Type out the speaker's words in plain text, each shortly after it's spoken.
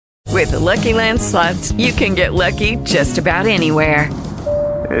With the Lucky Land Slots, you can get lucky just about anywhere.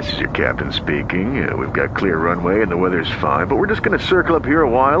 This is your captain speaking. We've got clear runway and the weather's fine, but we're just going to circle up here a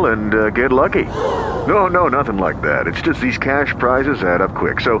while and get lucky. No, nothing like that. It's just these cash prizes add up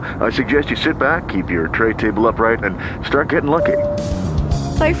quick. So I suggest you sit back, keep your tray table upright, and start getting lucky.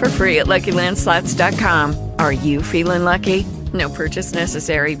 Play for free at LuckyLandSlots.com. Are you feeling lucky? No purchase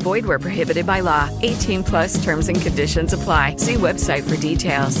necessary. Void where prohibited by law. 18 plus terms and conditions apply. See website for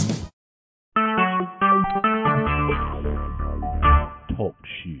details. Talk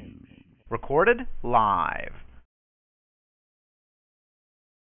shoes. Recorded live.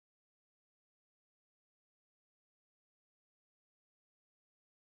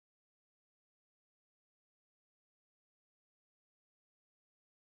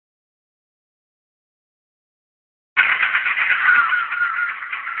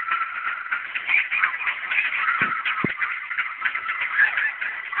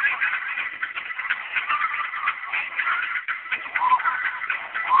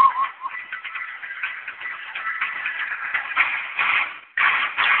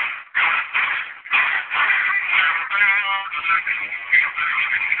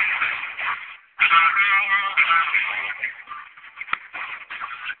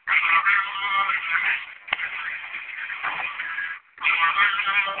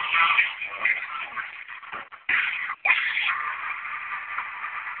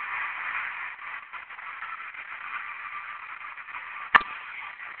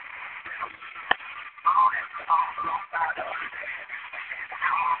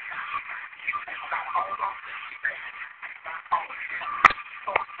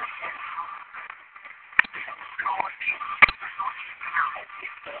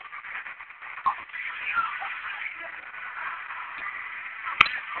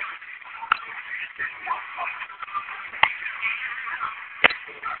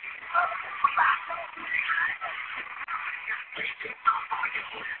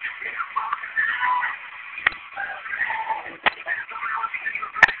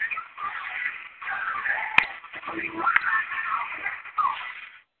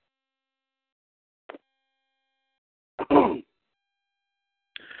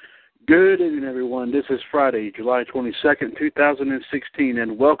 Good evening, everyone. This is Friday, July 22nd, 2016,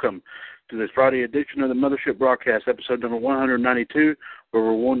 and welcome to this Friday edition of the Mothership Broadcast, episode number 192, where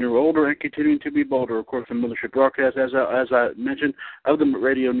we're 1 year older and continuing to be bolder. Of course, the Mothership Broadcast, as I mentioned, of the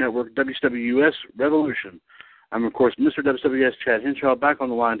radio network WCWUS Revolution. I'm, of course, Mr. WCWUS Chad Henshaw, back on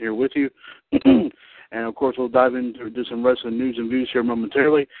the line here with you. And, of course, we'll dive into do some wrestling news and views here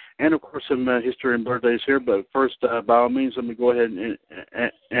momentarily, and, of course, some history and birthdays here. But first, by all means, let me go ahead and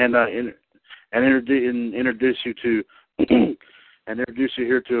introduce you to and introduce you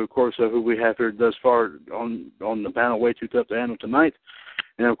here to, of course, who we have here thus far on the panel, Way Too Tough to Handle tonight.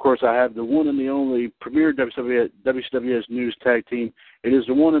 And, of course, I have the one and the only premier WCWUS News Tag Team. It is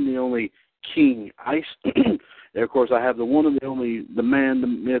the one and the only King Ice. And, of course, I have the one and the only, the man, the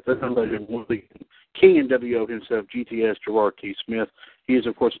myth, the legend, the King and WO himself, GTS, Gerard T. Smith. He is,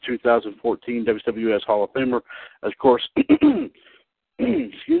 of course, a 2014 WCWUS Hall of Famer. Of course, excuse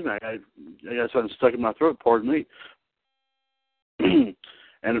me, I got something stuck in my throat, pardon me.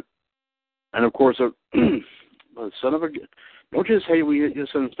 and of course, son of a, don't you just hate when you get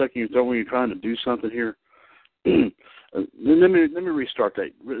something stuck in your throat when you're trying to do something here? Let me restart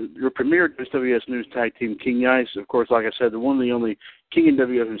that. Your premier WCWUS News Tag Team, King Ice, of course, like I said, the one and the only King and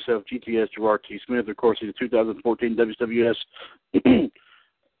WO himself, GTS, Gerard T. Smith. Of course, he's a 2014 WCWUS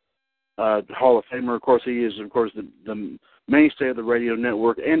Hall of Famer. Of course, he is, of course, the mainstay of the radio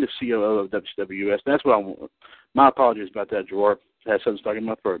network and the COO of WCWUS. That's what I want. My apologies about that, Gerard. I had something stuck in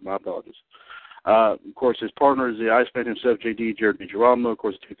my throat. My apologies. Of course, his partner is the Iceman himself, J.D. Jared DiGirolamo, of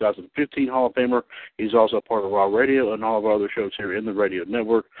course, 2015 Hall of Famer. He's also a part of Raw Radio and all of our other shows here in the radio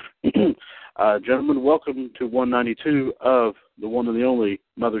network. Gentlemen, welcome to 192 of the one and the only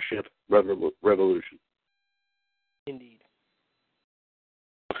Mothership Revolution. Indeed.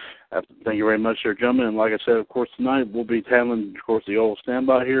 Thank you very much, sir, gentlemen. And like I said, of course, tonight we'll be handling, of course, the old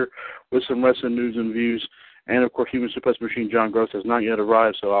standby here with some wrestling news and views. And, of course, Human Suplex Machine John Gross has not yet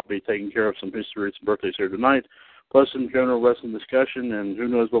arrived, so I'll be taking care of some history and some birthdays here tonight, plus some general wrestling discussion, and who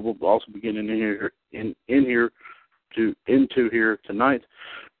knows what we'll also be getting into here tonight.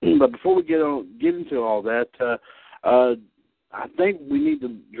 But before we get into all that, I think we need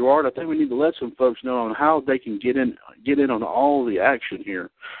to, Gerard, let some folks know on how they can get in on all the action here.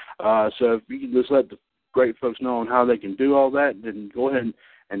 So if you can just let the great folks know on how they can do all that, then go ahead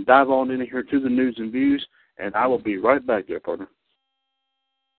and dive on in here to the news and views. And I will be right back there, partner.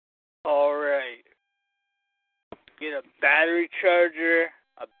 All right. Get a battery charger,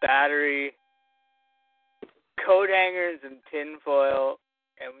 a battery, coat hangers, and tinfoil,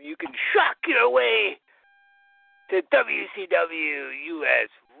 and you can shock your way to WCWUS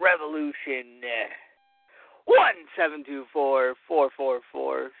Revolution.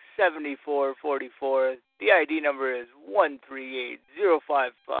 1-724-444-7444. The ID number is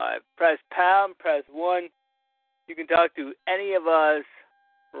 138055. Press pound, press 1. You can talk to any of us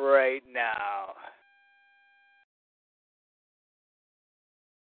right now.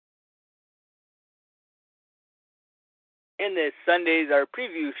 In this Sunday's our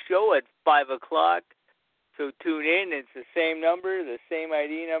preview show at 5 o'clock. So tune in. It's the same number, the same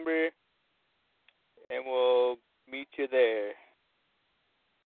ID number, and we'll meet you there.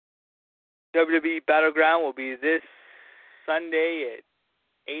 WWE Battleground will be this Sunday at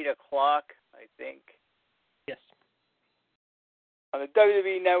 8 o'clock, I think. Yes. On the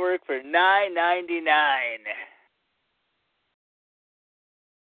WWE Network for $9.99.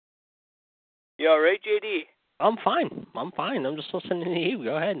 You all right, JD? I'm fine. I'm just listening to you.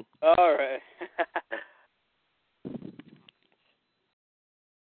 Go ahead. All right.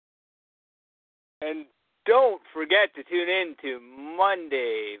 And don't forget to tune in to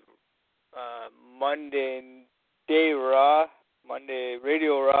Monday Radio Raw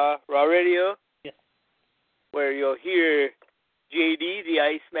Radio, yes, where you'll hear JD, the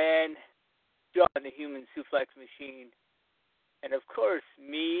Iceman, John, the Human Suplex Machine, and of course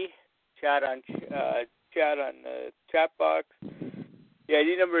me, chat on the chat box. The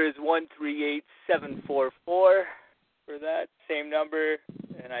ID number is 138744 for that same number,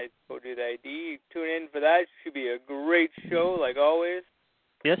 and I told you the ID. Tune in for that. Should be a great show, like always.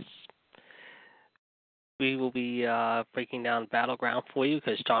 Yes. We will be breaking down Battleground for you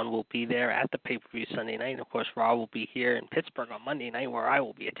because John will be there at the pay-per-view Sunday night. And, of course, Raw will be here in Pittsburgh on Monday night where I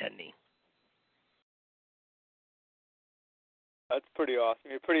will be attending. That's pretty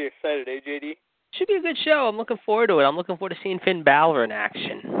awesome. You're pretty excited, eh, JD? Should be a good show. I'm looking forward to it. I'm looking forward to seeing Finn Balor in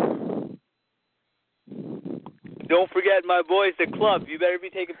action. Don't forget my boys, the club. You better be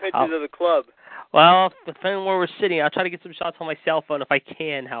taking pictures of the club. Well, depending on where we're sitting, I'll try to get some shots on my cell phone if I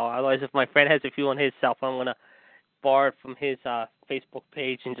can. Otherwise, if my friend has a few on his cell phone, I'm going to borrow it from his Facebook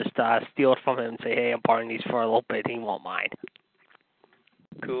page and just steal it from him and say, hey, I'm borrowing these for a little bit. He won't mind.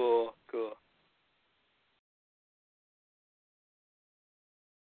 Cool.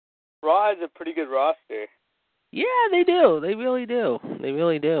 Raw has a pretty good roster. Yeah, they do. They really do.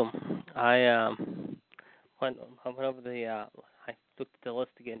 I went over I looked at the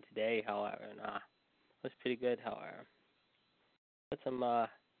list again today, however, and it was pretty good, however. Put some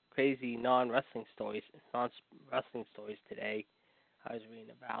crazy non-wrestling stories today I was reading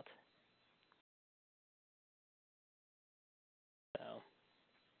about. So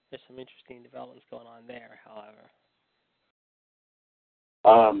there's some interesting developments going on there, however.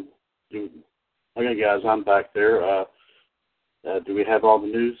 Okay, guys, I'm back there. Do we have all the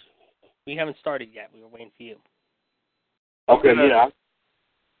news? We haven't started yet. We were waiting for you. Okay, yeah.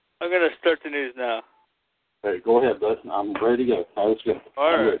 I'm going to start the news now. Hey, go ahead, bud. I'm ready to go. Let's go.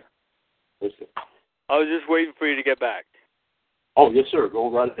 All right. Let's go. I was just waiting for you to get back. Oh, yes, sir. Go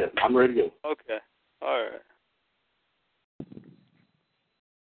right ahead. I'm ready to go. Okay. All right.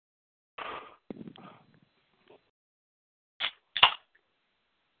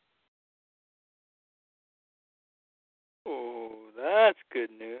 Oh, that's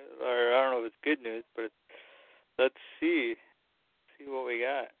good news. Or I don't know if it's good news, but let's see. See what we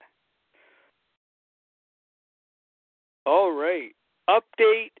got. All right.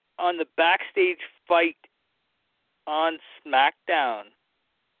 Update on the backstage fight on SmackDown.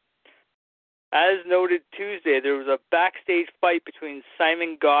 As noted Tuesday, there was a backstage fight between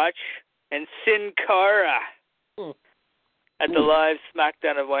Simon Gotch and Sin Cara at the live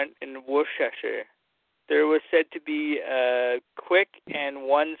SmackDown event in Worcestershire. There was said to be a quick and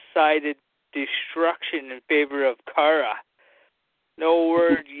one-sided destruction in favor of Cara. No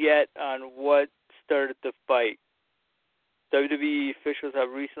word yet on what started the fight. WWE officials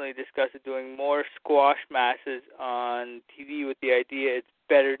have recently discussed doing more squash matches on TV with the idea it's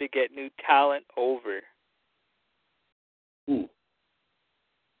better to get new talent over.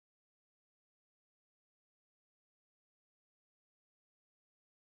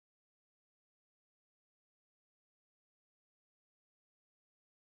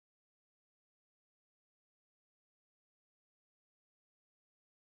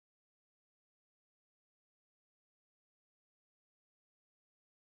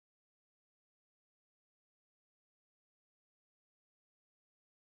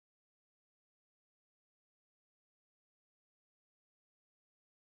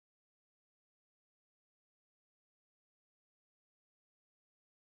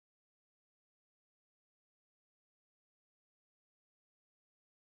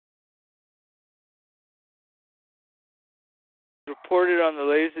 reported on the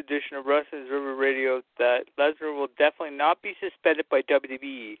latest edition of Wrestling's River Radio that Lesnar will definitely not be suspended by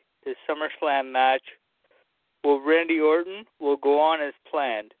WWE. His SummerSlam match with Randy Orton will go on as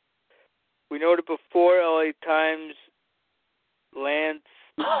planned. We noted before LA Times Lance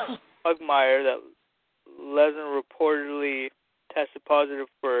Hugmeyer that Lesnar reportedly tested positive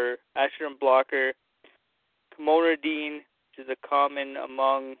for estrogen blocker Clomidine, which is a common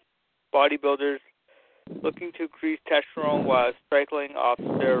among bodybuilders looking to increase testosterone while cycling off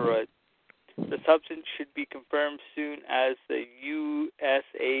steroids. The substance should be confirmed soon, as the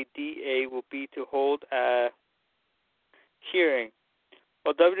USADA will be to hold a hearing.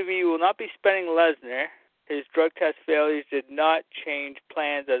 While WWE will not be spending Lesnar, his drug test failures did not change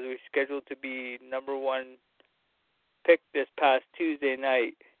plans as we scheduled to be number one pick this past Tuesday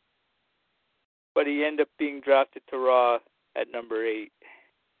night. But he ended up being drafted to Raw at number 8.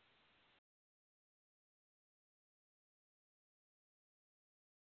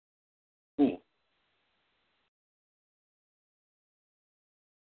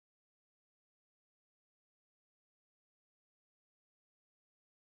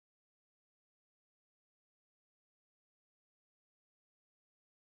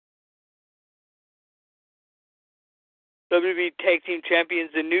 WWE Tag Team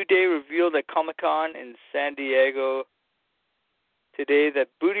Champions The New Day revealed at Comic-Con in San Diego today that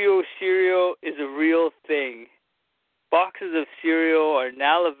Budio cereal is a real thing. Boxes of cereal are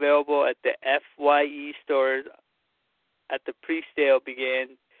now available at the FYE stores at the pre-sale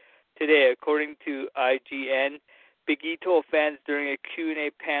began today. According to IGN, Big E told fans during a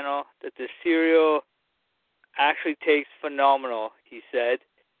Q&A panel that the cereal actually tastes phenomenal, he said.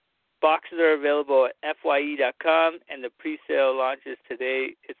 Boxes are available at FYE.com, and the pre-sale launches today.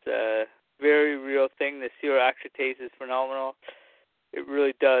 It's a very real thing. The cereal actually tastes phenomenal. It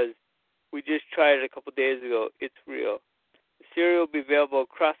really does. We just tried it a couple days ago. It's real. The cereal will be available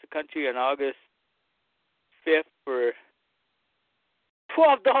across the country on August 5th for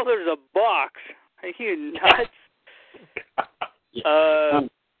 $12 a box. Are you nuts?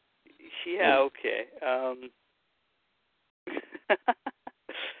 Yeah, okay.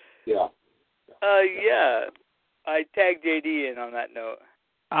 Yeah. Yeah. I tagged JD in on that note.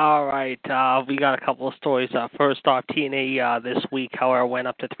 All right. We got a couple of stories. First off, TNA this week, however, went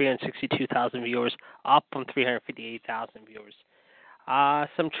up to 362,000 viewers, up from 358,000 viewers.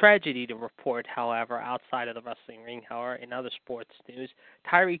 Some tragedy to report, however, outside of the wrestling ring, however, in other sports news.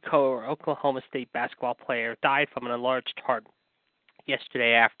 Tyree Coe, Oklahoma State basketball player, died from an enlarged heart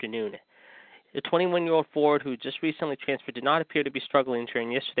yesterday afternoon. The 21-year-old forward who just recently transferred did not appear to be struggling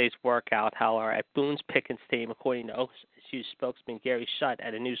during yesterday's workout, however, at Boone's Pickens Stadium, according to OSU spokesman Gary Shutt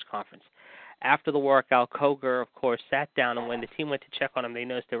at a news conference. After the workout, Koger, of course, sat down, and when the team went to check on him, they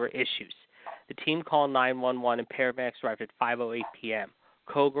noticed there were issues. The team called 911, and paramedics arrived at 5:08 p.m.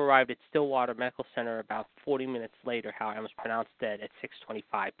 Koger arrived at Stillwater Medical Center about 40 minutes later, however, and was pronounced dead at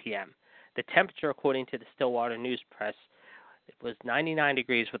 6:25 p.m. The temperature, according to the Stillwater News Press, it was 99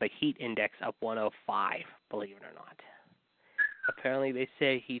 degrees with a heat index of 105, believe it or not. Apparently, they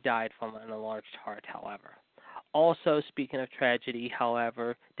say he died from an enlarged heart, however. Also, speaking of tragedy,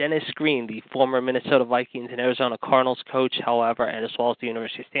 however, Dennis Green, the former Minnesota Vikings and Arizona Cardinals coach, however, and as well as the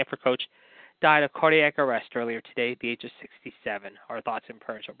University of Stanford coach, died of cardiac arrest earlier today at the age of 67. Our thoughts and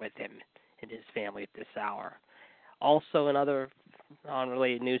prayers are with him and his family at this hour. Also, in other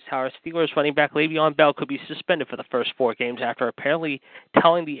unrelated news, however, Steelers running back Le'Veon Bell could be suspended for the first 4 games after apparently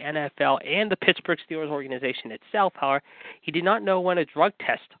telling the NFL and the Pittsburgh Steelers organization itself, however, he did not know when a drug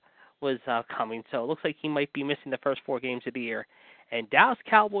test was coming, so it looks like he might be missing the first 4 games of the year. And Dallas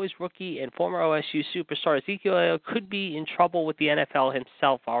Cowboys rookie and former OSU superstar Ezekiel Elliott could be in trouble with the NFL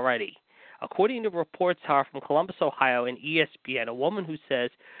himself already. According to reports, however, from Columbus, Ohio, and ESPN, a woman who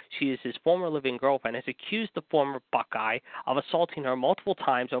says she is his former living girlfriend has accused the former Buckeye of assaulting her multiple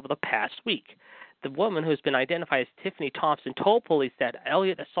times over the past week. The woman, who has been identified as Tiffany Thompson, told police that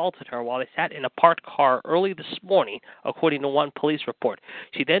Elliott assaulted her while they sat in a parked car early this morning, according to one police report.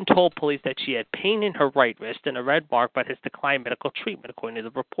 She then told police that she had pain in her right wrist and a red mark, but has declined medical treatment, according to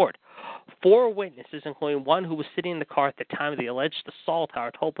the report. 4 witnesses, including one who was sitting in the car at the time of the alleged assault,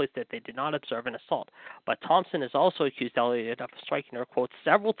 however, told police that they did not observe an assault. But Thompson has also accused Elliott of striking her, quote,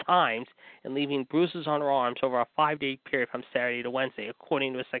 several times and leaving bruises on her arms over a 5-day period from Saturday to Wednesday,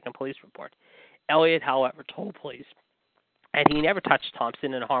 according to a second police report. Elliott, however, told police and he never touched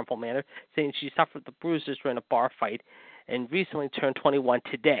Thompson in a harmful manner, saying she suffered the bruises during a bar fight and recently turned 21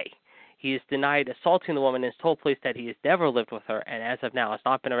 today. He has denied assaulting the woman and has told police that he has never lived with her and as of now has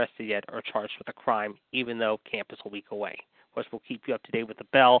not been arrested yet or charged with a crime, even though camp is a week away. Of course, we'll keep you up to date with the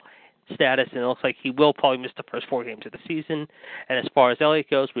Bell status, and it looks like he will probably miss the first 4 games of the season. And as far as Elliott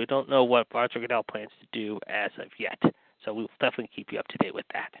goes, we don't know what Roger Goodell plans to do as of yet. So we will definitely keep you up to date with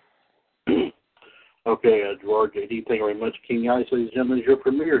that. Okay, Gerard, JD, thank you very much. King Ice, ladies and gentlemen, is your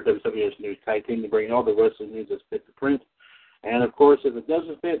premier WCWUS News tag team to bring all the wrestling news that's fit to print. And, of course, if it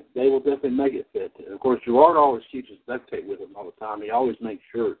doesn't fit, they will definitely make it fit. And, of course, Gerard always keeps his duct tape with him all the time. He always makes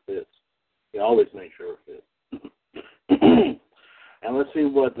sure it fits. He always makes sure it fits. And let's see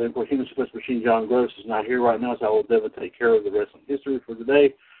what, of course, Human Suplex Machine John Gross is not here right now, so I will definitely take care of the wrestling history for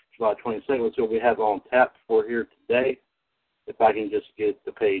today, July 22nd. Let's see what we have on tap for here today. If I can just get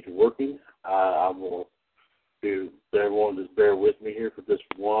the page working, I will do, everyone just bear with me here for just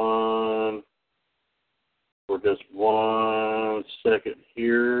one second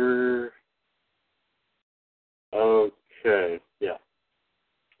here. Okay, yeah.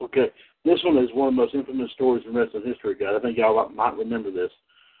 Okay, this one is one of the most infamous stories in wrestling history, guys. I think y'all might remember this.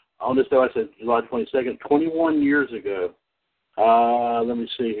 On this day, I said July 22nd, 21 years ago. Let me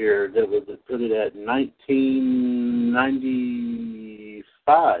see here. That was put it at 1995,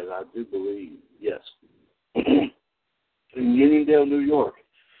 I do believe. Yes. In Uniondale, New York.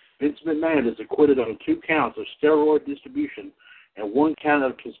 Vince McMahon is acquitted on 2 counts of steroid distribution and 1 count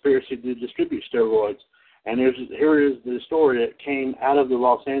of conspiracy to distribute steroids. And here is the story that came out of the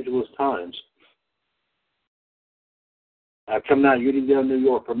Los Angeles Times. Coming out of Uniondale, New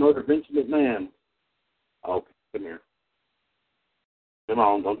York. Promoter Vince McMahon. Oh, come here. Come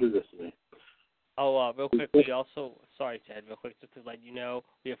on, don't do this to me. Oh, real quick, we also, sorry, Ted, real quick, just to let you know,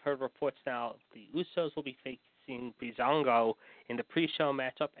 we have heard reports now the Usos will be facing Breezango in the pre-show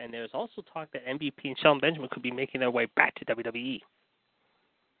matchup, and there's also talk that MVP and Shelton Benjamin could be making their way back to WWE.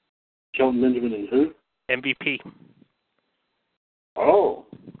 Shelton Benjamin and who? MVP. Oh.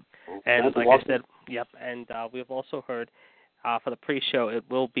 And like I said, yep, and we have also heard for the pre-show it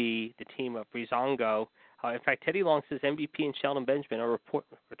will be the team of Breezango. In fact, Teddy Long says MVP and Shelton Benjamin are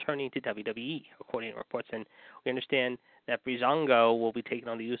returning to WWE, according to reports. And we understand that Breezango will be taking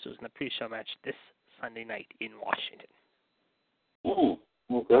on the Usos in the pre-show match this Sunday night in Washington.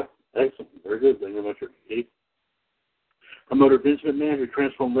 Okay. Excellent. Very good. Thank you very much, Steve. Promoter Vince McMahon, who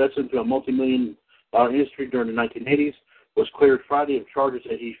transformed wrestling to a multi-million-dollar industry during the 1980s, was cleared Friday of charges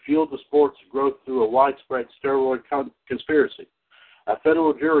that he fueled the sport's growth through a widespread steroid conspiracy. A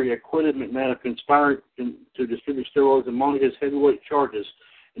federal jury acquitted McMahon of conspiring to distribute steroids among his heavyweight charges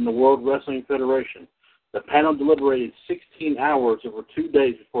in the World Wrestling Federation. The panel deliberated 16 hours over 2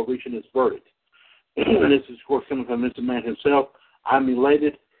 days before reaching its verdict. And this is, of course, coming from Mr. McMahon himself. I'm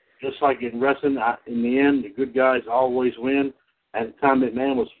elated. Just like in wrestling, in the end, the good guys always win. At the time,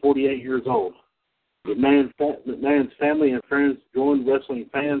 McMahon was 48 years old. McMahon's family and friends joined wrestling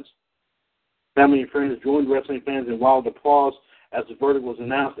fans. Family and friends joined wrestling fans in wild applause as the verdict was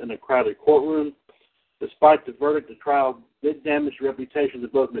announced in a crowded courtroom. Despite the verdict, the trial did damage the reputations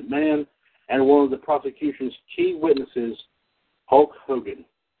of both McMahon and one of the prosecution's key witnesses, Hulk Hogan.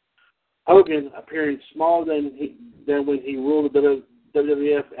 Hogan, appearing smaller than when he ruled the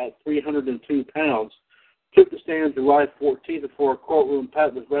WWF at 302 pounds, took the stand July 14th before a courtroom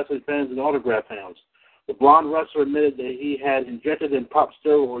packed with wrestling fans and autograph hounds. The blonde wrestler admitted that he had injected and popped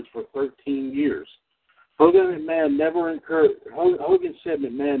steroids for 13 years. Hogan said McMahon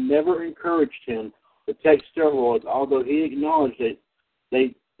never encouraged him to take steroids, although he acknowledged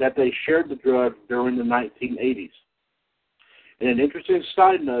that they shared the drug during the 1980s. In an interesting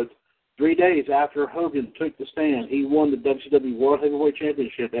side note, 3 days after Hogan took the stand, he won the WCW World Heavyweight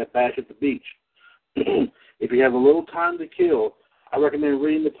Championship at Bash at the Beach. If you have a little time to kill, I recommend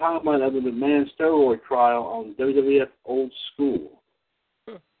reading the timeline of the McMahon steroid trial on WWF Old School.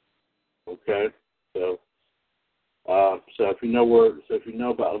 Okay, so if you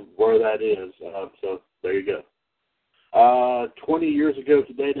know about where that is, so there you go. 20 years ago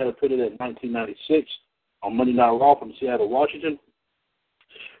today, that would put it at 1996 on Monday Night Raw from Seattle, Washington.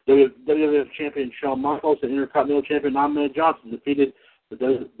 WWF champion Shawn Michaels and Intercontinental champion Ahmed Johnson defeated the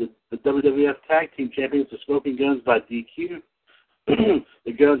WWF Tag Team Champions, the Smoking Guns, by DQ.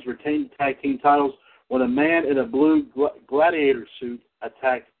 The Guns retained the tag team titles when a man in a blue gladiator suit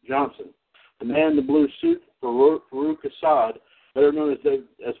attacked Johnson. The man in the blue suit, Farouk Assad, better known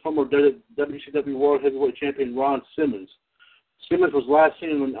as former WCW World Heavyweight Champion Ron Simmons. Simmons was last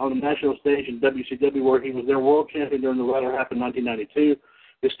seen on the national stage in WCW, where he was their world champion during the latter half of 1992.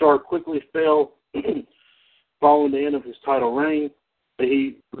 His star quickly fell following the end of his title reign, but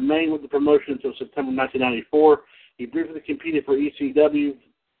he remained with the promotion until September 1994. He briefly competed for ECW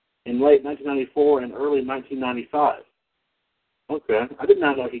in late 1994 and early 1995. Okay. I did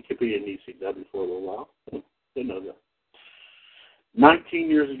not know he competed in ECW for a little while. Didn't know that. 19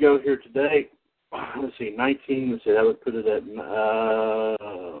 years ago here today, let's see, I would put it at,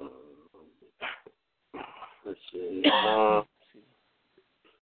 let's see,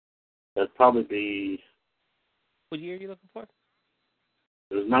 that'd probably be... What year are you looking for?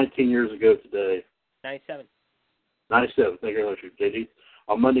 It was 19 years ago today. 97. 97, thank you very much, JD.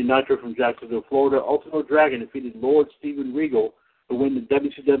 On Monday Nitro from Jacksonville, Florida, Ultimo Dragon defeated Lord Steven Regal to win the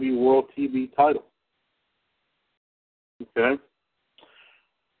WCW World TV title. Okay.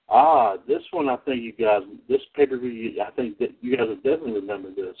 This one, I think you guys, this pay-per-view, I think that you guys will definitely remember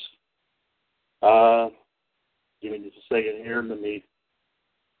this. Give me just a second here. Let me...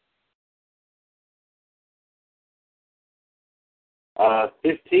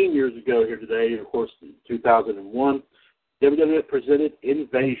 15 years ago here today, of course, 2001, WWF presented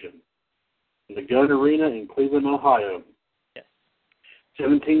Invasion in the Gun Arena in Cleveland, Ohio. Yes.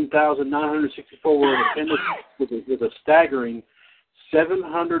 17,964 were in attendance with a staggering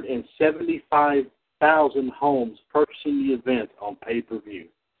 775,000 homes purchasing the event on pay-per-view.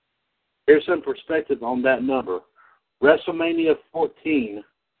 Here's some perspective on that number. WrestleMania 14,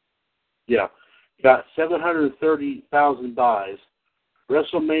 got 730,000 buys.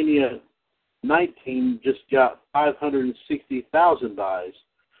 WrestleMania 19 just got 560,000 buys.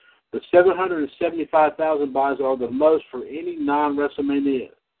 The 775,000 buys are the most for any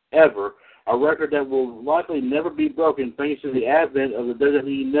non-WrestleMania ever, a record that will likely never be broken thanks to the advent of the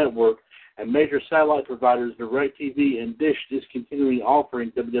WWE Network and major satellite providers DirecTV and Dish discontinuing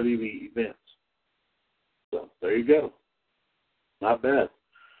offering WWE events. So, there you go. Not bad.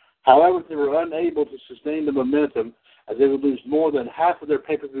 However, they were unable to sustain the momentum as they would lose more than half of their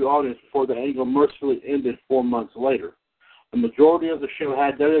pay-per-view audience before the angle mercifully ended 4 months later. The majority of the show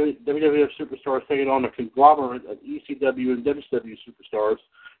had WWF superstars taking on a conglomerate of ECW and WCW superstars,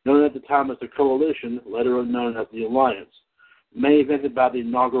 known at the time as the Coalition, later known as the Alliance, main evented by the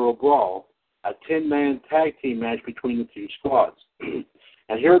inaugural Brawl, a 10-man tag team match between the two squads.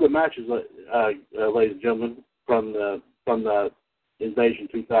 And here are the matches, ladies and gentlemen, from the Invasion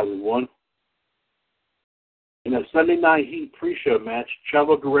 2001. In a Sunday Night Heat pre-show match,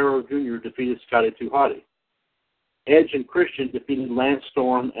 Chavo Guerrero Jr. defeated Scotty 2 Hotty. Edge and Christian defeated Lance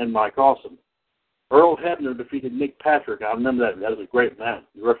Storm and Mike Awesome. Earl Hebner defeated Nick Patrick. I remember that. That was a great match,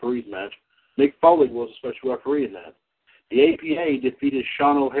 the referee's match. Mick Foley was a special referee in that. The APA defeated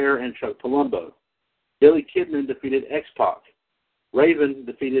Sean O'Hare and Chuck Palumbo. Billy Kidman defeated X-Pac. Raven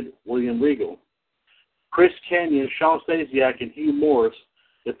defeated William Regal. Chris Kanyon, Sean Stasiak, and Hugh Morris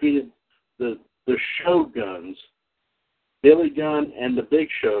defeated the Shoguns, Billy Gunn and the Big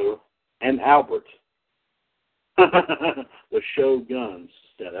Show, and Albert. The Shoguns.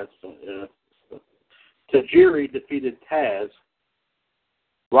 Tajiri defeated Taz.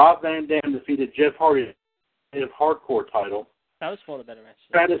 Rob Van Dam defeated Jeff Hardy in the Hardcore title. That was one of the better matches.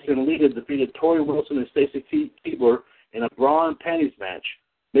 Stratus and Lita defeated Tori Wilson and Stacy Keibler in a bra and panties match.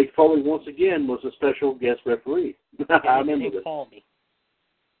 Mick Foley once again was a special guest referee. I remember this. Call me.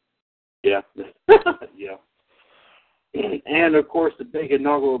 Yeah. Yeah. And, of course, the big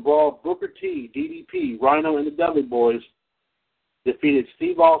inaugural brawl, Booker T, DDP, Rhino, and the Dudley Boys defeated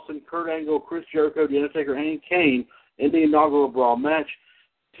Steve Austin, Kurt Angle, Chris Jericho, The Undertaker, and Kane in the inaugural brawl match.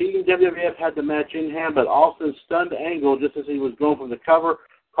 Team WWF had the match in hand, but Austin stunned Angle just as he was going for the cover,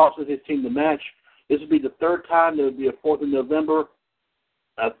 costing his team the match. This would be the third time. There would be a 4th of November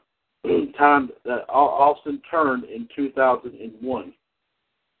time that Austin turned in 2001.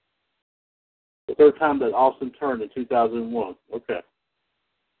 The third time that Austin turned in 2001. Okay.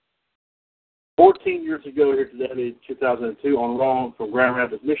 14 years ago here today, 2002, on Raw from Grand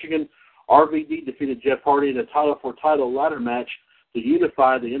Rapids, Michigan, RVD defeated Jeff Hardy in a title-for-title ladder match to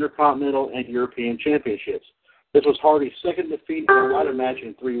unify the Intercontinental and European Championships. This was Hardy's second defeat in a ladder match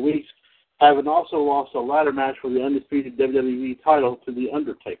in 3 weeks, having also lost a ladder match for the undisputed WWE title to The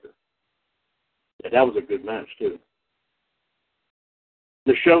Undertaker. Yeah, that was a good match, too.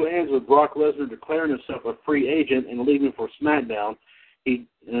 The show ends with Brock Lesnar declaring himself a free agent and leaving for SmackDown. He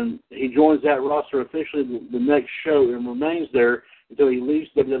joins that roster officially the next show and remains there until he leaves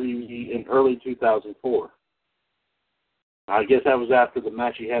WWE in early 2004. I guess that was after the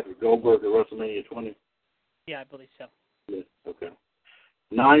match he had with Goldberg at WrestleMania 20. Yeah, I believe so. Yeah, okay.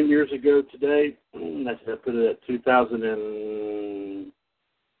 9 years ago today, I put it at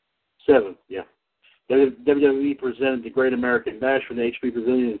 2007, yeah. WWE presented the Great American Bash from the HP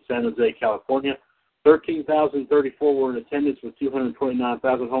Pavilion in San Jose, California. 13,034 were in attendance with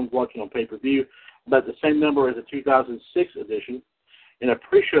 229,000 homes watching on pay-per-view, about the same number as the 2006 edition. In a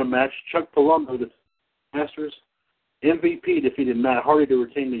pre-show match, Chuck Palumbo defeated Masters. MVP defeated Matt Hardy to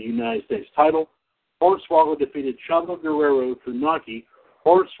retain the United States title. Hornswoggle defeated Chavo Guerrero, Funaki,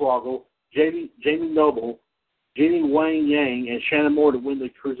 Hornswoggle, Jamie Noble, Jenny Wang Yang, and Shannon Moore to win the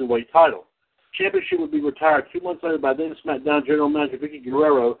Cruiserweight title. Championship would be retired 2 months later by then SmackDown General Manager Vicky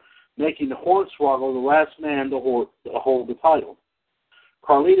Guerrero, making the Hornswoggle the last man to hold the title.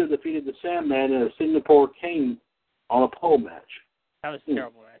 Carlito defeated the Sandman in a Singapore Cane on a pole match. That was a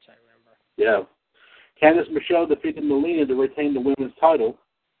terrible match, I remember. Yeah. Candice Michelle defeated Melina to retain the women's title.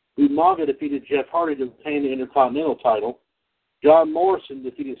 Umaga defeated Jeff Hardy to retain the Intercontinental title. John Morrison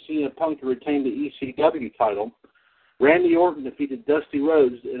defeated CM Punk to retain the ECW title. Randy Orton defeated Dusty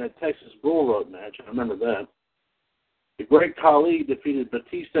Rhodes in a Texas Bull Rope match. I remember that. The Great Khali defeated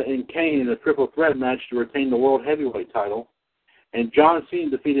Batista and Kane in a triple threat match to retain the World Heavyweight title. And John Cena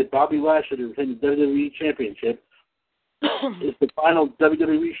defeated Bobby Lashley to retain the WWE Championship. It's the final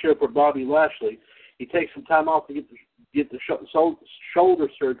WWE show for Bobby Lashley. He takes some time off to get the shoulder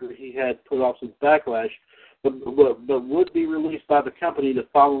surgery he had put off since Backlash, but would be released by the company the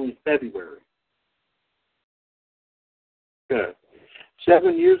following February. Okay.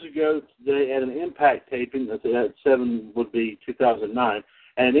 7 years ago today at an Impact taping, that 7 would be 2009,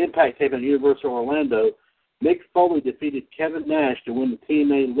 at an Impact taping at Universal Orlando, Mick Foley defeated Kevin Nash to win the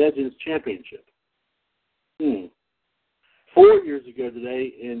TNA Legends Championship. 4 years ago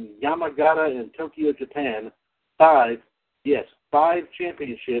today in Yamagata in Tokyo, Japan, 5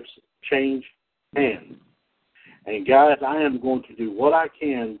 championships changed hands. And guys, I am going to do what I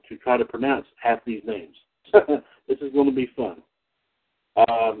can to try to pronounce half these names. This is going to be fun.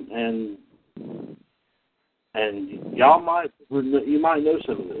 And y'all might know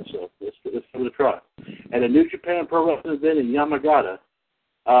some of this, so let's give it a try. At a New Japan Pro Wrestling event in Yamagata,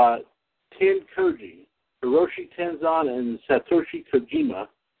 Ten Koji, Hiroshi Tenzan, and Satoshi Kojima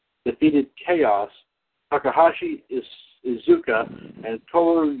defeated Chaos, Takahashi Iizuka, and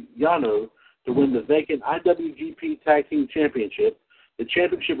Toru Yano to win the vacant IWGP Tag Team Championship. The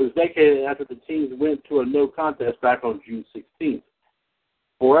championship was vacated after the teams went to a no contest back on June 16th.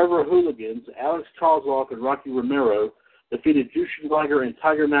 Forever Hooligans, Alex Kozlov and Rocky Romero defeated Jushin Liger and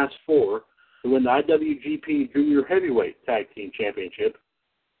Tiger Mask 4 to win the IWGP Junior Heavyweight Tag Team Championship.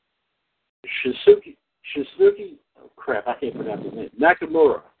 Shizuki, I can't pronounce his name.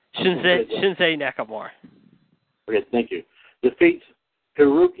 Nakamura. Shinsei Nakamura. Okay, thank you. Defeats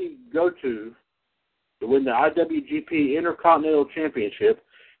Hiroki Goto to win the IWGP Intercontinental Championship.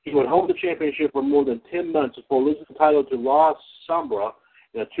 He would hold the championship for more than 10 months before losing the title to La Sombra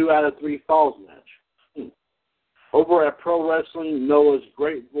in a 2 out of 3 falls match. Over at Pro Wrestling Noah's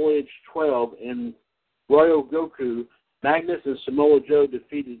Great Voyage 12 in Royal Goku, Magnus and Samoa Joe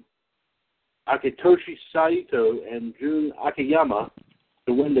defeated Akitoshi Saito and Jun Akiyama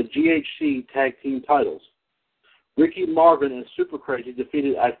to win the GHC Tag Team titles. Ricky Marvin and Super Crazy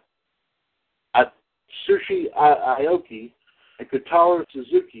defeated Atsushi Aoki and Kotaro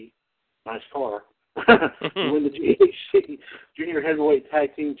Suzuki, nice car, to win the GHC Junior Heavyweight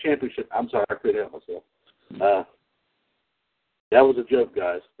Tag Team Championship. I'm sorry, I couldn't help myself. That was a joke,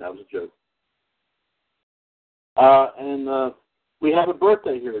 guys. That was a joke. And we have a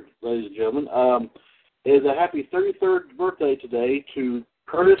birthday here, ladies and gentlemen. It is a happy 33rd birthday today to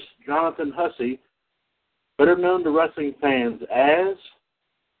Curtis Jonathan Hussey, better known to wrestling fans as...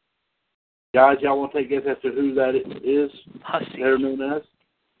 Guys, y'all want to take a guess as to who that is? Hussey. Better known as?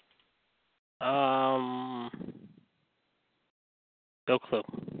 No clue.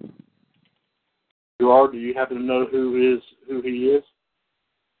 Do you happen to know who he is?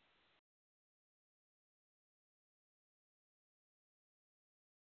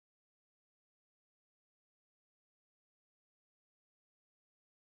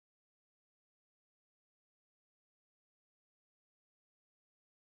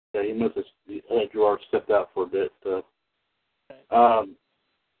 Yeah, he must have let Gerard stepped out for a bit.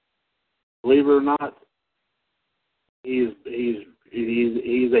 Believe it or not, he's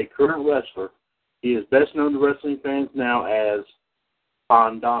a current wrestler. He is best known to wrestling fans now as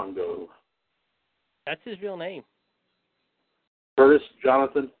Fandango. That's his real name. Curtis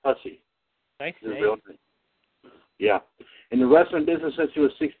Jonathan Hussey. Nice His name. real name. Yeah. In the wrestling business since he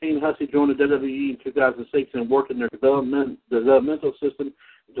was 16, Hussey joined the WWE in 2006 and worked in their developmental system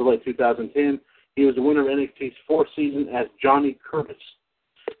until late 2010. He was the winner of NXT's 4th season as Johnny Curtis,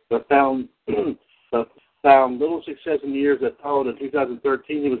 but found little success in the years that followed. In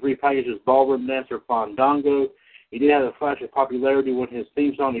 2013, he was repackaged as ballroom dancer Fandango. He did have a flash of popularity when his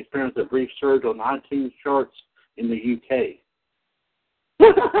theme song experienced a brief surge on iTunes charts in the UK.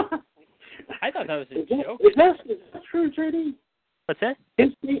 I thought that was a joke. Is that true, JD? What's that?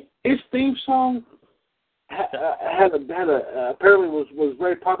 His theme song apparently was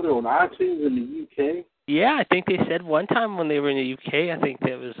very popular on iTunes in the UK. Yeah, I think they said one time when they were in the UK, I think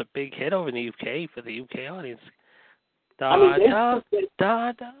there was a big hit over in the UK for the UK audience.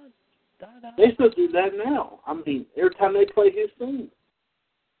 They still do that now. I mean, every time they play his theme.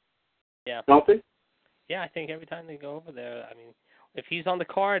 Yeah. Don't they? Yeah, I think every time they go over there, I mean, if he's on the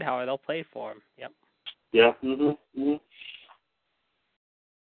card, Howard, they'll play for him. Yep. Yeah.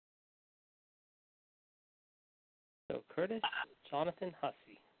 So Curtis Jonathan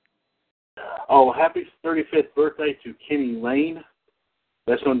Hussey. Oh, happy 35th birthday to Kenny Lane.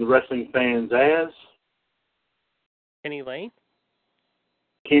 That's known to wrestling fans as Kenny Lane?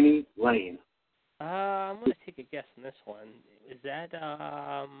 Kenny Lane. I'm going to take a guess on this one. Is that,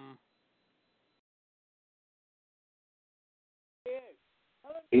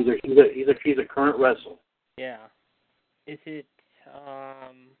 He's a current wrestler. Yeah. Is it,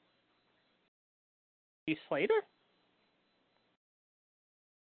 Heath Slater?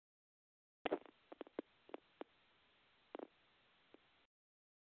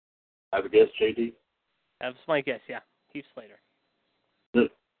 I have a guess, JD? That's my guess, yeah. Heath Slater.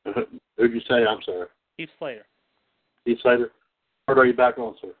 Who'd you say? I'm sorry. Heath Slater. Heath Slater? What are you back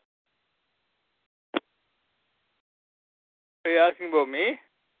on, sir? Are you asking about me?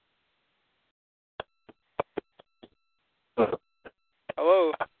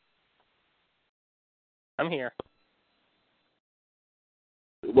 Hello? I'm here.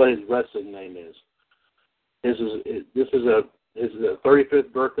 What his wrestling name is. This is his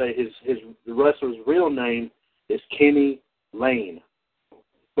 35th birthday. The wrestler's real name is Kenny Lane,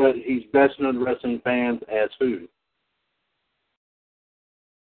 but he's best known to wrestling fans as who?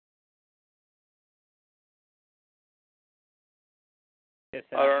 Yes,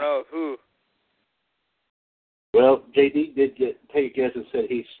 I don't know. Who? Well, JD did take a guess and said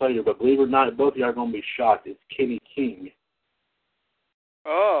Heath Slater, but believe it or not, both of you are going to be shocked. It's Kenny King.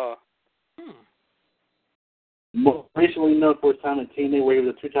 Oh. More recently known for his time in TNA, where he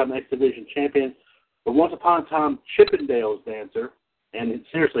was a two-time X Division champion, but once upon a time Chippendales dancer, and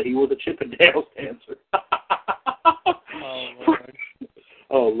seriously, he was a Chippendales dancer. Oh, Lord.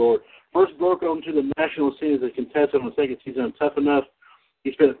 Oh, Lord. First broke onto the national scene as a contestant on the second season of Tough Enough.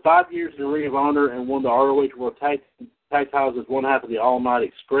 He spent 5 years in the Ring of Honor and won the ROH World Tag titles as one half of the All Night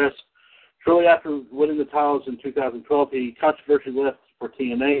Express. Shortly after winning the titles in 2012, he controversially left for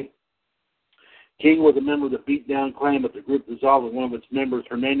TNA. King was a member of the Beatdown Clan, but the group dissolved when one of its members,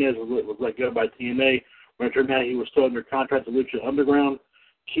 Hernandez, was let go by TNA. When it turned out he was still under contract to Lucha Underground.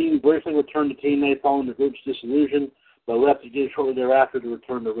 King briefly returned to TNA following the group's dissolution, but left again shortly thereafter to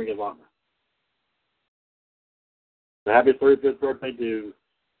return to Ring of Honor. So happy 35th birthday to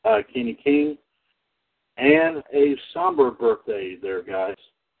Kenny King. And a somber birthday there, guys.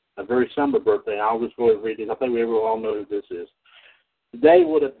 A very somber birthday. I'll just go ahead and read this. I think we all know who this is. Today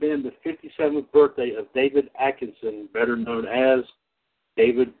would have been the 57th birthday of David Atkinson, better known as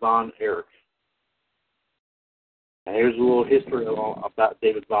David Von Erich. And here's a little history about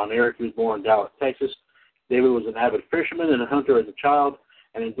David Von Erich. He was born in Dallas, Texas. David was an avid fisherman and a hunter as a child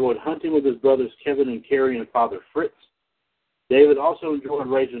and enjoyed hunting with his brothers Kevin and Kerry and father Fritz. David also enjoyed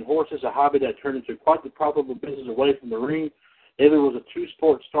raising horses, a hobby that turned into quite the profitable business away from the ring. David was a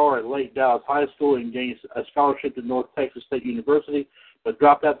two-sport star at Lake Dallas High School and gained a scholarship to North Texas State University, but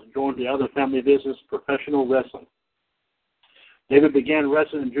dropped out to join the other family business, professional wrestling. David began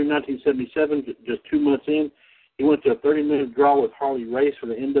wrestling in June 1977, just 2 months in. He went to a 30-minute draw with Harley Race for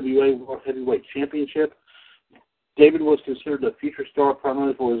the NWA World Heavyweight Championship. David was considered a future star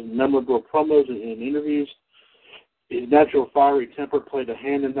primarily for his memorable promos and interviews. His natural fiery temper played a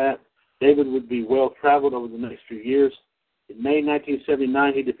hand in that. David would be well-traveled over the next few years. In May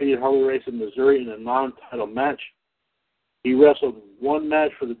 1979, he defeated Harley Race in Missouri in a non-title match. He wrestled one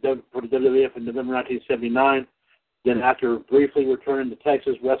match for the WWF in November 1979. Then, after briefly returning to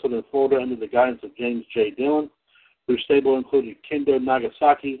Texas, wrestled in Florida under the guidance of James J. Dillon, whose stable included Kendo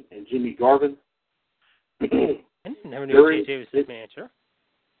Nagasaki and Jimmy Garvin. I never knew JJ was his manager.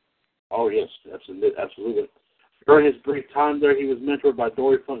 Oh, yes, absolutely. During his brief time there, he was mentored by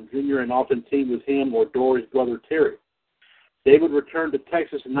Dory Funk Jr. and often teamed with him or Dory's brother Terry. David returned to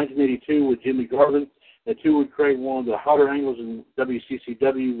Texas in 1982 with Jimmy Garvin. The two would create one of the hotter angles in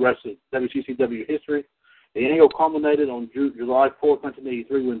WCCW history. The angle culminated on July 4,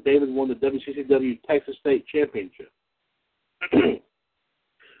 1983, when David won the WCCW Texas State Championship. The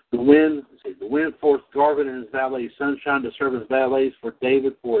win forced Garvin and his valet Sunshine to serve as valets for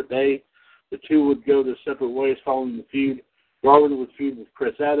David for a day. The two would go their separate ways following the feud. Garvin would feud with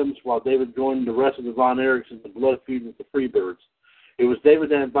Chris Adams, while David joined the rest of the Von Erichs in the blood feud with the Freebirds. It was David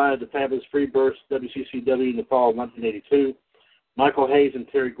that invited the fabulous Freebirds WCCW in the fall of 1982. Michael Hayes and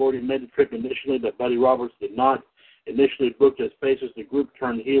Terry Gordy made the trip initially, but Buddy Roberts did not. Initially booked as faces, the group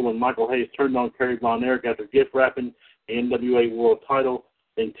turned heel when Michael Hayes turned on Kerry Von Erich after gift wrapping the NWA World title.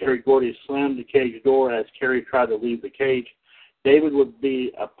 Then Terry Gordy slammed the cage door as Kerry tried to leave the cage. David would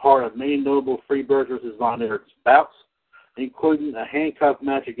be a part of many notable Freebirds versus Von Erich's bouts, including a handcuff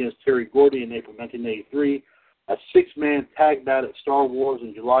match against Terry Gordy in April 1983, a six-man tag bout at Star Wars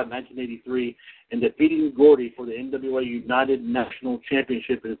in July 1983, and defeating Gordy for the NWA United National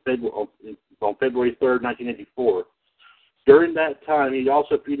Championship on February 3rd, 1984. During that time, he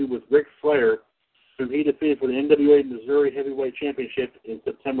also feuded with Ric Flair, whom he defeated for the NWA Missouri Heavyweight Championship in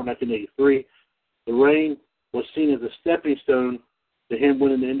September 1983. The reign was seen as a stepping stone to him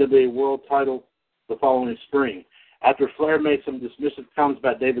winning the NWA World title the following spring. After Flair made some dismissive comments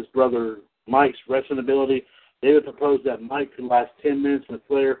about David's brother Mike's wrestling ability, David proposed that Mike could last 10 minutes with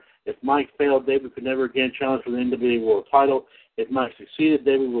Flair. If Mike failed, David could never again challenge for the NWA World title. If Mike succeeded,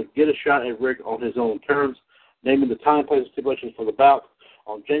 David would get a shot at Rick on his own terms, naming the time, place, and stipulations for the bout.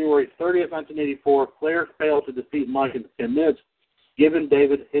 On January 30th, 1984, Flair failed to defeat Mike in 10 minutes, giving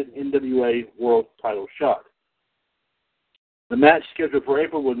David his NWA World title shot. The match scheduled for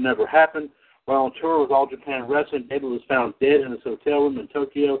April would never happen. While on tour with All Japan Wrestling, David was found dead in his hotel room in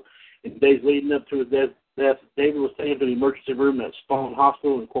Tokyo. In the days leading up to his death, David was taken to the emergency room at Spawn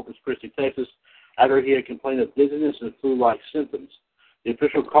Hospital in Corpus Christi, Texas, after he had complained of dizziness and flu-like symptoms. The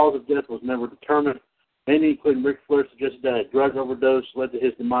official cause of death was never determined. Many, including Ric Flair, suggested that a drug overdose led to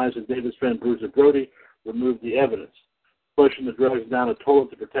his demise, and David's friend Bruiser Brody removed the evidence, pushing the drugs down a toilet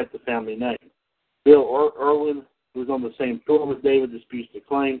to protect the family name. Bill Irwin, who was on the same tour with David, disputes the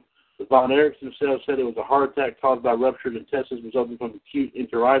claim. The Von Erichs themselves said it was a heart attack caused by ruptured intestines resulting from acute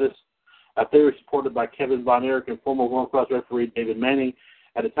enteritis. A theory supported by Kevin Von Erich and former world-class referee David Manning.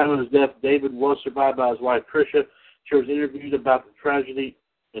 At the time of his death, David was survived by his wife, Tricia. She was interviewed about the tragedy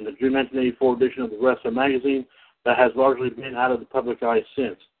in the June 1984 edition of the Wrestler magazine that has largely been out of the public eye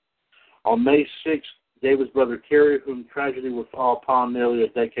since. On May 6th, David's brother Kerry, whom tragedy would fall upon nearly a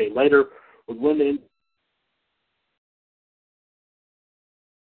decade later, would win the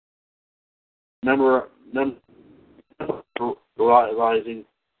memorizing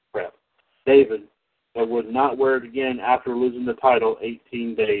prep. David, but would not wear it again after losing the title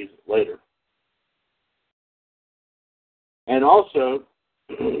 18 days later. And also,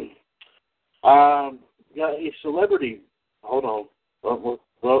 got a celebrity. Hold on. Well,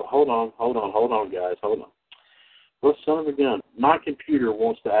 hold on, guys. Hold on. Well, son of a gun. My computer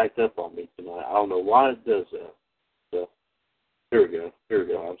wants to act up on me tonight. I don't know why it does that. So, here we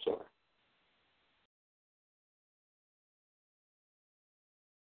go. I'm sorry.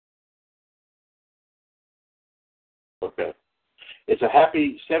 Okay. It's a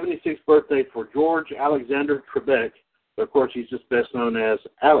happy 76th birthday for George Alexander Trebek, but of course he's just best known as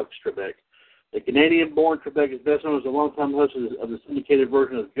Alex Trebek. The Canadian-born Trebek is best known as a longtime host of the syndicated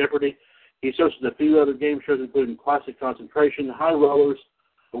version of Jeopardy! He's hosted a few other game shows, including Classic Concentration, High Rollers,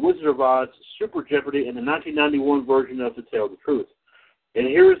 The Wizard of Oz, Super Jeopardy! And the 1991 version of To Tell the Truth. And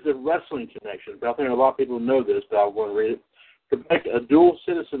here is the wrestling connection. I think a lot of people know this, but I want to read it. Trebek, a dual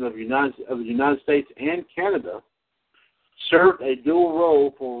citizen of the United States and Canada, served a dual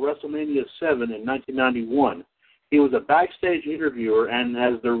role for WrestleMania 7 in 1991. He was a backstage interviewer and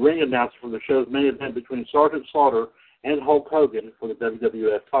as the ring announcer for the show's main event between Sergeant Slaughter and Hulk Hogan for the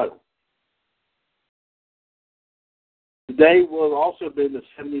WWF title. Today will also be the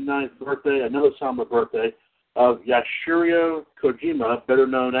 79th birthday, another Samba birthday, of Yasuhiro Kojima, better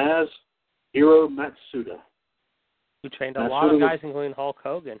known as Hiro Matsuda. Who trained a lot of guys, including Hulk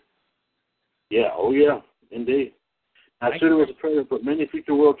Hogan. Yeah, oh yeah, indeed. Matsuda was a trainer for many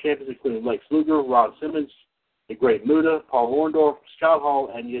future world champions, including Lex Luger, Ron Simmons, the Great Muta, Paul Orndorff, Scott Hall,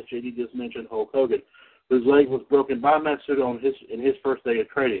 and yes, JD just mentioned Hulk Hogan, whose leg was broken by Matsuda in his first day of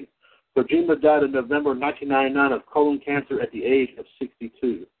training. Kojima died in November 1999 of colon cancer at the age of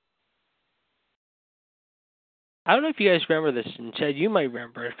 62. I don't know if you guys remember this, and Chad, you might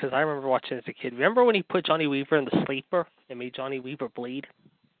remember it, because I remember watching it as a kid. Remember when he put Johnny Weaver in the sleeper and made Johnny Weaver bleed?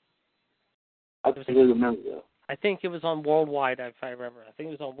 I distinctly remember that. I think it was on Worldwide, if I remember. I think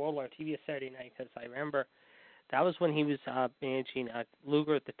it was on Worldwide TV Saturday night, because I remember that was when he was managing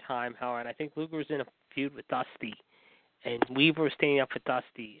Luger at the time, Howard. And I think Luger was in a feud with Dusty, and Weaver was standing up for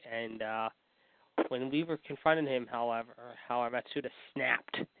Dusty. And when Weaver confronted him, however, Matsuda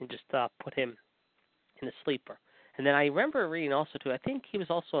snapped and just put him in the sleeper. And then I remember reading also, too, I think he was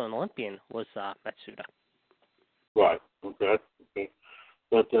also an Olympian, was Matsuda. Right, okay.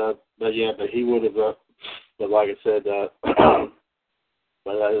 But he would have, but like I said,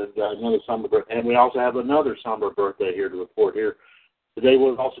 But another somber birthday. And we also have another somber birthday here to report here. Today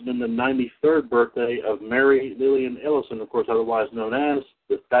would have also been the 93rd birthday of Mary Lillian Ellison, of course, otherwise known as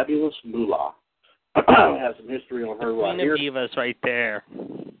the Fabulous Moolah. Has some history on her right here. Queen of Divas right there.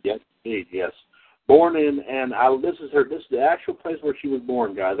 Yes, indeed, yes. Born in, and this is the actual place where she was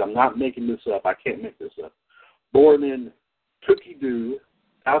born, guys. I'm not making this up. I can't make this up. Born in Tukidoo,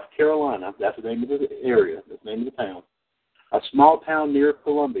 South Carolina. That's the name of the area. That's the name of the town. A small town near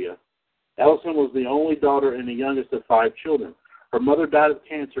Columbia. Ellison was the only daughter and the youngest of 5 children. Her mother died of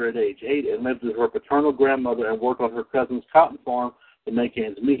cancer at age 8 and lived with her paternal grandmother and worked on her cousin's cotton farm to make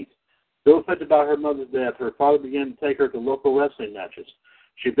ends meet. Still affected by her mother's death, her father began to take her to local wrestling matches.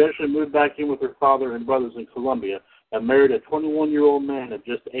 She eventually moved back in with her father and brothers in Columbia and married a 21-year-old man at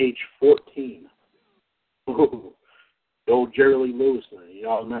just age 14. Ooh, the old Jerry Lee Lewis thing. You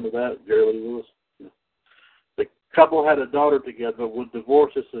all remember that, Jerry Lee Lewis? The couple had a daughter together, but would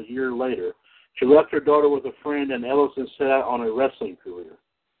divorce just a year later. She left her daughter with a friend, and Ellison set out on a wrestling career.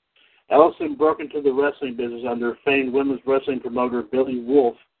 Ellison broke into the wrestling business under famed women's wrestling promoter Billy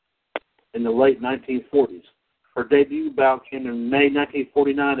Wolf in the late 1940s. Her debut bout came in May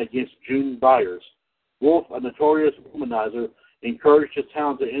 1949 against June Byers. Wolf, a notorious womanizer, encouraged his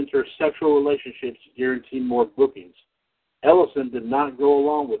talent to enter sexual relationships to guarantee more bookings. Ellison did not go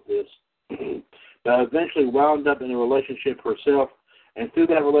along with this, but eventually wound up in a relationship herself, and through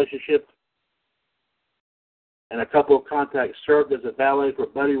that relationship and a couple of contacts, served as a valet for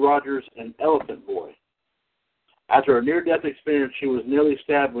Buddy Rogers and Elephant Boy. After a near-death experience, she was nearly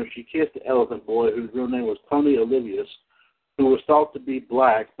stabbed when she kissed Elephant Boy, whose real name was Tony Olivius, who was thought to be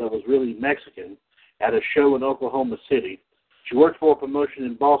black but was really Mexican, at a show in Oklahoma City. She worked for a promotion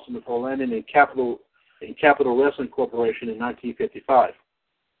in Boston before landing in Capital Wrestling Corporation in 1955.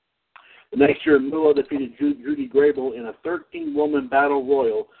 The next year, Moolah defeated Judy Grable in a 13-woman battle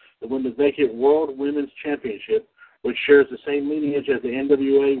royal to win the vacant World Women's Championship, which shares the same lineage as the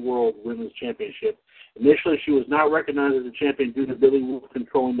NWA World Women's Championship. Initially, she was not recognized as a champion due to Billy Wolf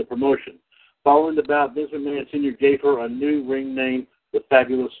controlling the promotion. Following the bout, Vince McMahon Sr. gave her a new ring name, the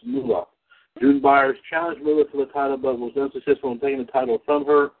Fabulous Moolah. June Byers challenged Moolah for the title, but was unsuccessful in taking the title from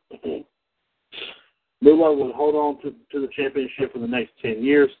her. Moolah would hold on to the championship for the next 10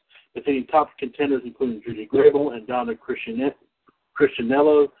 years, defeating top contenders including Judy Grable and Donna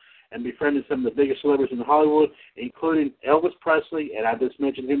Christianello, and befriended some of the biggest celebrities in Hollywood, including Elvis Presley, and I just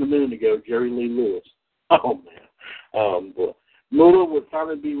mentioned him a minute ago, Jerry Lee Lewis. Oh, man. Moolah would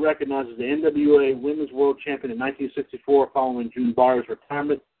finally be recognized as the NWA Women's World Champion in 1964 following June Byers'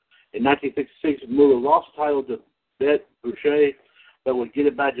 retirement. In 1966, Moolah lost the title to Bette Boucher, but would get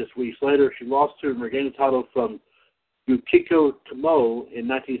it back just weeks later. She lost to and regained the title from Yukiko Tomoe in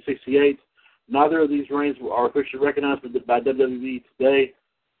 1968. Neither of these reigns are officially recognized by WWE today.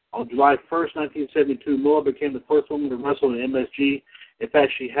 On July 1st, 1972, Moolah became the first woman to wrestle in MSG. In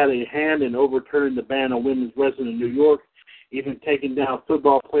fact, she had a hand in overturning the ban on women's wrestling in New York, even taking down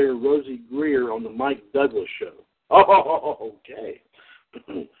football player Rosie Greer on the Mike Douglas show. Oh, okay.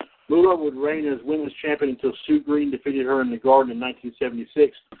 Moolah would reign as women's champion until Sue Green defeated her in the Garden in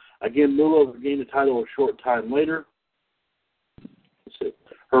 1976. Again, Moolah regained the title a short time later.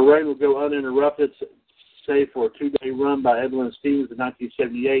 Her reign would go uninterrupted, save for a 2-day run by Evelyn Stevens in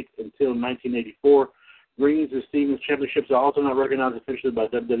 1978 until 1984. Green's and Stevens championships are also not recognized officially by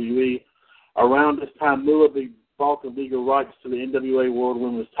WWE. Around this time, Moolah bought the legal rights to the NWA World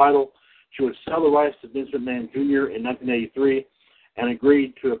Women's title. She would sell the rights to Vince McMahon Jr. in 1983 and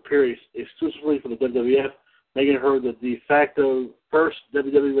agreed to appear exclusively for the WWF, making her the de facto first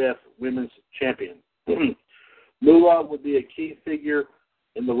WWF Women's Champion. Moolah would be a key figure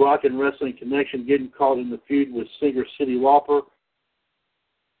in the Rock and Wrestling connection, getting caught in the feud with singer Cyndi Lauper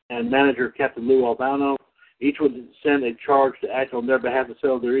and manager Captain Lou Albano. Each would send a charge to act on their behalf to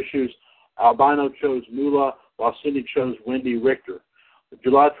settle their issues. Albano chose Moolah, while Cyndi chose Wendy Richter. The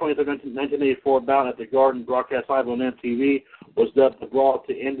July 23, 1984 bout at the Garden, broadcast live on MTV, was dubbed the Brawl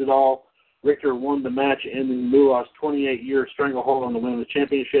to End It All. Richter won the match, ending Moolah's 28-year stranglehold on the Women's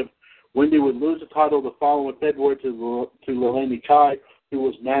Championship. Wendy would lose the title the following February to Lelani Kai, who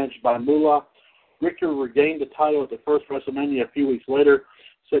was managed by Moolah. Richter regained the title at the first WrestleMania a few weeks later,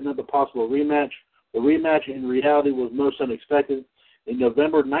 setting up a possible rematch. The rematch, in reality, was most unexpected. In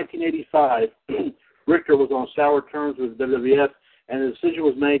November 1985, Richter was on sour terms with WWF, and the decision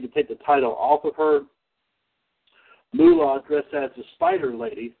was made to take the title off of her. Moolah, dressed as the Spider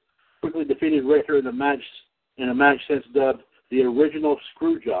Lady, quickly defeated Richter in a match since dubbed the original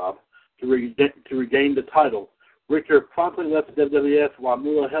Screwjob to regain the title. Richter promptly left the WWF while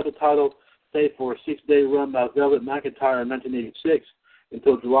Moolah held the title, save for a 6-day run by Velvet McIntyre in 1986.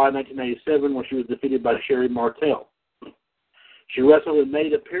 until July 1997 when she was defeated by Sherry Martel. She wrestled and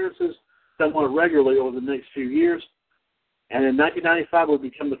made appearances somewhat regularly over the next few years, and in 1995 would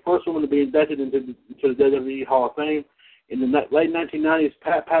become the first woman to be inducted into the WWE Hall of Fame. In the late 1990s,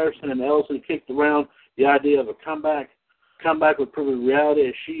 Pat Patterson and Ellison kicked around the idea of a comeback. Comeback would prove a reality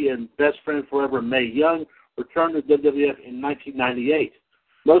as she and best friend forever Mae Young returned to WWF in 1998.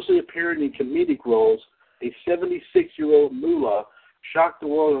 Mostly appearing in comedic roles, a 76-year-old Moolah shocked the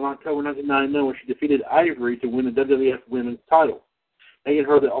world in October 1999 when she defeated Ivory to win the WWF Women's title, making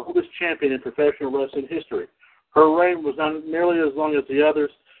her the oldest champion in professional wrestling history. Her reign was not nearly as long as the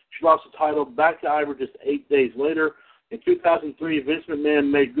others. She lost the title back to Ivory just 8 days later. In 2003, Vince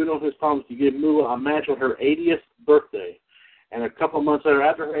McMahon made good on his promise to give Moolah a match on her 80th birthday. And a couple of months later,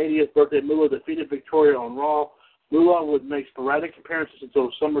 after her 80th birthday, Moolah defeated Victoria on Raw. Moolah would make sporadic appearances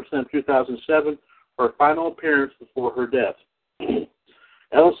until SummerSlam 2007, her final appearance before her death.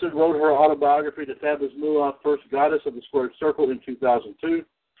 Ellison wrote her autobiography to establish Moolah first goddess of the squared circle in 2002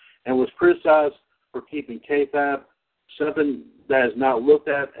 and was criticized for keeping kayfabe, something that is not looked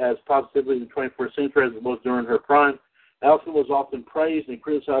at as positively in the 21st century as it was during her prime. Ellison was often praised and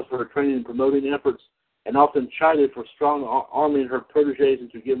criticized for her training and promoting efforts and often chided for strong arming her proteges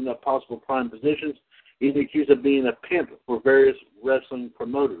into giving up possible prime positions, even accused of being a pimp for various wrestling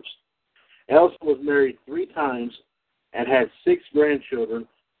promoters. Ellison was married 3 times and had 6 grandchildren,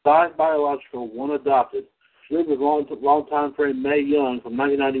 5 biological, 1 adopted. She lived with longtime friend Mae Young from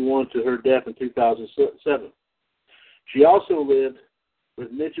 1991 to her death in 2007. She also lived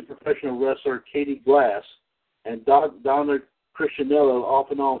with midget professional wrestler Katie Glass and Donna Cristianello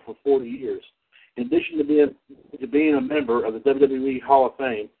off and on for 40 years. In addition to being a member of the WWE Hall of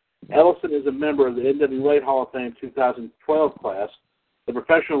Fame, Ellison is a member of the NWA Hall of Fame 2012 class, the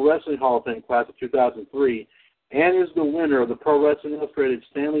Professional Wrestling Hall of Fame class of 2003, and is the winner of the Pro Wrestling Illustrated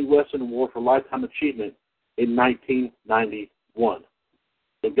Stanley Weston Award for Lifetime Achievement in 1991.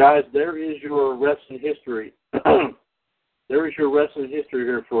 So, guys, there is your wrestling history. There is your wrestling history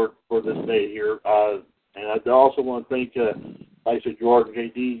here for this day here. And I also want to thank, like I said, Gerard and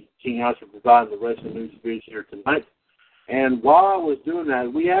J.D. King House for providing the wrestling news feeds here tonight. And while I was doing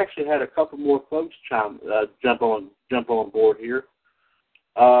that, we actually had a couple more folks jump on board here.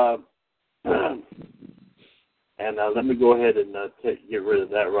 And let me go ahead and get rid of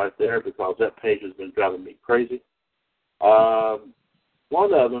that right there because that page has been driving me crazy.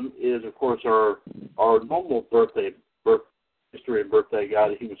 One of them is, of course, our normal birth history and birthday guy,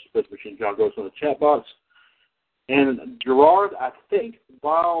 the Human Suplex Machine, John Gross, on the chat box. And Gerard, I think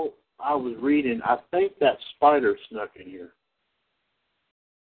while I was reading, I think that spider snuck in here.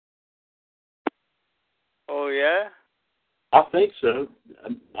 Oh, yeah? I think so.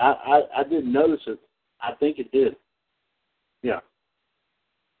 I didn't notice it. I think it did. Yeah.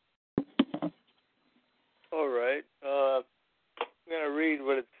 All right. I'm going to read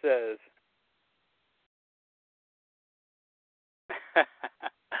what it says.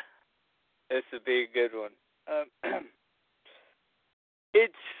 This would be a good one.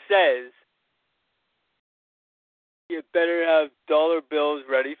 It says, you better have dollar bills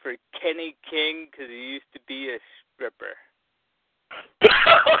ready for Kenny King because he used to be a stripper.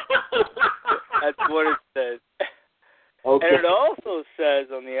 That's what it says. Okay. And it also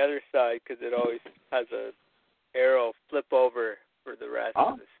says on the other side, because it always has a arrow flip over for the rest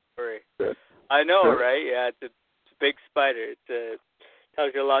of the story. Sure. I know, sure. Right? Yeah, it's a big spider. It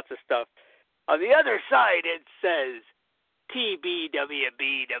tells you lots of stuff. On the other side, it says,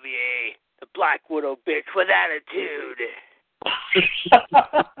 TBWBWA, the Black Widow bitch with attitude.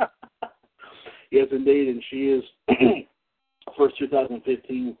 Yes, indeed, and she is first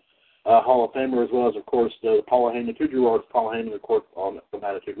 2015 Hall of Famer, as well as, of course, the Paula Heyman, 2 Gerards, Paula Heyman, of course, on from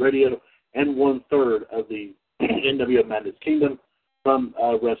Attitude Radio, and 1/3 of the NWO Madness Kingdom from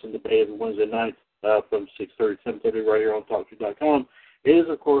Wrestling Debate every Wednesday night from 6:30 to 7:30 right here on TalkShoe.com. Is,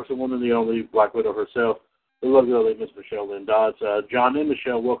 of course, the one and the only Black Widow herself, the lovely Miss Michelle Lynn Dodds. John and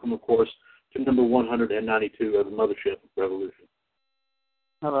Michelle, welcome, of course, to number 192 of the Mothership Revolution.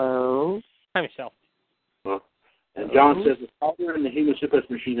 Hello. Hi, Michelle. And John says the Spider and the Human Suplex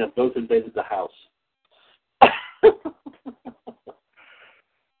Machine have both invaded the house.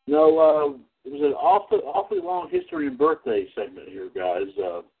 No, it was an awfully long history and birthday segment here, guys.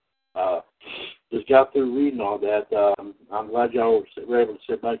 Just got through reading all that. I'm glad y'all were able to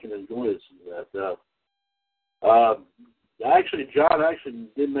sit back and enjoy this. John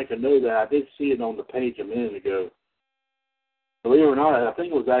did make a note of that. I did see it on the page a minute ago. Believe it or not, I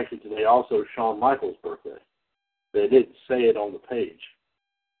think it was actually today also Shawn Michaels' birthday. They didn't say it on the page.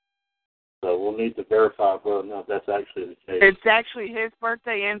 So we'll need to verify whether or not that's actually the case. It's actually his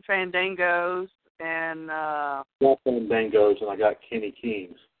birthday and Fandango's, and got Fandango's, and I got Kenny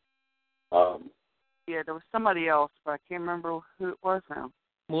King's. Yeah, there was somebody else, but I can't remember who it was now.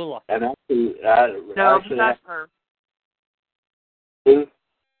 Moolah. And actually, besides her. Who?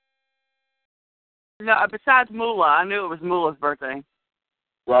 No, besides Moolah. I knew it was Moolah's birthday.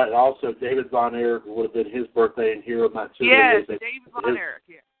 Right. Also, David Von Erich would have been his birthday, and Hiro Matsuda. Yes, David Von Erich.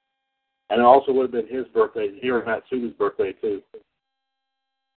 Yeah. And it also would have been his birthday, and Hiro Matsuda's birthday too.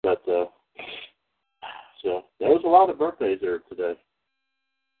 But so there was a lot of birthdays there today.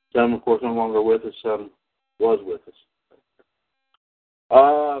 Some, of course, no longer with us. Some was with us.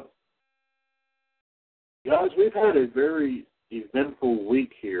 Guys, we've had a very eventful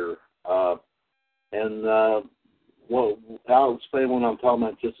week here. And well, I'll explain what I'm talking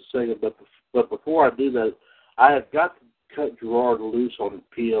about in just a second. But before I do that, I have got to cut Gerard loose on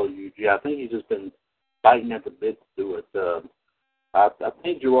PLUG. I think he's just been biting at the bit to do it. I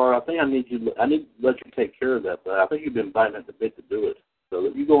think, Gerard, I need to let you take care of that. But I think you've been biting at the bit to do it.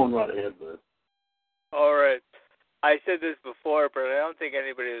 So you go on right ahead, bud. All right. I said this before, but I don't think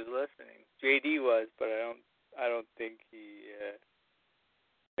anybody was listening. JD was, but I don't think he.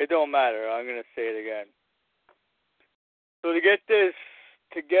 It don't matter. I'm gonna say it again. So to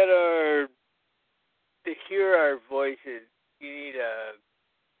hear our voices, you need a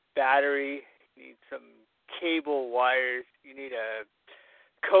battery, you need some cable wires, you need a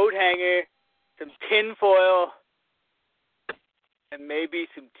coat hanger, some tin foil, and maybe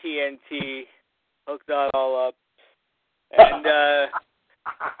some TNT. Hook that all up, and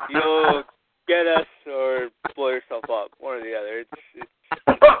you'll get us or blow yourself up, one or the other. It's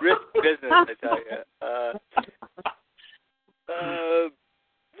risky business, I tell you.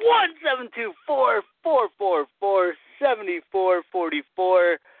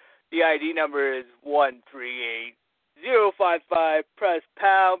 1-724-444-7444. The ID number is 138055. Press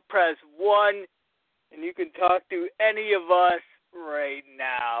pound, press 1, and you can talk to any of us right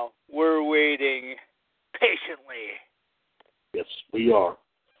now. We're waiting patiently. Yes, we are.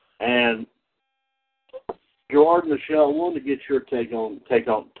 And Gerard and Michelle, I wanted to get your take on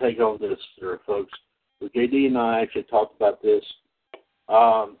this, there, folks. JD and I actually talked about this.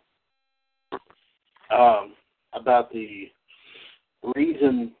 About the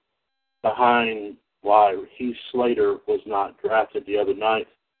reason behind why Heath Slater was not drafted the other night.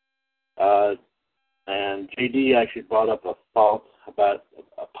 And JD actually brought up a thought about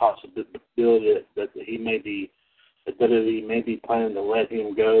a possibility that he may be planning to let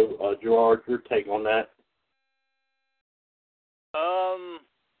him go. Gerard, your take on that?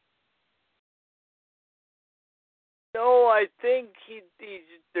 No, I think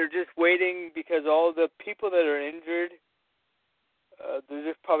they're just waiting because all the people that are injured, they're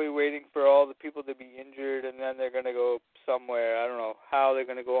just probably waiting for all the people to be injured, and then they're going to go somewhere. I don't know how they're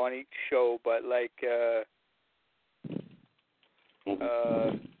going to go on each show, but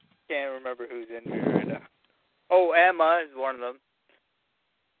can't remember who's injured right now. Oh, Emma is one of them,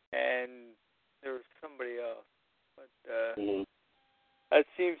 and there was somebody else, but that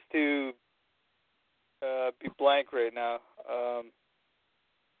seems to be blank right now.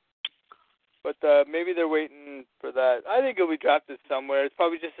 But maybe they're waiting for that. I think he'll be drafted somewhere. It's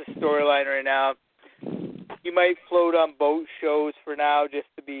probably just a storyline right now. He might float on boat shows for now, just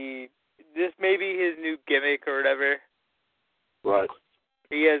maybe his new gimmick or whatever. Right.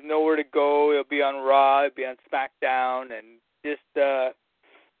 He has nowhere to go. He'll be on Raw, he'll be on SmackDown, and just I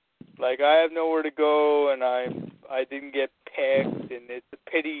have nowhere to go, and I didn't get picked, and it's a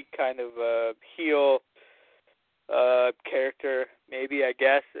pity kind of heel character, maybe, I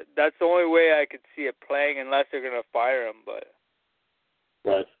guess. That's the only way I could see it playing, unless they're going to fire him. But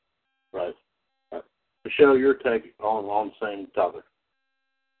Right. Michelle, your take on the same topic.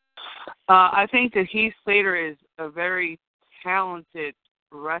 I think that Heath Slater is a very talented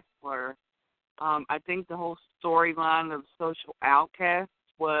wrestler. I think the whole storyline of Social Outcast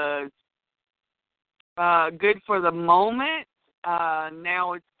was good for the moment.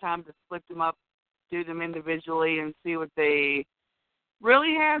 Now it's time to split them up, do them individually, and see what they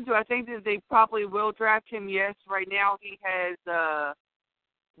really have. Do I think that they probably will draft him? Yes. Right now he has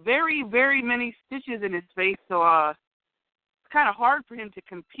very, very many stitches in his face, so it's kind of hard for him to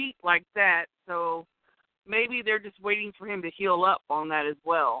compete like that. So maybe they're just waiting for him to heal up on that as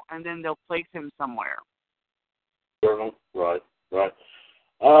well, and then they'll place him somewhere. Right.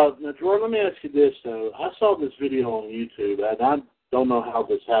 Now, Jordan, let me ask you this, though. I saw this video on YouTube, and I don't know how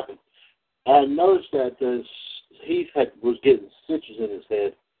this happened. I noticed that Heath was getting stitches in his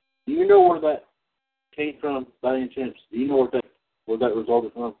head. Do you know where that came from, by any chance? Do you know where that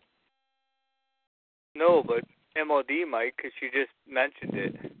resulted from? No, but MLD might, because she just mentioned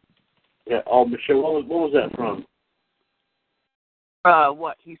it. Yeah. Oh, Michelle, what was that from?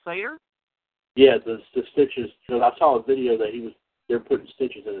 What, Heath Slater? Yeah, the stitches. Cause I saw a video that they're putting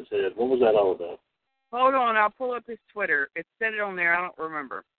stitches in his head. What was that all about? Hold on, I'll pull up his Twitter. It said it on there. I don't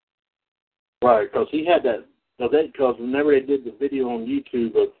remember. Right, because he had that. Because whenever they did the video on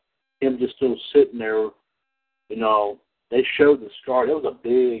YouTube of him just still sitting there, they showed the scar. There was a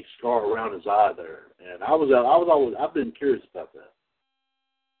big scar around his eye there, and I've been curious about that.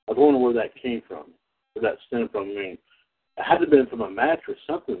 I was wondering where that came from, where that stemmed from. I mean, it had to have been from a match or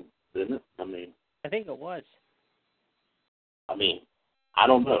something, didn't it? I think it was. I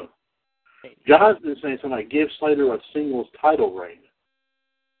don't know. John's been saying something like, give Slater a singles title reign.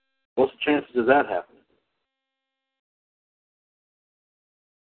 What's the chances of that happening?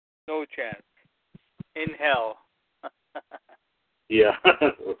 No chance. In hell. Yeah.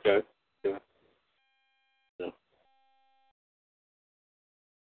 Okay. Yeah.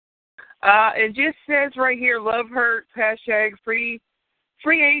 It just says right here, love hurts, hashtag free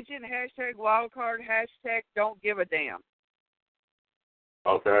agent, hashtag wildcard, hashtag don't give a damn.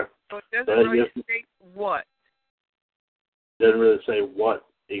 Okay. So it doesn't really state what. Doesn't really say what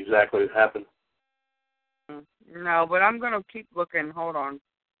exactly happened. No, but I'm going to keep looking. Hold on.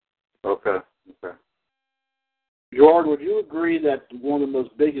 Okay. George, would you agree that one of the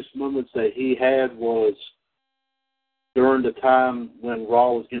most biggest moments that he had was during the time when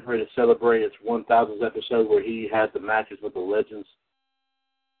Raw was getting ready to celebrate its 1000th episode where he had the matches with the legends?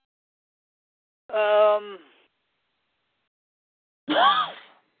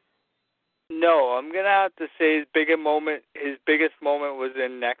 No, I'm going to have to say his biggest moment was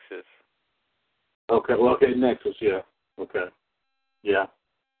in Nexus. Okay, Nexus, yeah. Okay. Yeah.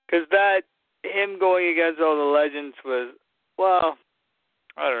 Because him going against all the legends was, well,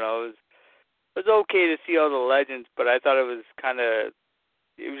 I don't know, it was okay to see all the legends, but I thought it was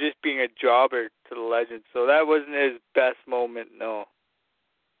just being a jobber to the legends, so that wasn't his best moment, no.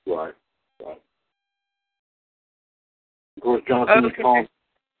 Right. Of course, John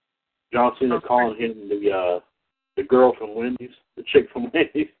Cena calling him the girl from Wendy's, the chick from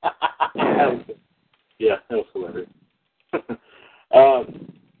Wendy's. That was hilarious.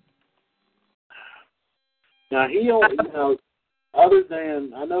 Now he only, other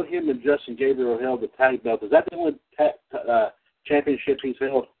than I know him and Justin Gabriel held the tag belt. Is that the only championship he's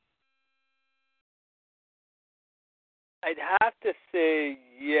held? I'd have to say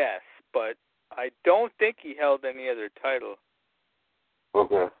yes, but I don't think he held any other title.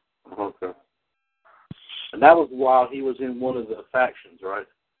 Okay. And that was while he was in one of the factions, right?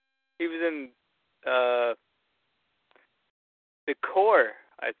 He was in the Core,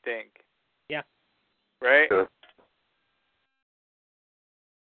 I think. Yeah. Right? Okay.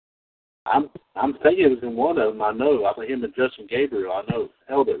 I'm thinking it was in one of them. I know. I think him and Justin Gabriel, I know,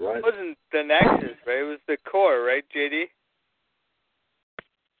 held it, right? It wasn't the Nexus, right? It was the Core, right, JD?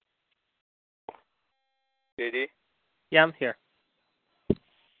 JD? Yeah, I'm here.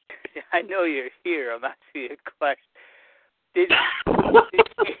 I know you're here. I'm asking you a question.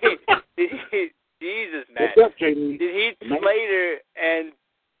 Jesus, man. What's up, JD? Did Heath Slater and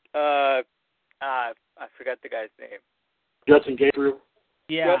I forgot the guy's name. Justin Gabriel?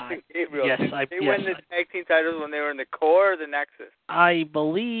 Yeah. Justin Gabriel. Yes, Did they win the tag team titles when they were in the Core or the Nexus? I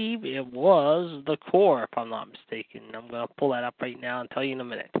believe it was the Core, if I'm not mistaken. I'm going to pull that up right now and tell you in a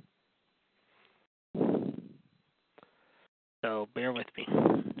minute. So bear with me.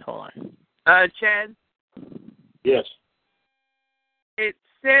 Hold on. Chad? Yes. It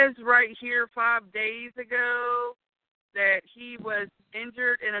says right here 5 days ago that he was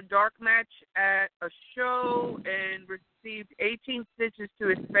injured in a dark match at a show and received 18 stitches to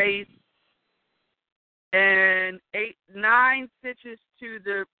his face and 9 stitches to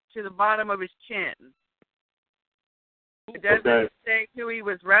the bottom of his chin. It doesn't say who he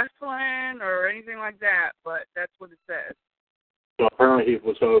was wrestling or anything like that, but that's what it says. So apparently he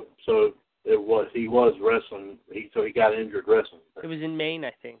was wrestling. So he got injured wrestling. It was in Maine,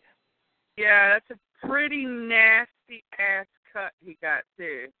 I think. Yeah, that's a pretty nasty ass cut he got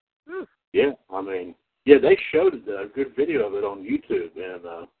too. Whew. Yeah, they showed a good video of it on YouTube,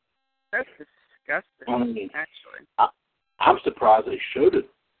 and that's disgusting. Actually, I'm surprised they showed it.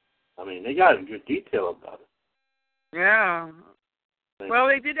 They got in good detail about it. Yeah. Well,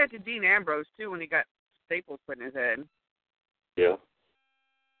 they did that to Dean Ambrose too when he got staples put in his head. Yeah.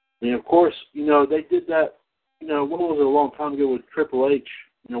 Of course, they did that. What was it a long time ago with Triple H?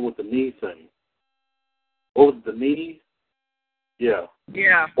 With the knee thing. What was it, the knee? Yeah.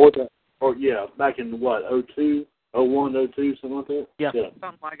 Yeah. Or back in what, 02, 01, 02, something like that? Yeah.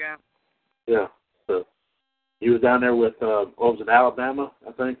 Something like that. Yeah. So he was down there with what was it, Alabama,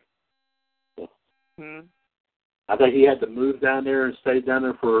 I think. I think he had to move down there and stay down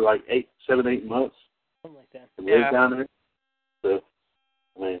there for like 7, 8 months. Something like that. And live down there. So,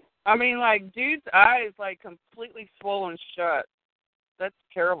 I mean, like, dude's eyes, like, completely swollen shut. That's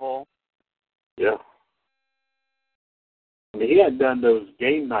terrible. Yeah. I mean, he hadn't done those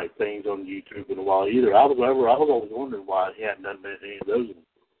game night things on YouTube in a while either. I was always wondering why he hadn't done any of those.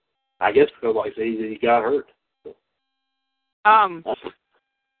 I guess because, like I say, he got hurt.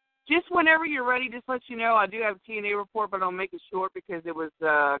 Just whenever you're ready, just let you know I do have a TNA report, but I'll make it short because it was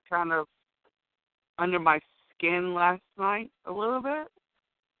kind of under my skin last night a little bit.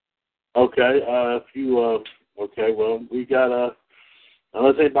 Okay. Okay. Well, we got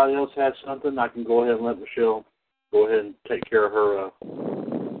unless anybody else has something, I can go ahead and let Michelle go ahead and take care of her.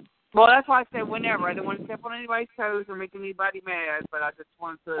 Well, that's why I said whenever. I didn't want to step on anybody's toes or make anybody mad, but I just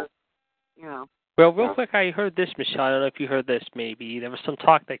wanted to, you know. Well, real quick, I heard this, Michelle. I don't know if you heard this, maybe. There was some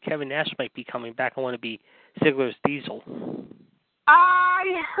talk that Kevin Nash might be coming back and want to be Ziggler's Diesel.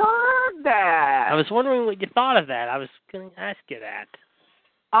 I heard that. I was wondering what you thought of that. I was going to ask you that.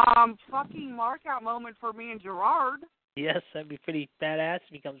 Fucking mark-out moment for me and Gerard. Yes, that'd be pretty badass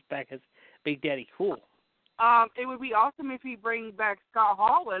if he comes back as Big Daddy Cool. It would be awesome if he brings back Scott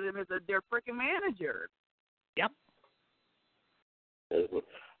Hall with him as their freaking manager. Yep.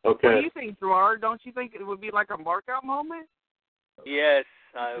 Okay. What do you think, Gerard? Don't you think it would be like a mark-out moment? Yes,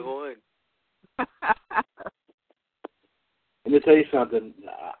 I would. Let me tell you something.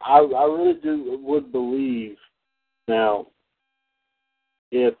 I really would believe now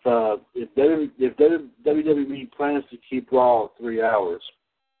if WWE plans to keep Raw 3 hours.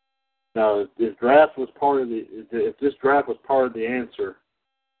 Now, if this draft was part of the answer,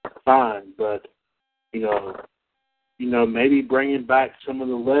 fine. But you know, maybe bringing back some of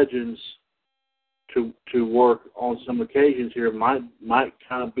the legends to work on some occasions here might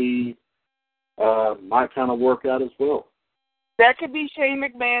kind of work out as well. That could be Shane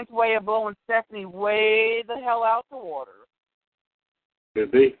McMahon's way of blowing Stephanie way the hell out the water.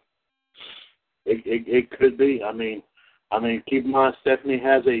 Could be. It could be. I mean, keep in mind Stephanie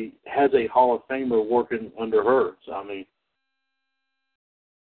has a Hall of Famer working under her. So I mean,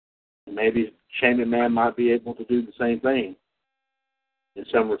 maybe Shane McMahon might be able to do the same thing in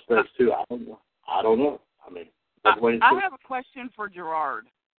some respects too. I don't know. I mean, I have a question for Gerard.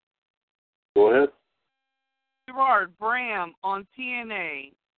 Go ahead. Gerard Bram on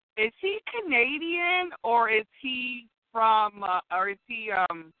TNA. Is he Canadian or is he from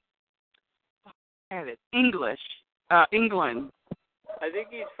English? England. I think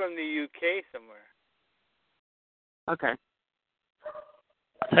he's from the UK somewhere. Okay.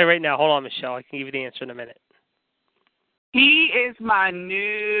 I'll tell you right now. Hold on, Michelle. I can give you the answer in a minute. He is my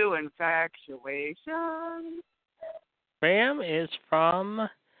new infatuation. Graham is from...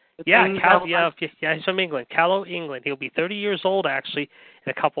 he's from England. Callow, England. He'll be 30 years old, actually,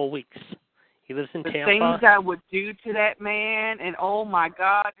 in a couple of weeks. He lives in Tampa. The things I would do to that man, and oh my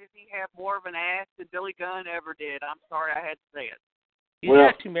God, does he have more of an ass than Billy Gunn ever did. I'm sorry I had to say it. He's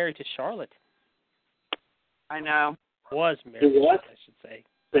actually married to Charlotte. I know. Was married, I should say.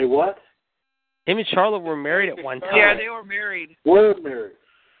 Say what? Him and Charlotte were married at one time. Yeah, they were married. Were married.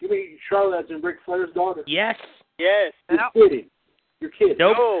 You mean Charlotte's and Ric Flair's daughter? Yes. Yes. You're kidding. You're kidding.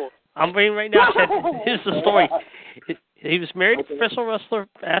 Nope. No. I'm reading right now. Here's the story. He was married to professional wrestler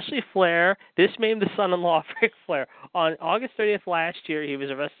Ashley Flair. This made him the son-in-law of Ric Flair. On August 30th last year, he was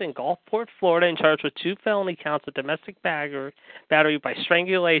arrested in Gulfport, Florida, and charged with 2 felony counts of domestic battery by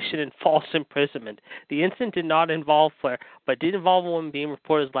strangulation and false imprisonment. The incident did not involve Flair, but did involve a woman being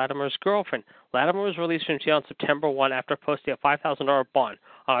reported as Latimer's girlfriend. Latimer was released from jail on September 1 after posting a $5,000 bond.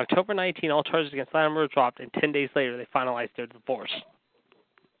 On October 19, all charges against Latimer were dropped, and 10 days later, they finalized their divorce.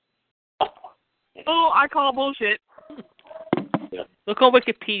 Oh, I call bullshit. Yeah. Look on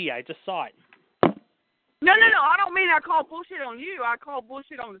Wikipedia. I just saw it. No. I don't mean I call bullshit on you. I call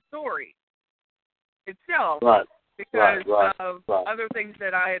bullshit on the story itself. Right. Because of other things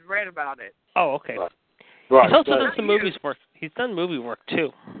that I had read about it. Oh, okay. Right. He's also done some movies work. He's done movie work,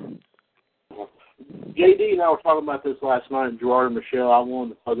 too. JD and I were talking about this last night, and Gerard and Michelle, I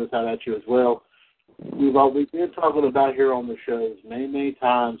wanted to throw this out at you as well. We've been talking about here on the shows many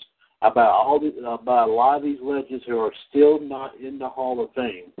times about a lot of these legends who are still not in the Hall of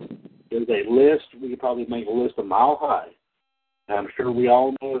Fame. There's a list. We could probably make a list a mile high. And I'm sure we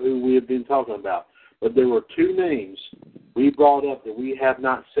all know who we have been talking about. But there were 2 names we brought up that we have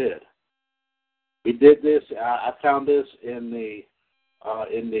not said. We did this. I found this in the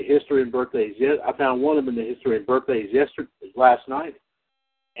history and birthdays. I found one of them in the history and birthdays last night.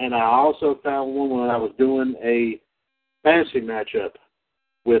 and I also found one when I was doing a fantasy matchup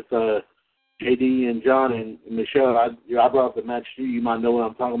with JD and John and Michelle. I brought up the match to you. You might know what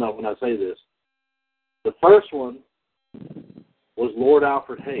I'm talking about when I say this. The first one was Lord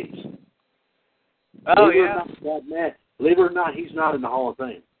Alfred Hayes. Oh, yeah. Believe it or not, he's not in the Hall of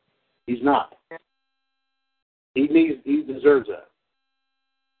Fame. He's not. He deserves that.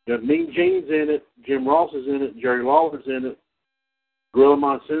 You have Mean Gene's in it, Jim Ross is in it, Jerry Lawler's in it, Gorilla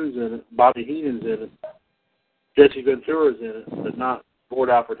Monsoon's in it, Bobby Heenan's in it, Jesse Ventura's in it, but not Lord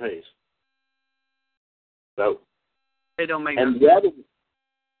Alfred Hayes. So, they don't make and no the sense. other,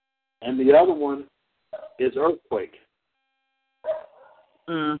 and the other one is Earthquake.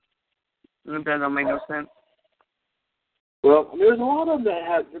 That don't make no sense. Well, I mean, there's a lot of them that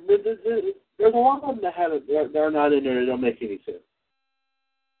have. There's a lot of them that have. They're not in there. They don't make any sense.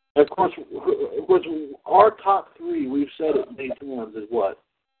 Of course, our top three, we've said it many times, is what?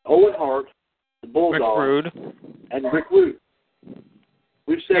 Owen Hart, the Bulldog, Rick Rude, and Rick Rude.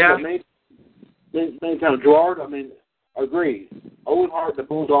 We've said that many times. Gerard, I mean, agreed. Owen Hart, the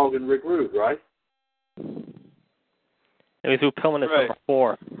Bulldog, and Rick Rude, right? and we threw Pillman at number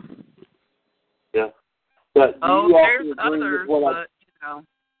 4. Yeah. But there's others, but,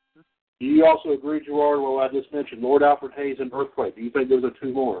 Do you also agree, Gerard, what I just mentioned, Lord Alfred Hayes and Earthquake? Do you think those are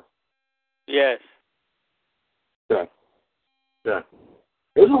two more? Yes. Okay. Yeah.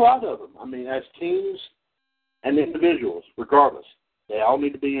 There's a lot of them. I mean, as teams and individuals, regardless. They all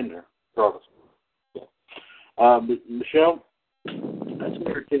need to be in there, regardless. Yeah. Michelle, that's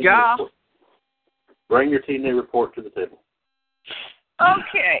your team report. Bring your team day report to the table.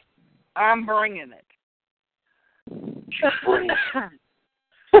 Okay. I'm bringing it.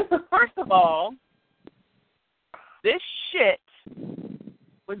 First of all, this shit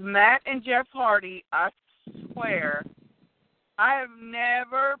with Matt and Jeff Hardy, I swear, I have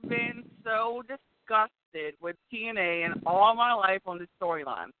never been so disgusted with TNA in all my life on this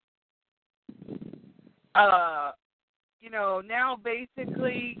storyline. Now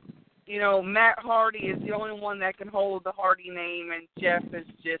basically, Matt Hardy is the only one that can hold the Hardy name, and Jeff is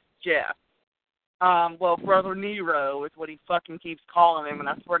just Jeff. Brother Nero is what he fucking keeps calling him, and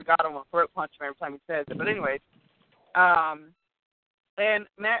I swear to God I'm going to throat punch him every time he says it. But anyways, and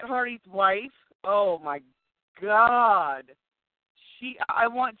Matt Hardy's wife, oh my God. I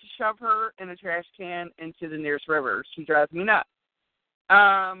want to shove her in a trash can into the nearest river. She drives me nuts.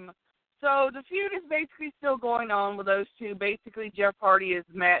 So the feud is basically still going on with those two. Basically, Jeff Hardy is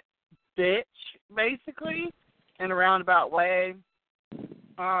Matt's bitch, basically, in a roundabout way.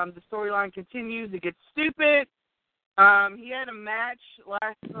 The storyline continues. It gets stupid. He had a match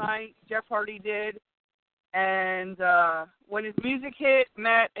last night, Jeff Hardy did, and when his music hit,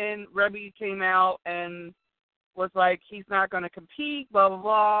 Matt and Rebby came out and was like, he's not going to compete, blah, blah,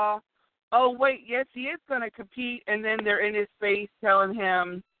 blah. Oh, wait, yes, he is going to compete, and then they're in his face telling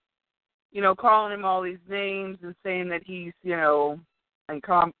him, calling him all these names and saying that he's,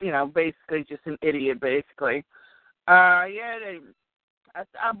 basically just an idiot, basically. I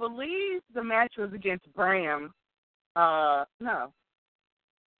believe the match was against Bram. No.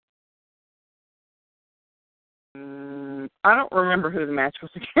 I don't remember who the match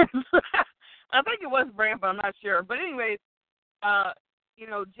was against. I think it was Bram, but I'm not sure. But anyways,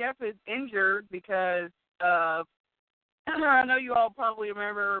 Jeff is injured because I know you all probably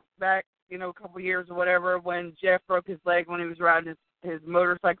remember back, a couple of years or whatever, when Jeff broke his leg when he was riding his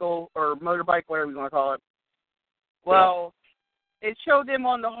motorcycle or motorbike, whatever you want to call it. Well, it showed him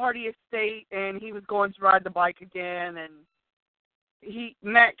on the Hardy estate, and he was going to ride the bike again, and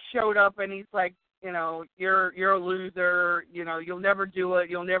Matt showed up, and he's like, you're a loser, you'll never do it,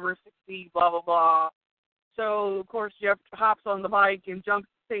 you'll never succeed, blah, blah, blah. So, of course, Jeff hops on the bike and jumps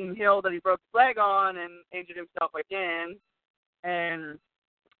the same hill that he broke his leg on and injured himself again. And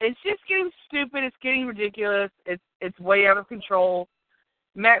it's just getting stupid. It's getting ridiculous. It's way out of control.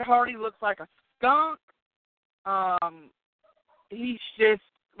 Matt Hardy looks like a skunk. He's just,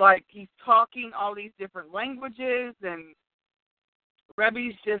 he's talking all these different languages, and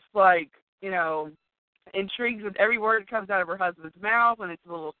Rebby's just, intrigued with every word that comes out of her husband's mouth, and it's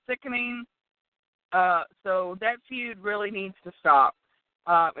a little sickening. So that feud really needs to stop.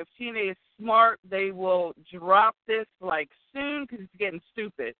 If TNA is smart, they will drop this, soon, because it's getting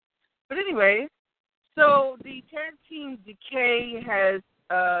stupid. But anyway, so the tag team Decay has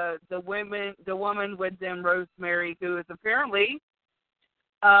the woman with them, Rosemary, who has apparently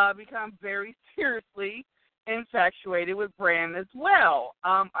become very seriously infatuated with Bram as well.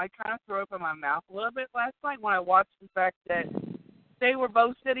 I kind of threw up in my mouth a little bit last night when I watched the fact that they were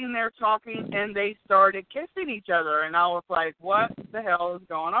both sitting there talking, and they started kissing each other, and I was like, what the hell is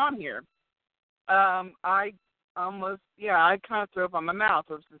going on here? I kind of threw up on my mouth.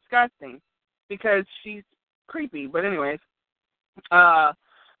 It was disgusting because she's creepy. But anyways,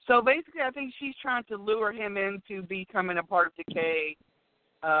 so basically I think she's trying to lure him into becoming a part of Decay,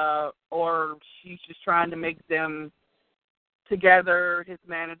 or she's just trying to make them together, his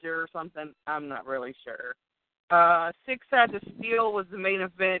manager or something. I'm not really sure. Six Side to Steel was the main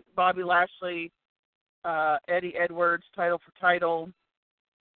event. Bobby Lashley, Eddie Edwards, title for title.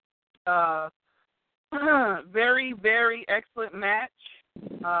 Very, very excellent match.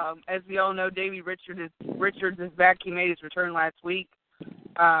 As we all know, Davey Richards is back. He made his return last week.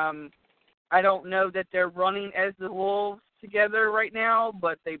 I don't know that they're running as the Wolves together right now,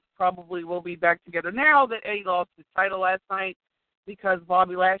 but they probably will be back together now that Eddie lost his title last night because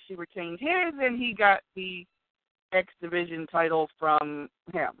Bobby Lashley retained his and he got the X Division title from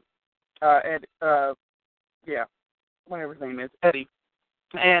him. Whatever his name is, Eddie.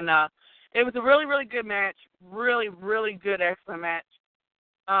 And it was a really, really good match. Really, really good, excellent match.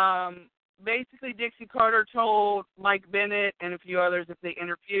 Basically, Dixie Carter told Mike Bennett and a few others if they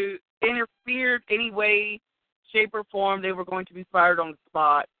interfered any way, shape, or form, they were going to be fired on the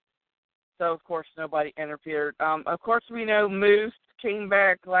spot. So, of course, nobody interfered. Of course, we know Moose came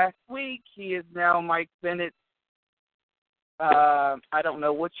back last week. He is now Mike Bennett's, I don't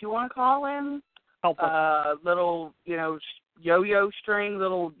know what you want to call him. Little, yo-yo string,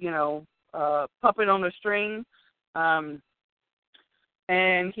 little, puppet on a string.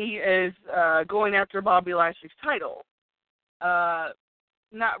 And he is going after Bobby Lashley's title.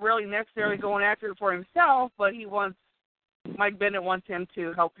 Not really necessarily going after it for himself, but Mike Bennett wants him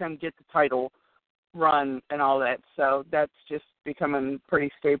to help him get the title run and all that. So that's just becoming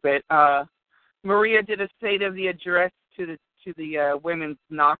pretty stupid. Maria did a State of the Address to the women's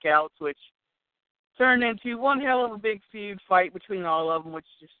knockouts, which turned into one hell of a big feud fight between all of them, which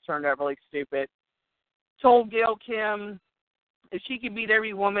just turned out really stupid. Told Gail Kim if she could beat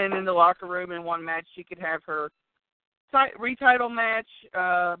every woman in the locker room in one match, she could have her retitle match,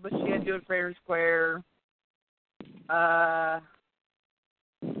 but she had to do it fair and square.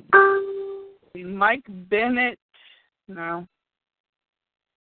 Mike Bennett, no.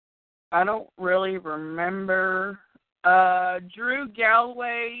 I don't really remember. Drew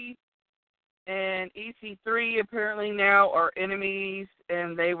Galloway and EC3 apparently now are enemies,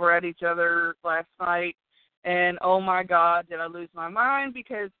 and they were at each other last night. And, oh, my God, did I lose my mind,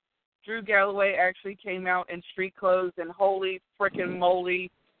 because Drew Galloway actually came out in street clothes, and holy frickin'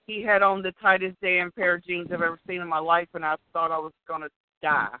 moly, he had on the tightest damn pair of jeans I've ever seen in my life, and I thought I was going to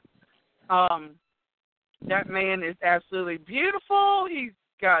die. That man is absolutely beautiful. He's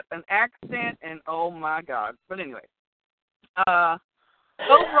got an accent, and oh, my God. But anyway, overall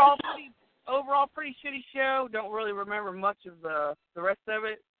pretty shitty show. Don't really remember much of the rest of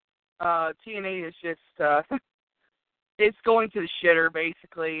it. TNA is just, it's going to the shitter,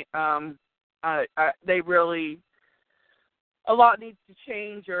 basically. They really, a lot needs to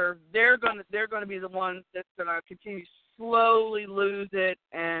change, or they're gonna be the ones that's gonna continue to slowly lose it,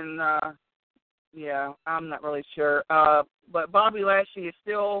 and yeah, I'm not really sure. But Bobby Lashley is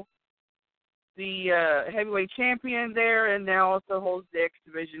still the heavyweight champion there, and now also holds the X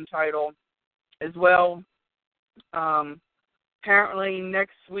Division title as well. Apparently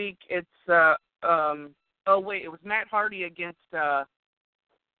next week it's it was Matt Hardy against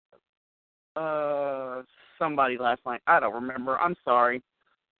somebody last night. I don't remember. I'm sorry.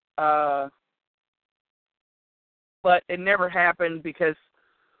 But it never happened because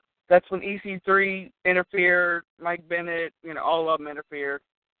that's when EC3 interfered, Mike Bennett, all of them interfered.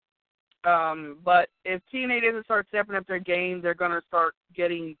 But if TNA doesn't start stepping up their game, they're going to start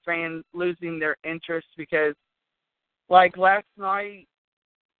getting fans losing their interest, because like last night,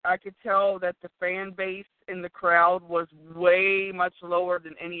 I could tell that the fan base in the crowd was way much lower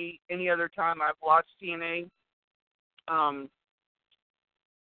than any other time I've watched TNA.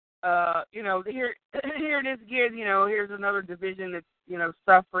 Here it is again. Here's another division that's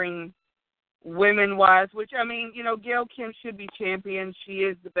suffering women-wise. Which Gail Kim should be champion. She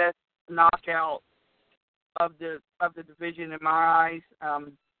is the best knockout of the division in my eyes.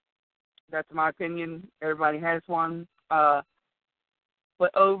 That's my opinion. Everybody has one.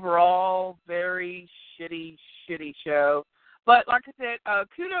 But overall, very shitty show. But like I said,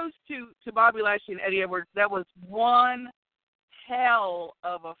 kudos to Bobby Lashley and Eddie Edwards. That was one hell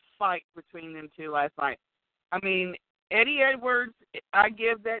of a fight between them two last night. Eddie Edwards, I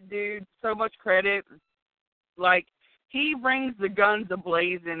give that dude so much credit. Like, he brings the guns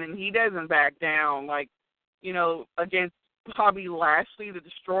a-blazing, and he doesn't back down. Like, against Bobby Lashley, the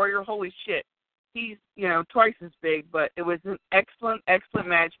Destroyer. Holy shit. He's, twice as big, but it was an excellent, excellent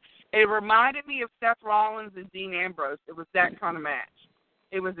match. It reminded me of Seth Rollins and Dean Ambrose. It was that kind of match.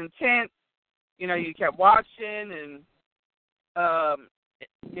 It was intense. You kept watching, and,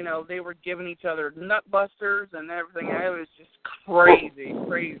 they were giving each other nut busters and everything. It was just crazy,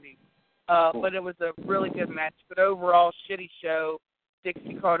 crazy. But it was a really good match. But overall, shitty show.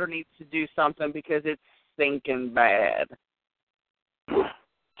 Dixie Carter needs to do something because it's stinking bad.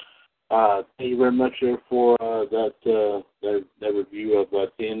 Thank you very much for that review of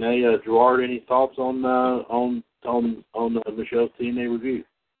TNA. Gerard, any thoughts on Michelle's TNA review?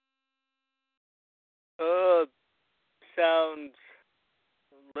 Sounds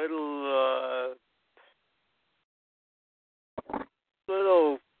a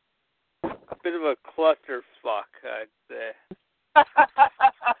little bit of a clusterfuck, I'd say.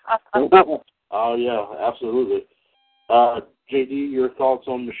 Oh yeah, absolutely. JD, your thoughts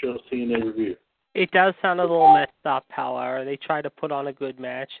on Michelle's TNA review? It does sound a little messed up, however. They tried to put on a good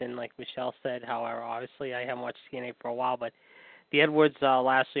match, and like Michelle said, however, obviously I haven't watched TNA for a while, but the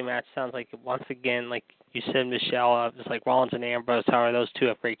Edwards-Lashley match sounds like, once again, like you said, Michelle, it's like Rollins and Ambrose, however, those two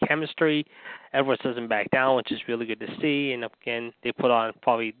have great chemistry. Edwards doesn't back down, which is really good to see, and again, they put on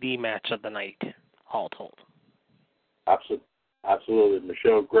probably the match of the night, all told. Absolutely.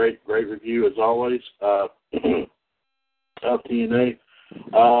 Michelle, great review as always. Of TNA.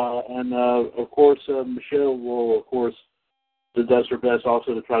 And of course, Michelle will, of course, does her best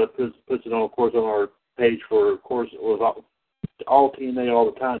also to try to put it on, of course, on our page for, of course, with all TNA all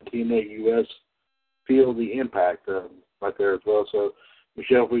the time, TNA US, feel the impact right there as well. So,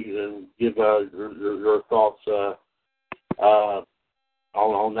 Michelle, if we can give your thoughts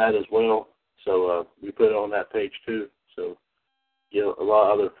on that as well. So we put it on that page too. So, a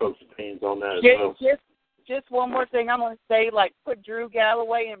lot of other folks' opinions on that as well. Just one more thing I'm going to say, put Drew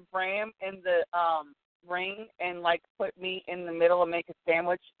Galloway and Bram in the ring and, put me in the middle and make a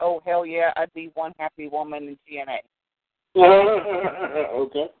sandwich. Oh, hell yeah, I'd be one happy woman in TNA.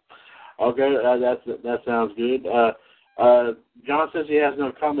 Okay, that sounds good. John says he has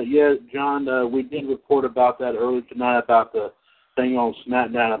no comment yet. John, we did report about that earlier tonight about the thing on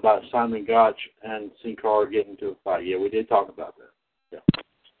SmackDown about Simon Gotch and Sin Cara getting into a fight. Yeah, we did talk about that.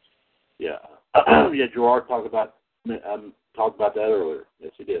 Yeah. Yeah, Gerard talked about that earlier.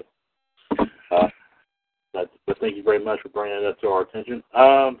 Yes, he did. But thank you very much for bringing that up to our attention.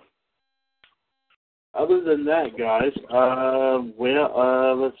 Other than that, guys,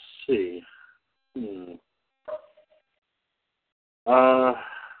 let's see.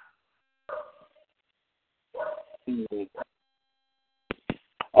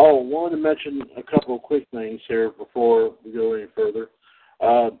 Wanted to mention a couple of quick things here before we go any further.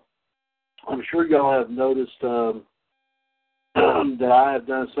 I'm sure y'all have noticed that I have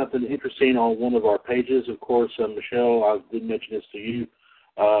done something interesting on one of our pages. Of course, Michelle, I did mention this to you.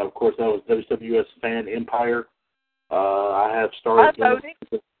 Of course, that was WCWUS Fan Empire. I have started.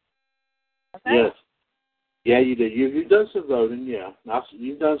 Yes. Yeah, you did. You've done some voting, yeah.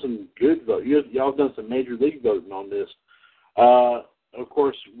 You've done some good voting. Y'all have done some major league voting on this. Of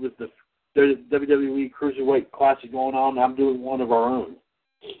course, with the WWE Cruiserweight Classic going on, I'm doing one of our own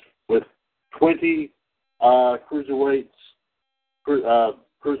with 20 cruiserweights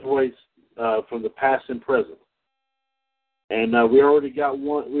from the past and present. And we already got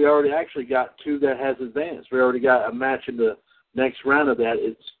one. We already actually got two that has advanced. We already got a match in the next round of that.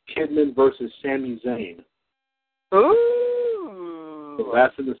 It's Kidman versus Sami Zayn. Ooh. So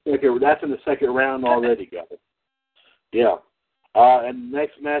that's in the second round already, guys. Yeah. And the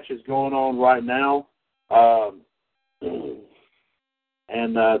next match is going on right now.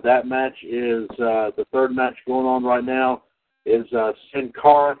 And that match is the third match going on right now is Sin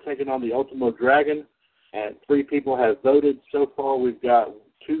Cara taking on the Ultimo Dragon. And 3 people have voted. So far, we've got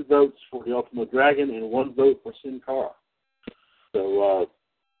 2 votes for the Ultimo Dragon and 1 vote for Sin Cara. So,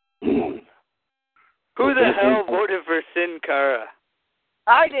 who the hell voted for Sin Cara?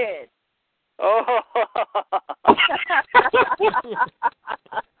 I did. Oh.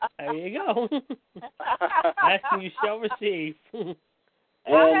 There you go. Ask you shall receive.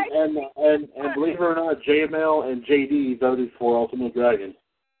 And believe it or not, JML and JD voted for Ultimo Dragon.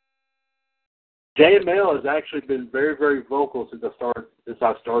 JML has actually been very, very vocal since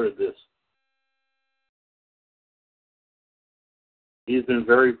I started this. He's been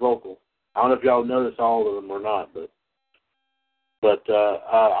very vocal. I don't know if y'all noticed all of them or not, but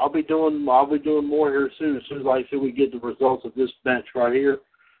I'll be doing more here soon. As soon as we get the results of this match right here.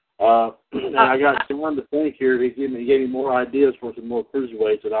 And I got John to thank here. He gave me more ideas for some more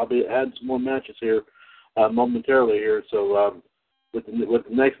cruiserweights, and I'll be adding some more matches here momentarily here. So with the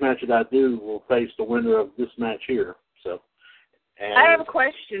next match that I do, we'll face the winner of this match here. So, I have a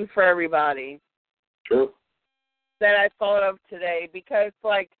question for everybody. Sure. That I thought of today, because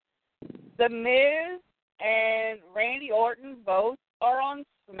like The Miz and Randy Orton both are on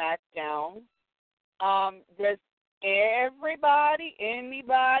SmackDown. Does anybody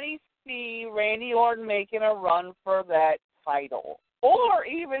see Randy Orton making a run for that title, or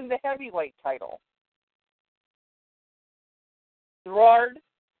even the heavyweight title? Gerard,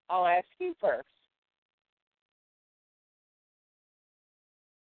 I'll ask you first.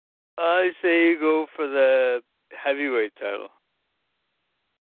 I say you go for the heavyweight title.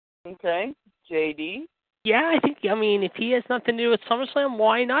 Okay. JD? Yeah, I mean, if he has nothing to do with SummerSlam,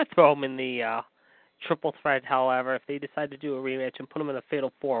 why not throw him in the triple threat, however, if they decide to do a rematch and put him in a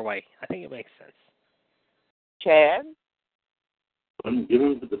fatal four-way? I think it makes sense. Chad? Give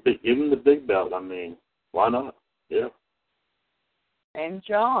him the big belt. I mean, why not? Yeah. And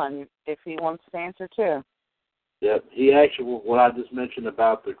John, if he wants to answer too. Yeah, he actually, what I just mentioned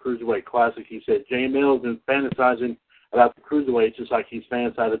about the Cruiserweight Classic, he said JML's been fantasizing about the Cruiserweight just like he's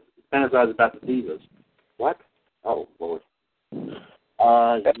fantasized about the Divas. What? Oh, Lord.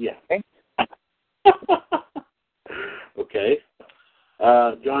 Yeah. Okay.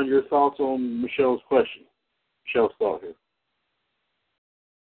 John, your thoughts on Michelle's question? Michelle's thought here.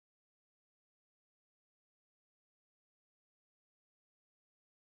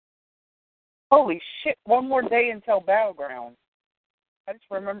 Holy shit, one more day until Battleground. I just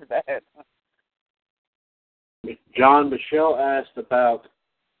remembered that. John, Michelle asked about,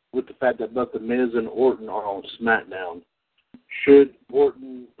 with the fact that both The Miz and Orton are on SmackDown, should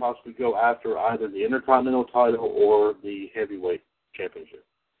Orton possibly go after either the Intercontinental title or the Heavyweight Championship?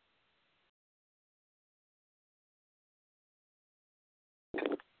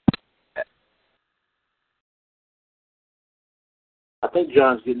 I think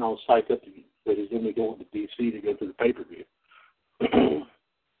John's getting all psyched up that he's going to be going to D.C. to go to the pay-per-view.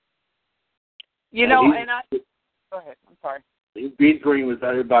 You know, and I... Go ahead, I'm sorry. He's agreeing with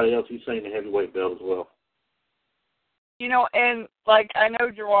everybody else. He's saying the heavyweight belt as well. You know, and, like, I know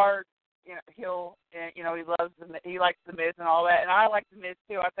Gerard, he likes The Miz and all that, and I like The Miz,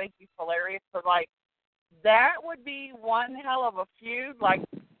 too. I think he's hilarious, but, like, that would be one hell of a feud. Like,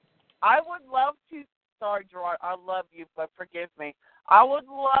 I would love to... Sorry, Gerard, I love you, but forgive me. I would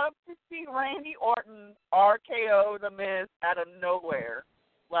love to see Randy Orton RKO The Miz out of nowhere.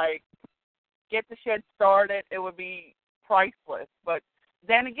 Like, get the shit started. It would be priceless. But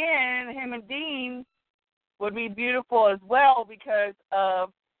then again, him and Dean would be beautiful as well because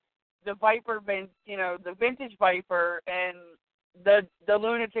of the Viper, the vintage Viper and the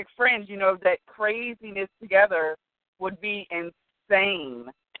Lunatic Fringe. That craziness together would be insane.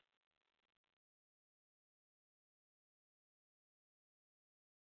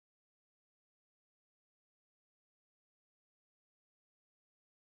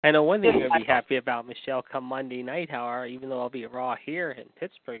 I know one thing you're going to be happy about, Michelle, come Monday night, however, even though I'll be at Raw here in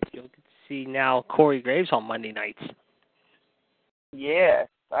Pittsburgh, you'll get to see now Corey Graves on Monday nights. Yes,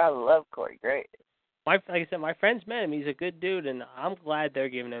 I love Corey Graves. Like I said, my friends met him. He's a good dude, and I'm glad they're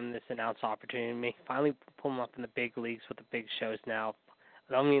giving him this announce opportunity. Finally pull him up in the big leagues with the big shows now.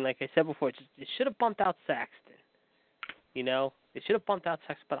 I mean, like I said before, it should have bumped out Saxton. It should have bumped out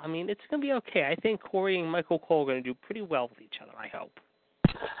Saxton, but, I mean, it's going to be okay. I think Corey and Michael Cole are going to do pretty well with each other, I hope.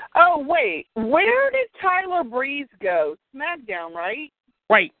 Oh, wait. Where did Tyler Breeze go? SmackDown, right?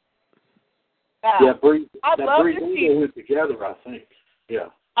 Right. Yeah, Breeze. I'd love to see them together, I think. Yeah.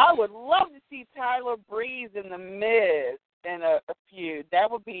 I would love to see Tyler Breeze and The Miz in a feud. That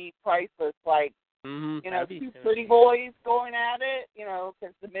would be priceless. Like, two pretty boys going at it,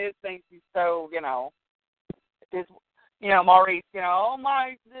 because The Miz thinks he's so, Maurice, the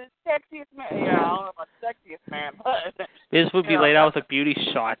sexiest man, I don't know about sexiest man, but... Miz would be laid out with a beauty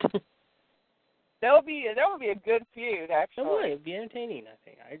shot. That would be a good feud, actually. It would be entertaining, I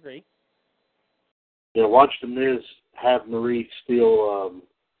think. I agree. Yeah, watch The Miz have Marie steal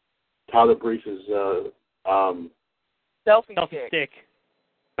Tyler Breeze's selfie stick.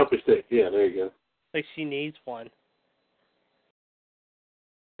 Selfie stick, yeah, there you go. Like she needs one.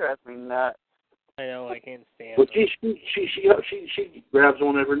 Drives me nuts. I know, I can't stand But it. she grabs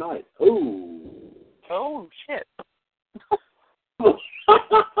one every night. Ooh. Oh, shit.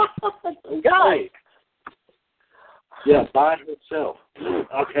 Guys. Yeah, by herself.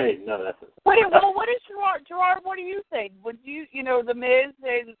 Okay, no, that's it. What is Gerard, what do you think? Would you, The Miz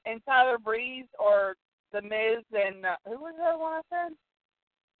and Tyler Breeze, or The Miz and, who was that one I said?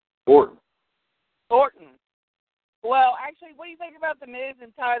 Orton. Well, actually, what do you think about The Miz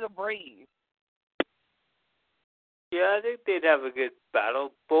and Tyler Breeze? Yeah, I think they'd have a good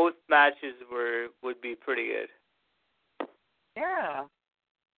battle. Both matches would be pretty good. Yeah.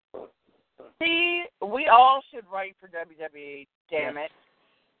 See, we all should write for WWE, damn it.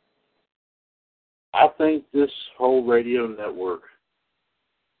 I think this whole radio network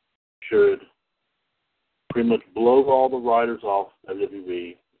should pretty much blow all the writers off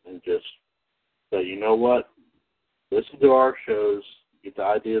WWE and just say, you know what, listen to our shows, get the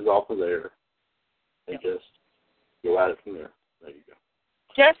ideas off of there, and just go at it from there. There you go.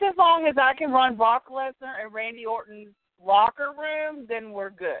 Just as long as I can run Brock Lesnar and Randy Orton's locker room, then we're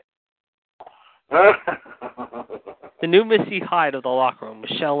good. The new Missy Hyde of the locker room,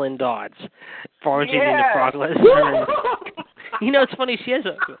 Michelle Lynn Dodds, foraging into Brock Lesnar. You know, it's funny, she has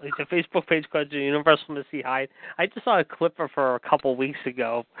a Facebook page called Universal Missy Hyde. I just saw a clip of her a couple weeks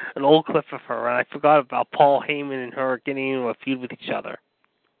ago, an old clip of her, and I forgot about Paul Heyman and her getting into a feud with each other.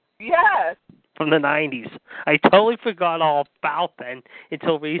 Yes. From the 90s. I totally forgot all about that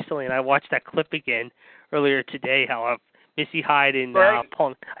until recently, and I watched that clip again earlier today, how Missy Hyde and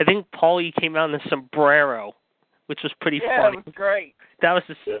Paul, I think Paulie came out in a sombrero, which was pretty funny. Yeah, it was great. That was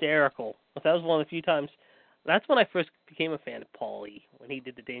hysterical. That was one of the few times. That's when I first became a fan of Paulie, when he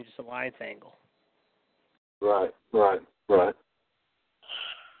did the Dangerous Alliance angle. Right.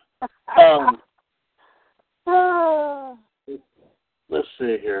 Let's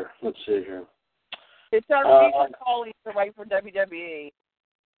see here. It's our future calling to write for WWE.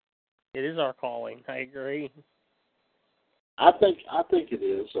 It is our calling. I agree. I think it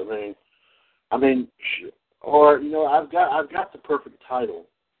is. I mean, or you know, I've got the perfect title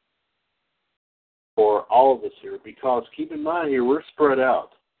for all of us here, because keep in mind here, we're spread out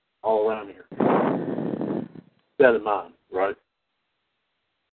all around here. Keep that in mind, right?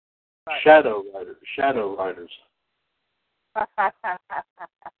 Shadow Riders.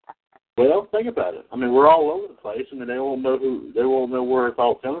 Well, think about it. I mean, we're all over the place, and they won't know where it's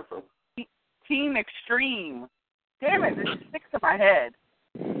all coming from. Team Extreme. Damn it, this sticks to my head.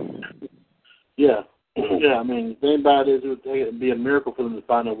 Yeah. I mean, the thing about it is it would be a miracle for them to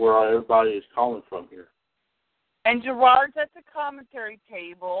find out where everybody is calling from here. And Gerard's at the commentary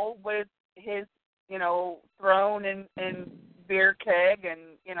table with his, throne and beer keg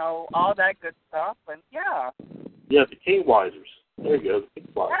and, all that good stuff. And, yeah, the King Wisers. There you go, the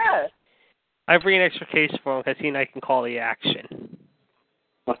King Wisers. Yeah. I bring an extra case for him because he and I can call the action.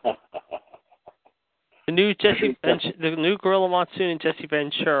 The new Gorilla Monsoon and Jesse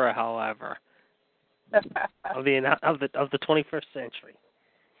Ventura, however, of the 21st century.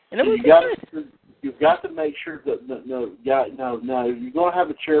 And you've got to make sure that if you're going to have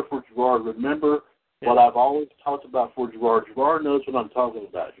a chair for Gerard, remember what I've always talked about for Gerard. Gerard knows what I'm talking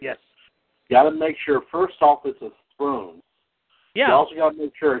about here. Yes. You got to make sure, first off, it's a throne. Yeah. You also got to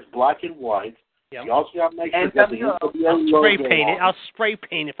make sure it's black and white. Yep. You also got to make sure that I'll spray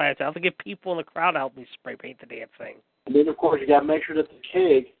paint if I have to. I'll get people in the crowd to help me spray paint the damn thing. And then, of course, you got to make sure that the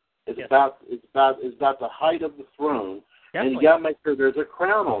keg is about the height of the throne. Definitely. And you got to make sure there's a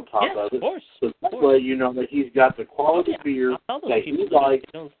crown on top of it. Of course. So that way you know that he's got the quality beer that he likes,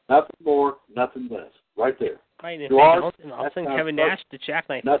 nothing more, nothing less. Right there. Right. I'll send Kevin Nash to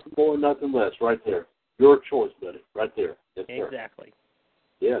jackknife. Nothing more, nothing less. Right there. Your choice, buddy. Right there. Yes, exactly.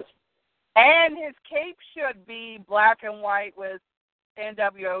 Sir. Yes. And his cape should be black and white with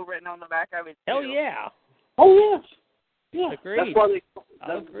NWO written on the back of it, too. Hell yeah. Oh, yes. Yeah. Agreed. That's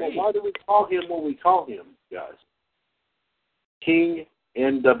why do we call him what we call him, guys? King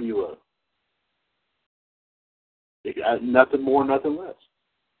NWO. Nothing more, nothing less.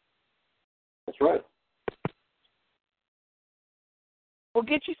 That's right. We'll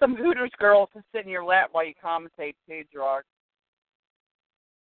get you some Hooters girls to sit in your lap while you commentate, too, Gerard.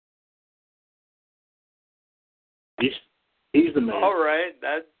 He's the man. All right,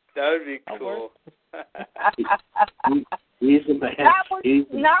 that would be cool. He's the man.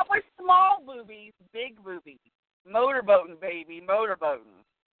 Not with small boobies, big boobies. Motorboating, baby, motorboating.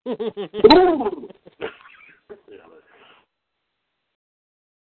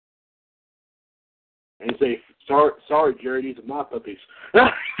 And say, sorry, Jerry, these are my puppies.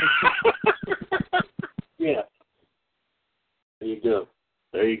 Yeah. There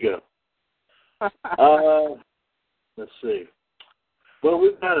you go. Let's see. Well,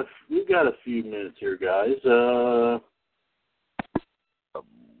 we've got a few minutes here, guys.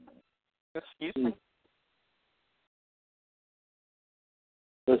 Excuse me.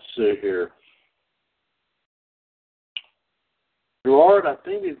 Let's see here. Gerard, I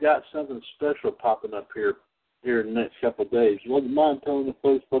think we've got something special popping up here in the next couple of days. You wouldn't mind telling the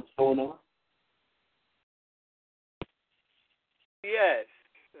folks what's going on? Yes.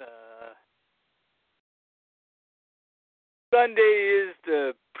 Sunday is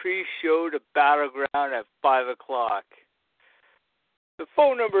the pre-show to Battleground at 5 o'clock. The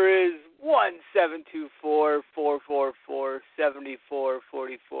phone number is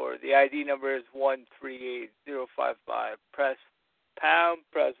 1-724-444-7444. The ID number is 138055. Press pound,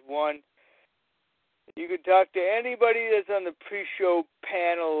 press 1. You can talk to anybody that's on the pre-show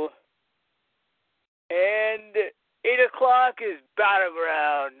panel. And 8 o'clock is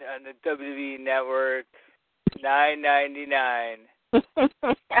Battleground on the WWE Network. $9.99.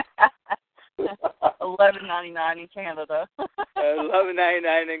 $11.99 in Canada.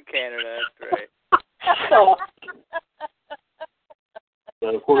 $11.99 in Canada. That's right. So,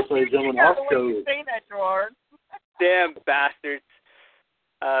 of course, ladies and gentlemen, our show. Say that, Gerard. Damn bastards.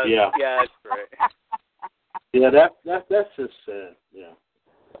 Yeah, that's right. Yeah, that's just yeah.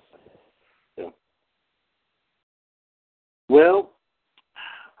 Well,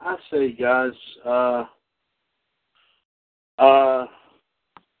 I say, guys,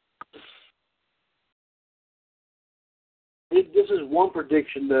 this is one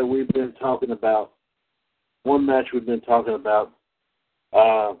prediction that we've been talking about, one match we've been talking about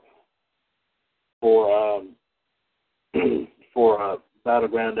for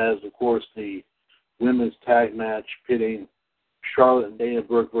Battleground, as, of course, the women's tag match pitting Charlotte and Dana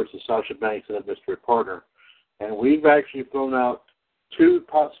Brooke versus Sasha Banks and a mystery partner. And we've actually thrown out two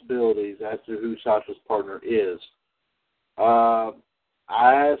possibilities as to who Sasha's partner is. I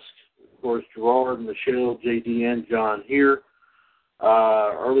asked, of course, Gerard, Michelle, JD, and John here,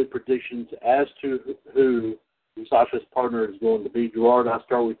 early predictions as to who Sasha's partner is going to be. Gerard, I'll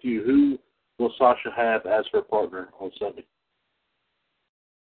start with you. Who will Sasha have as her partner on Sunday?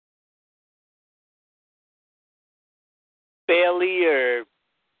 Bayley or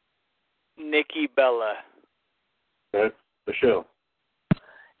Nikki Bella? Okay. Michelle?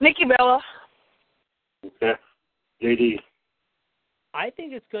 Nikki Bella. Okay. JD? I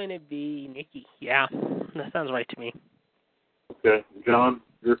think it's going to be Nikki. Yeah, that sounds right to me. Okay. John,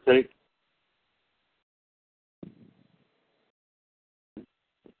 your take?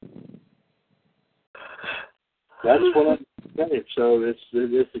 That's what I'm saying. So it's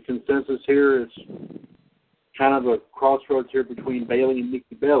the consensus here. It's kind of a crossroads here between Bayley and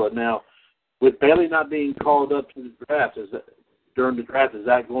Nikki Bella. Now, with Bayley not being called up to the draft, during the draft, is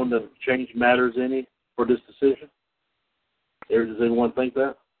that going to change matters any for this decision? Or does anyone think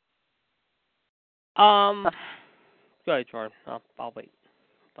that? Go ahead, Jordan. I'll wait.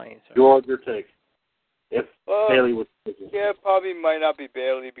 My answer. George, your take. If Bayley was... Yeah, probably might not be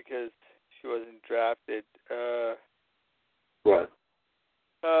Bayley because she wasn't drafted. Right.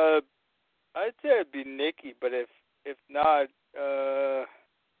 I'd say it'd be Nikki, but if not, I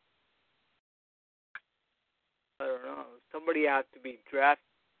don't know. Somebody has to be drafted,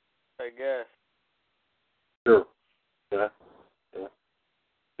 I guess. Sure. Yeah.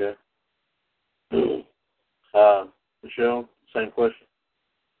 Michelle, same question.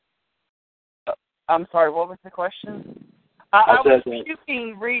 I'm sorry, what was the question? I was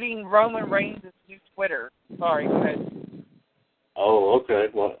reading Roman Reigns' new Twitter. Sorry, go ahead. Oh, okay.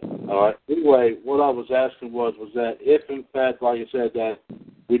 Well, all right. Anyway, what I was asking was that if, in fact, like I said, that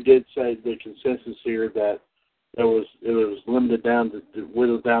we did say the consensus here that it was whittled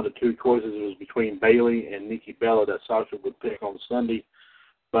down to two choices. It was between Bayley and Nikki Bella that Sasha would pick on Sunday.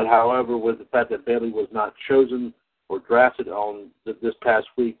 But, however, with the fact that Bayley was not chosen or drafted on this past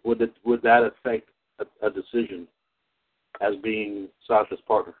week, would that affect a decision as being Sasha's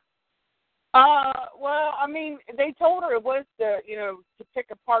partner? Well, I mean, they told her it was to pick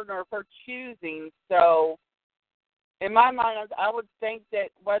a partner of her choosing. So, in my mind, I would think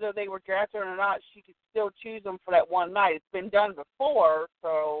that whether they were drafted or not, she could still choose them for that one night. It's been done before,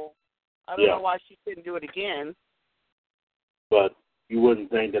 so I don't know why she couldn't do it again. But you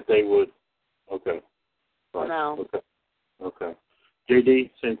wouldn't think that they would. Okay. Right. No. Okay.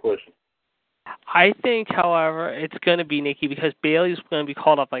 JD, same question. I think, however, it's going to be Nikki because Bayley's going to be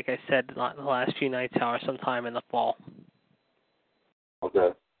called up, like I said, the last few nights or sometime in the fall.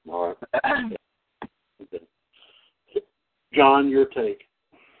 Okay. All right. Okay. John, your take.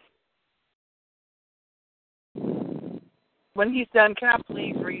 When he's done, can I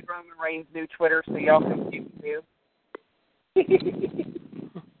please read Roman Reigns' new Twitter so y'all can see it too?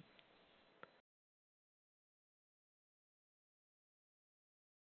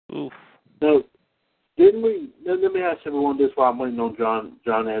 Oof. So, didn't we? Let me ask everyone this while I'm waiting on John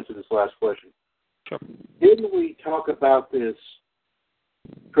to answer this last question. Sure. Didn't we talk about this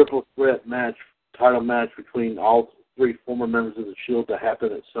triple threat title match between all three former members of the Shield that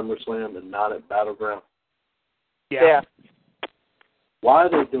happened at SummerSlam and not at Battleground? Yeah. Why are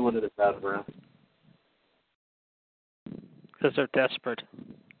they doing it at Battleground? Because they're desperate.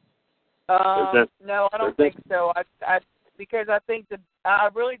 No, I don't think so. Because I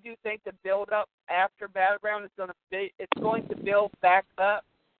really do think the build up after Battleground is going to build back up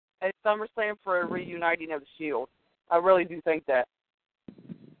at SummerSlam for a reuniting of the Shield. I really do think that.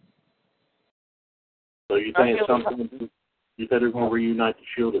 So you think at some point they're going to reunite the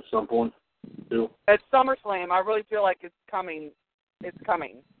Shield at some point still? At SummerSlam, I really feel like it's coming. It's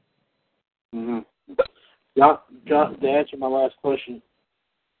coming. Mm-hmm. John, to answer my last question,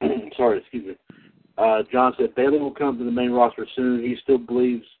 sorry, excuse me. John said Bailey will come to the main roster soon. He still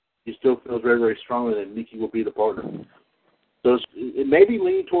feels very, very strongly that Nikki will be the partner. So it may be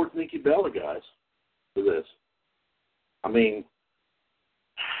leaning towards Nikki Bella, guys, for this. I mean,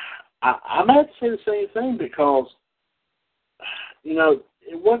 I might have to say the same thing because, you know,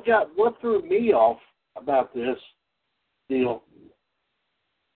 what threw me off about this deal.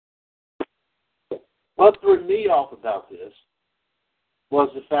 What threw me off about this was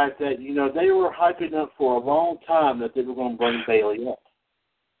the fact that, you know, they were hyping up for a long time that they were going to bring Bailey up.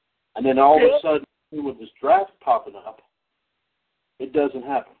 And then all of a sudden, with this draft popping up, it doesn't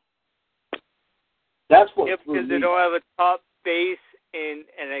happen. That's what threw because me. they don't have a top base in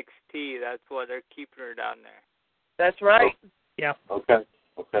NXT. That's why they're keeping her down there. That's right. Oh. Yeah. Okay.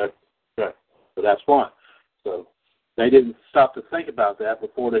 So that's why. So they didn't stop to think about that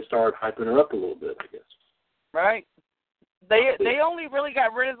before they started hyping her up a little bit, I guess. Right. They only really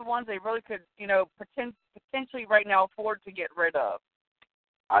got rid of the ones they really could, you know, potentially right now afford to get rid of.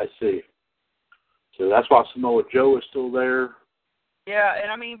 I see. So that's why Samoa Joe is still there. Yeah,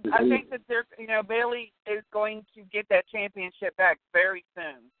 and I mean, I think that Bailey is going to get that championship back very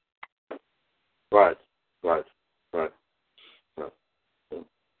soon. Right.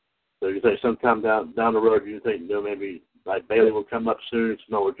 So you think sometime down the road, you think, you know, maybe like Bailey will come up soon,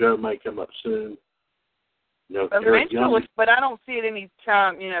 Samoa Joe may come up soon. You know, eventually, but I don't see it any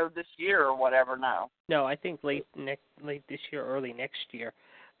time, you know, this year or whatever. No, I think late this year, early next year.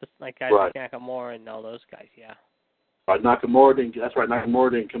 Like guys right. like Nakamura and all those guys, yeah. Right, Nakamura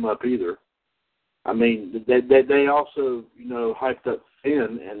didn't come up either. I mean, they also, you know, hyped up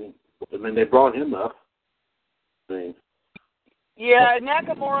Finn, and I mean they brought him up. I mean, yeah,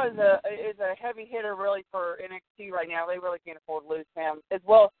 Nakamura is a heavy hitter really for NXT right now. They really can't afford to lose him, as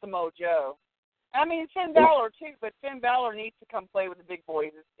well as Samoa Joe. I mean, Finn Balor too, but Finn Balor needs to come play with the big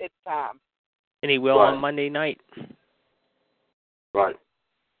boys. It's time. And he will on Monday night. Right.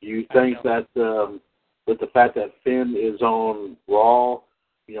 You think that with the fact that Finn is on Raw,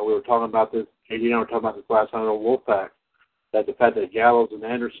 you know, we were talking about this, JD and I were talking about this last night on Wolfpack, that the fact that Gallows and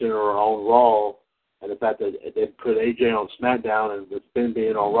Anderson are on Raw, and the fact that they put AJ on SmackDown, and with Finn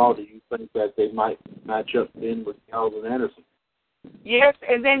being on Raw, do you think that they might match up Finn with Gallows and Anderson? Yes,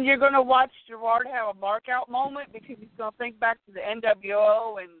 and then you're going to watch Gerard have a mark-out moment because he's going to think back to the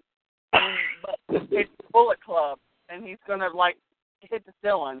NWO and it's Bullet Club, and he's going to, like, hit the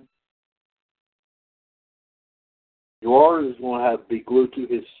ceiling. Gerard is going to have to be glued to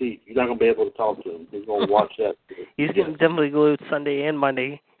his seat. You're not going to be able to talk to him. He's going to watch that. He's getting definitely glued Sunday and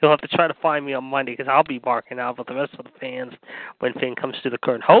Monday. He'll have to try to find me on Monday because I'll be barking out with the rest of the fans when Finn comes to the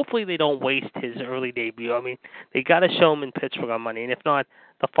curtain. Hopefully they don't waste his early debut. I mean, they got to show him in Pittsburgh on Monday, and if not,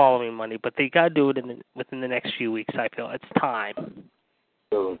 the following Monday. But they got to do it within the next few weeks, I feel. It's time.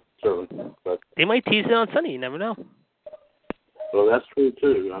 Certainly. But they might tease it on Sunday. You never know. Well, that's true,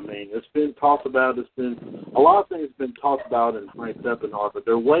 too. I mean, it's been talked about. It's been a lot of things have been talked about and hyped up and all, but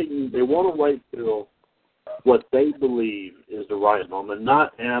they're waiting. They want to wait till what they believe is the right moment.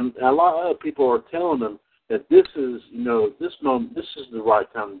 And a lot of other people are telling them that this is, you know, this moment, this is the right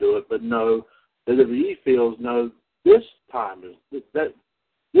time to do it. But no, WWE feels no, this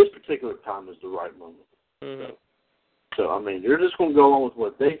particular time is the right moment. Mm-hmm. So I mean, they're just going to go on with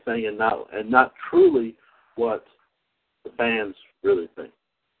what they think and not truly what the fans really think.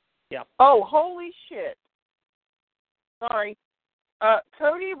 Yeah. Oh, holy shit. Sorry.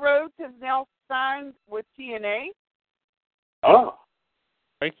 Cody Rhodes has now signed with TNA. Oh.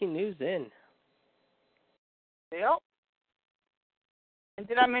 Breaking news in. Yep. And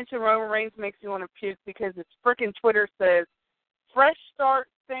did I mention Roman Reigns makes me want to puke because his freaking Twitter says, fresh start,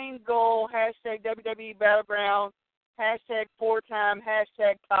 same goal, hashtag WWE Battleground, hashtag 4-time,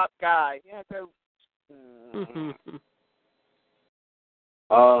 hashtag top guy. Yeah, so...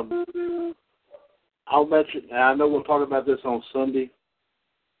 I'll mention. I know we'll talk about this on Sunday,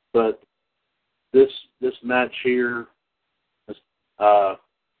 but this match here, this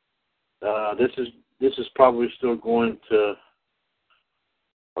is probably still going to.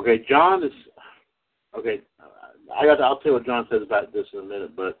 Okay, John is. Okay, I'll tell you what John says about this in a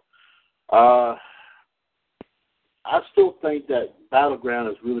minute, but I still think that Battleground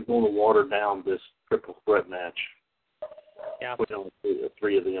is really going to water down this triple threat match. Yeah. With the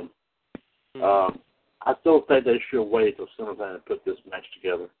three of them. Mm-hmm. I still think they should wait till SummerSlam to put this match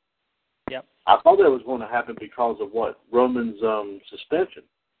together. Yep. I thought that was going to happen because of what? Roman's suspension,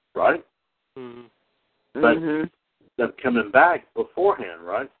 right? Mm-hmm. But them coming back beforehand,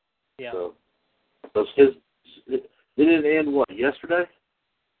 right? Yeah. So it didn't end, what, yesterday?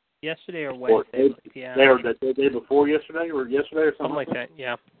 Yesterday or Wednesday. Yeah. They were the day before yesterday or yesterday or something like that,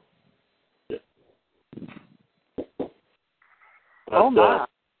 yeah. Oh, my.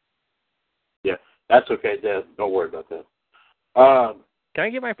 Yeah, that's okay, Dad. Don't worry about that. Can I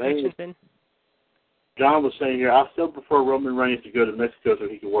get my predictions in? John was saying here, I still prefer Roman Reigns to go to Mexico so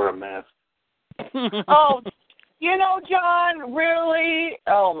he can wear a mask. Oh, you know, John, really?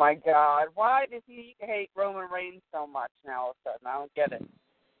 Oh, my God. Why does he hate Roman Reigns so much now all of a sudden? I don't get it.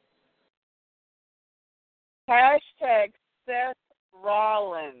 Hashtag Seth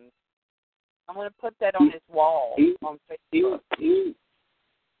Rollins. I'm going to put that on his wall on Facebook.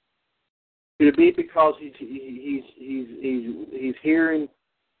 Could it be because he's hearing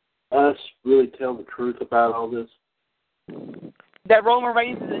us really tell the truth about all this? That Roman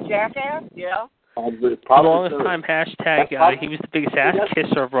Reigns is a jackass? Yeah. Probably the longest time hashtag, he was the biggest ass that's,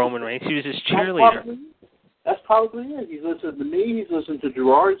 kisser of Roman Reigns. He was his cheerleader. That's probably it. He's listening to me. He's listening to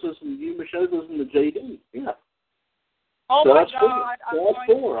Gerard. He's listening to you, Michelle. He's listening to JD. Yeah. Oh, so my that's God. I'm going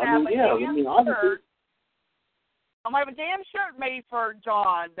to have a damn shirt made for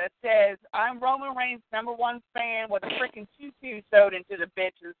John that says, I'm Roman Reigns' #1 fan with a freaking choo-choo sewed into the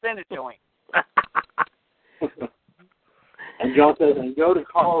bitch and send it to him. And John says, and go to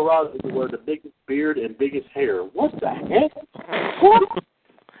Colorado to wear the biggest beard and biggest hair. What the heck? What?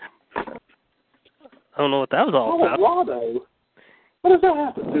 I don't know what that was all about. Colorado? What does that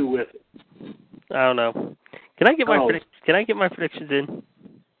have to do with it? I don't know. Can I get my predictions in?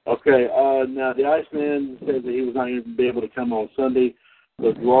 Okay. Now the Iceman says that he was not going to be able to come on Sunday.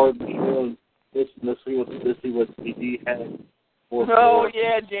 So Gerard, Michelle, let's see what PD has. Oh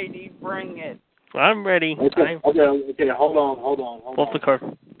yeah, JD, bring it. I'm ready. Okay. Hold on. Flip the card.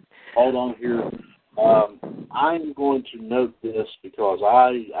 Hold on here. I'm going to note this because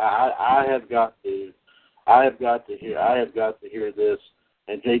I have got to hear this.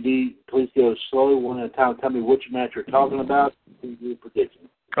 And JD, please go slow one at a time. Tell me which match you're talking about. Your prediction.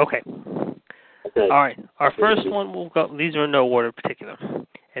 Okay. All right. Our first one will go. These are in no order particular.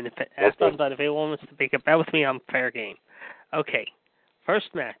 And after I'm done, if anyone wants to make a bet with me, I'm fair game. Okay.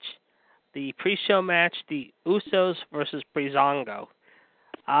 First match. The pre-show match, the Usos versus Breezango.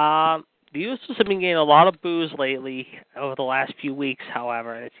 The Usos have been getting a lot of boos lately over the last few weeks,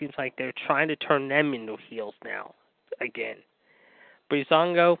 however, and it seems like they're trying to turn them into heels now, again.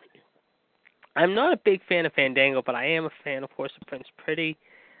 Breezango, I'm not a big fan of Fandango, but I am a fan, of course, of Prince Pretty.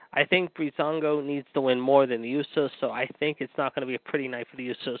 I think Breezango needs to win more than the Usos, so I think it's not going to be a pretty night for the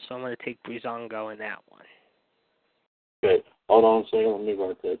Usos, so I'm going to take Breezango in that one. Okay, hold on a second. Let me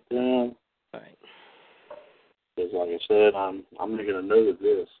write that down. All right. Because like I said, I'm making a note of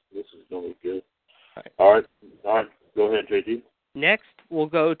this. This is going to be good. All right. All right. Go ahead, JD. Next, we'll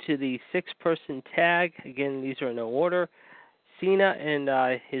go to the 6-person tag. Again, these are in no order. Cena and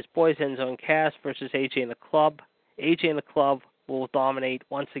his boys End Zone Cast versus AJ and the Club. AJ and the Club will dominate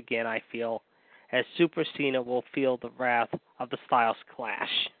once again, I feel, as Super Cena will feel the wrath of the Styles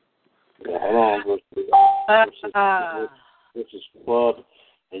Clash. Yeah, hold on. This is Club,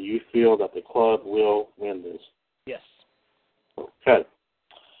 and you feel that the Club will win this? Yes. Okay.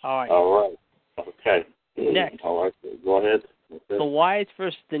 All right. Okay. Next. All right. Go ahead. Okay. The Wyatts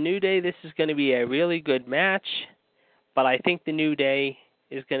versus the New Day. This is going to be a really good match, but I think the New Day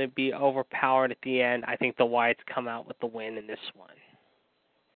is going to be overpowered at the end. I think the Wyatts come out with the win in this one.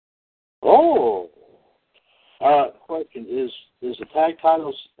 Oh. Question, is the tag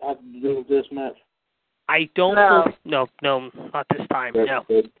titles have to do with this match? I don't know. No, not this time. No.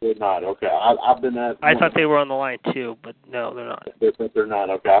 They're not. Okay. I've been at. I thought they were on the line too, but no, they're not. They're not.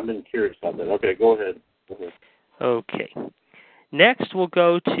 Okay. I've been curious about that. Okay, go ahead. Okay. Next, we'll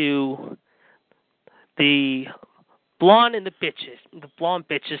go to the blonde and the blonde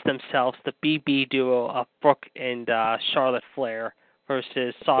bitches themselves, the BB duo of Brooke and Charlotte Flair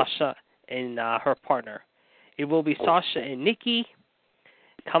versus Sasha and her partner. It will be Sasha and Nikki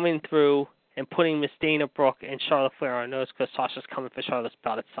coming through and putting Miss Dana Brooke and Charlotte Flair on nose because Sasha's coming for Charlotte's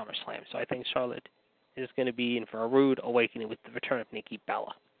bout at SummerSlam. So I think Charlotte is going to be in for a rude awakening with the return of Nikki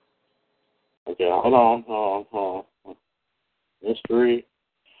Bella. Okay, hold on. Mystery.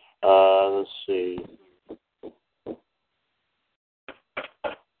 Let's see.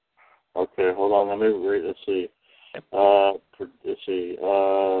 Okay, hold on. Let me read. Let's see. Let's see.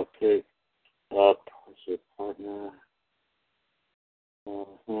 Pick up. Let's see, partner.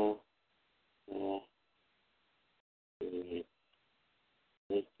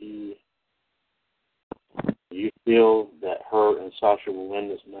 Nikki. Do you feel that her and Sasha will win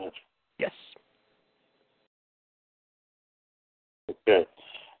this match? Yes. Okay.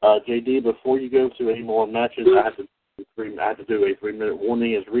 JD, before you go to any more matches, I have to do a 3-minute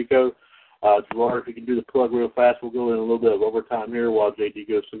warning as Rico. Gerard, if you can do the plug real fast, we'll go in a little bit of overtime here while JD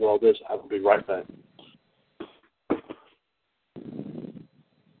goes through all this. I will be right back.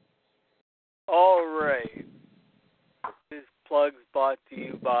 All right. This plug's brought to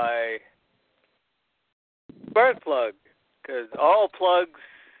you by Spark Plug, because all plugs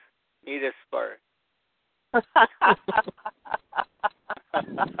need a spark.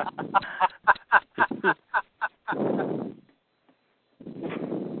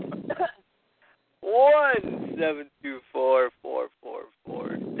 One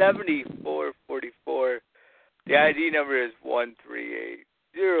 724-444-7444. The ID number is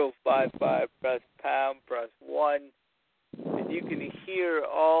 138055. Press pound, press 1, and you can hear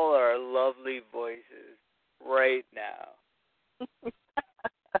all our lovely voices right now.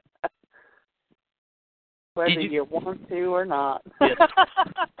 Whether you want to or not. Yes.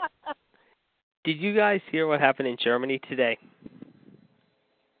 Did you guys hear what happened in Germany today?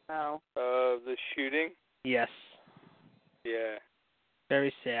 No. The shooting? Yes. Yeah.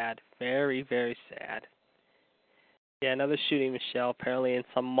 Very sad. Very, very sad. Yeah, another shooting, Michelle. Apparently in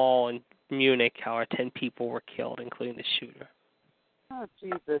some mall in Munich, how 10 people were killed, including the shooter. Oh,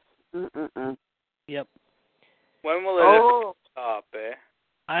 Jesus. Mm-mm-mm. Yep. When will it stop, eh?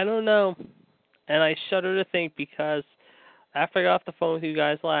 I don't know. And I shudder to think, because after I got off the phone with you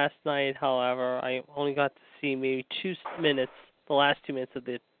guys last night, however, I only got to see maybe 2 minutes, the last 2 minutes of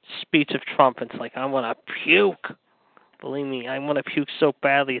the speech of Trump. It's like, I want to puke. Believe me, I want to puke so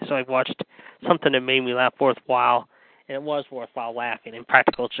badly. So I watched something that made me laugh worthwhile. And it was worthwhile laughing.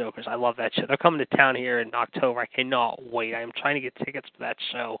 Impractical Jokers. I love that show. They're coming to town here in October. I cannot wait. I'm trying to get tickets for that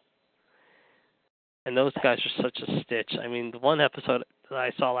show. And those guys are such a stitch. I mean, the one episode that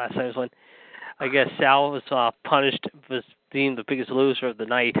I saw last night was when, I guess, Sal was punished, was being the biggest loser of the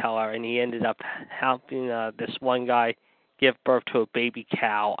night, however, and he ended up helping this one guy give birth to a baby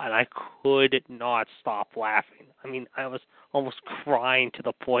cow, and I could not stop laughing. I mean, I was almost crying to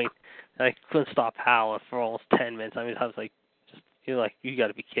the point that I couldn't stop howling for almost 10 minutes. I mean, I was like, you got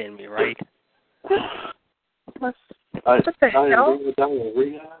to be kidding me, right? What the hell?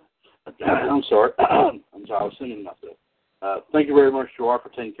 I'm sorry. I was singing myself. Thank you very much, Gerard, for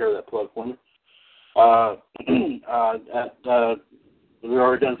taking care of that plug for me. We've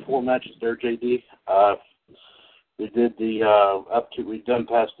already done 4 matches there, JD. We did we've done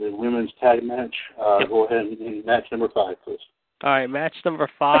past the women's tag match. Go ahead and match number 5, please. All right, match number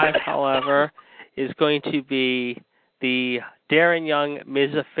 5, however, is going to be the Darren Young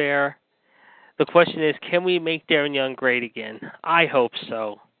Miz affair. The question is, can we make Darren Young great again? I hope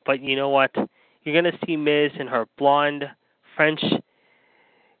so. But you know what? You're going to see Miz in her blonde, French,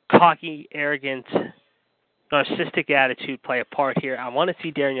 cocky, arrogant, narcissistic attitude play a part here. I want to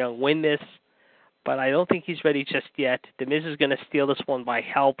see Darren Young win this, but I don't think he's ready just yet. The Miz is going to steal this one by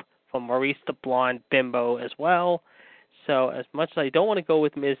help from Maurice the blonde bimbo as well. So as much as I don't want to go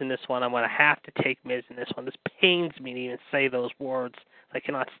with Miz in this one, I'm going to have to take Miz in this one. This pains me to even say those words. I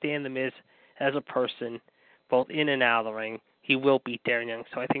cannot stand the Miz as a person, both in and out of the ring. He will beat Darren Young.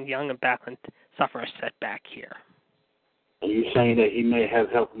 So I think Young and Backlund suffer a setback here. Are you saying that he may have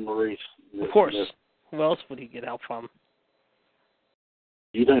help from Maurice? Of course. Who else would he get help from?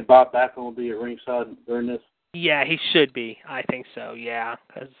 Do you think Bob Backlund will be at ringside during this? Yeah, he should be. I think so, yeah,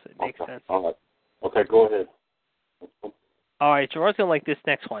 because it makes sense. All right. Okay, go ahead. All right, Gerard's going to like this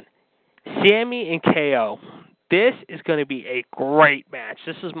next one. Sammy and KO. This is going to be a great match.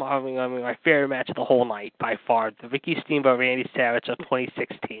 This is my favorite match of the whole night by far. The Ricky Steamboat Randy Savage of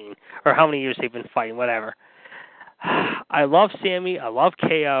 2016, or how many years they've been fighting, whatever. I love Sammy. I love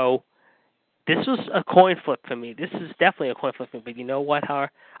KO. This was a coin flip for me. This is definitely a coin flip for me. But you know what, Howard?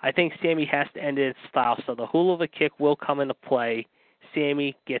 I think Sammy has to end it in style. So the hula kick will come into play.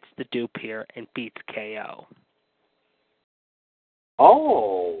 Sammy gets the dupe here and beats KO.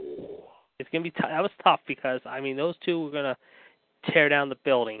 Oh. It's going to be that was tough because, I mean, those two were going to tear down the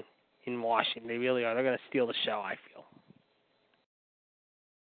building in Washington. They really are. They're going to steal the show, I feel.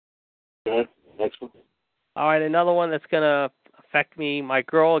 Good. Next one. All right, another one that's going to affect me. My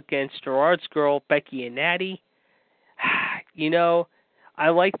girl against Gerard's girl, Becky and Natty. You know, I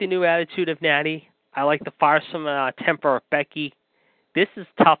like the new attitude of Natty. I like the firesome temper of Becky. This is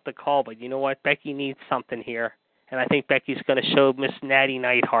tough to call, but you know what? Becky needs something here. and I think Becky's going to show Miss Natty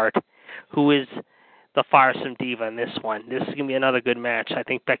Neidhart, who is the firesome diva in this one. This is going to be another good match. I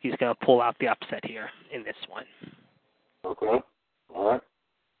think Becky's going to pull out the upset here in this one. Okay. All right.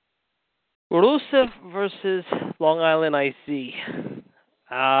 Rusev versus Long Island IC.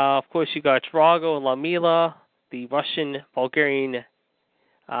 Of course, you got Drago and Lamila, the Russian, Bulgarian,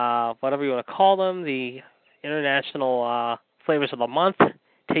 whatever you want to call them, the international flavors of the month,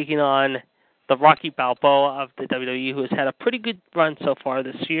 taking on the Rocky Balboa of the WWE, who has had a pretty good run so far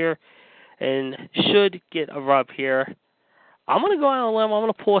this year and should get a rub here. I'm going to go out on a limb. I'm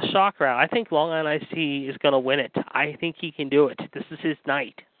going to pull a shocker out. I think Long Island IC is going to win it. I think he can do it. This is his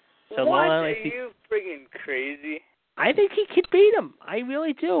night. So what? Long Island IC, Are you friggin' crazy? I think he could beat him. I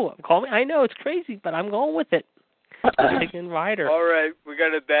really do. Call me. I know it's crazy, but I'm going with it. I'm taking Ryder. All right, we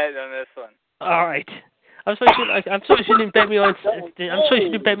got a bet on this one. All right. I'm sorry you didn't bet me on. I'm sorry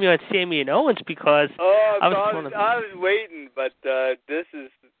you didn't bet me on Sammy and Owens because I was waiting, but this is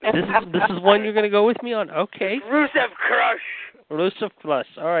one you're going to go with me on. Okay. Rusev Crush. Rusev Crush.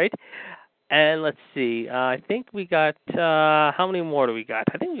 All right. And let's see. I think we got how many more do we got?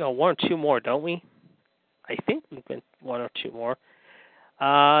 I think we got one or two more, don't we? I think we've got one or two more.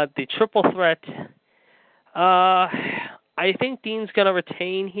 The triple threat. I think Dean's going to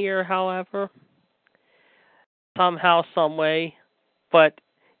retain here, however, somehow, some way. But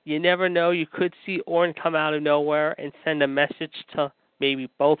you never know. You could see Orton come out of nowhere and send a message to maybe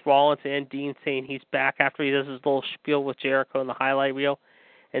both Rollins and Dean saying he's back after he does his little spiel with Jericho in the highlight reel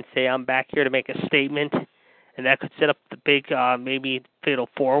and say, I'm back here to make a statement. And that could set up the big, maybe fatal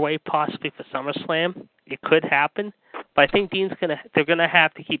four-way possibly for SummerSlam. It could happen. But I think they're going to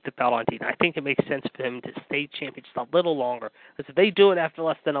have to keep the belt on Dean. I think it makes sense for him to stay champion just a little longer. Because if they do it after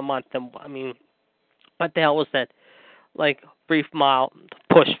less than a month, then, I mean, what the hell was that, brief mile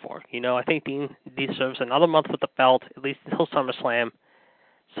push for? I think Dean deserves another month with the belt, at least until SummerSlam.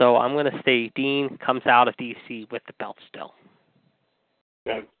 So I'm going to say Dean comes out of DC with the belt still.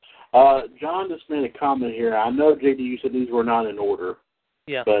 Okay. John just made a comment here. I know, JD, you said these were not in order.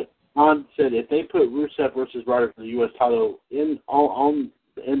 Yeah. But John said if they put Rusev versus Ryder for the U.S. title on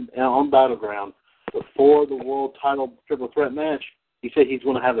Battleground before the world title triple threat match, he said he's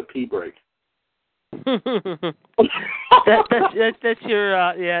going to have a pee break. that's your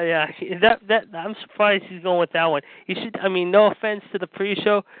yeah. That I'm surprised he's going with that one. He should. I mean, no offense to the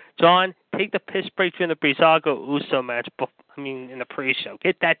pre-show, John. Take the piss break during the Breezango Uso match. In the pre-show,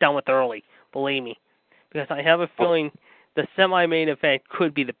 get that done with early. Believe me, because I have a feeling the semi-main event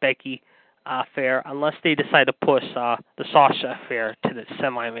could be the Becky affair, unless they decide to push the Sasha affair to the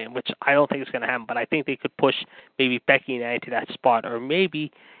semi-main, which I don't think is going to happen. But I think they could push maybe Becky and Annie to that spot, or maybe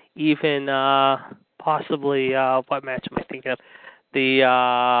even possibly what match am I thinking of? There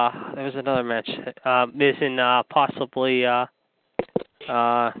was another match, Miz and possibly Darren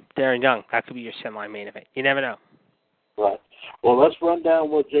Young. That could be your semi-main event. You never know. Right. Well, let's run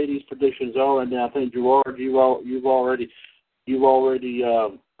down what JD's predictions are, and then I think Gerard, you've already said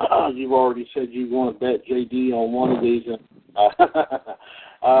you want to bet JD on one of these. So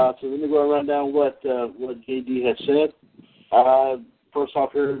let me go and run down what JD has said. First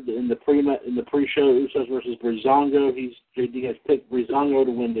off, here in the pre-show, Usos versus Breezango. JD has picked Breezango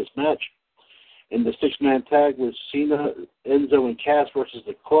to win this match. In the six-man tag with Cena, Enzo, and Cass versus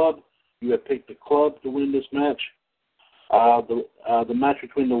the Club, you have picked the Club to win this match. The match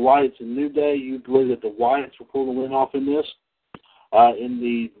between the Wyatts and New Day, you believe that the Wyatts will pull the win off in this. In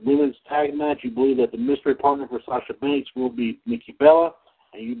the women's tag match, you believe that the mystery partner for Sasha Banks will be Nikki Bella,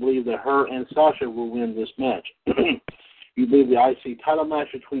 and you believe that her and Sasha will win this match. You believe the IC title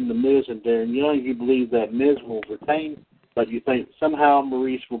match between The Miz and Darren Young, you believe that Miz will retain, but you think somehow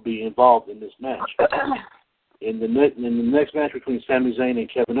Maurice will be involved in this match. In the next match between Sami Zayn and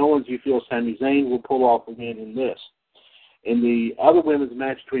Kevin Owens, you feel Sami Zayn will pull off the win in this. In the other women's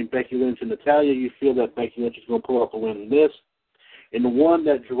match between Becky Lynch and Natalya, you feel that Becky Lynch is going to pull off the win in this. In the one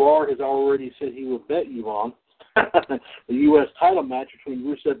that Gerard has already said he will bet you on, the U.S. title match between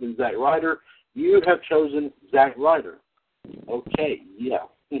Rusev and Zack Ryder, you have chosen Zack Ryder. Okay, yeah.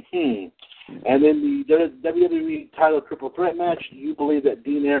 And in the WWE title triple threat match, you believe that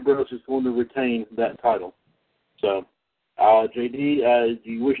Dean Ambrose is going to retain that title. So, JD, do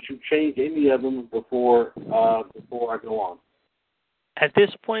you wish to change any of them before I go on? At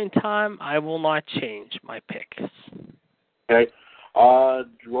this point in time, I will not change my picks. Okay.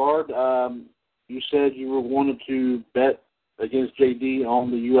 Gerard, you said you wanted to bet against JD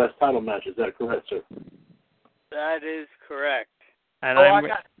on the U.S. title match. Is that correct, sir? That is correct. And I got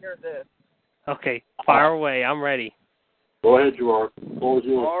to hear this. Okay, fire away. I'm ready. Go ahead, Gerard. What was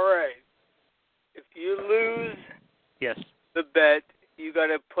yours? All right. If you lose Yes. the bet, you got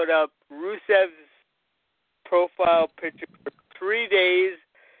to put up Rusev's profile picture for 3 days.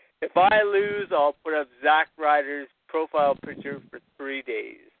 If I lose, I'll put up Zack Ryder's profile picture for 3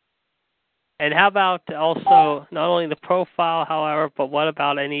 days. And how about also not only the profile, however, but what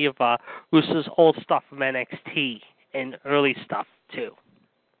about any of Rusev's old stuff from NXT and early stuff too,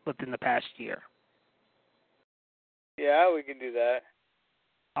 within the past year? Yeah, we can do that.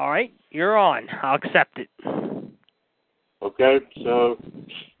 All right, you're on. I'll accept it. Okay, so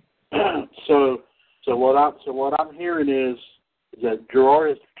what I'm hearing is that Gerard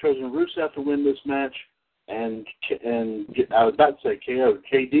has chosen Rusev to win this match, and I was about to say KO.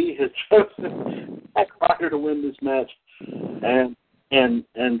 JD has chosen Zack Ryder to win this match, and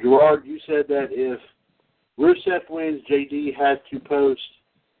Gerard, you said that if Rusev wins, JD has to post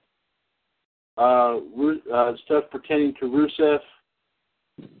stuff pertaining to Rusev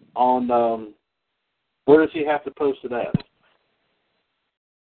on where does he have to post it at?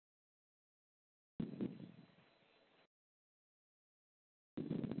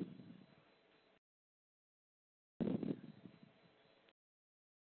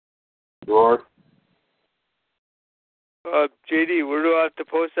 Gerard? JD, where do I have to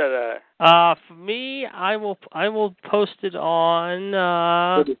post that at? For me, I will post it on.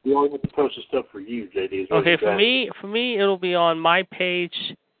 We only have to post the stuff for you, JD. Okay, for me, it'll be on my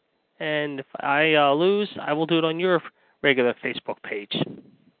page, and if I lose, I will do it on your regular Facebook page.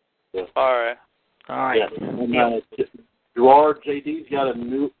 Yeah. All right. Yeah. And, Gerard, JD's got a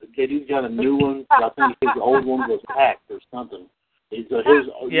new one. I think his old one was hacked or something.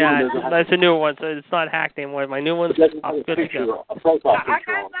 That's a new one, so it's not hacked anymore. My new one's up. Good to go. I got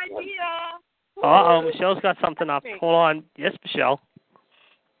an idea. Uh-oh, Michelle's got something up. Hold on. Yes, Michelle.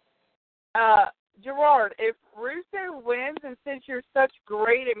 Gerard, if Rusev wins, and since you're such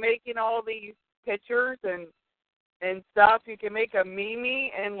great at making all these pictures and stuff, you can make a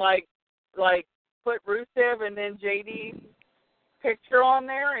meme and like put Rusev and then JD's picture on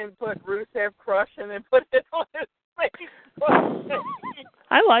there and put Rusev Crush and then put it on his Facebook.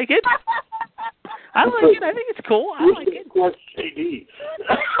 I like it. I think it's cool. I like it. Crush JD.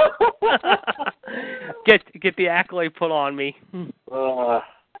 Get the accolade put on me.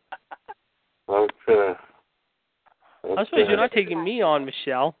 Okay. I suppose you're not taking me on,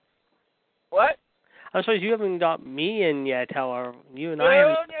 Michelle. What? I suppose you haven't got me in yet, however. You and I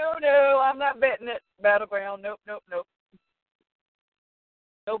haven't. No. I'm not betting it. Battleground. Nope.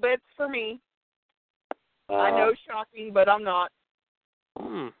 No bets for me. I know, shocking, but I'm not.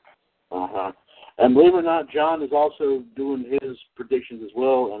 And believe it or not, John is also doing his predictions as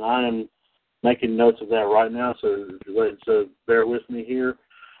well, and I am making notes of that right now, so bear with me here.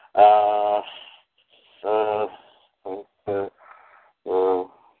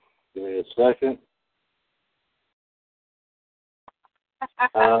 Give me a second.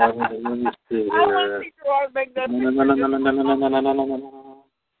 Let me see here. I want to see Gerard make that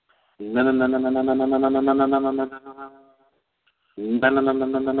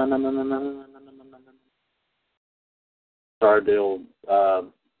Sorry, the old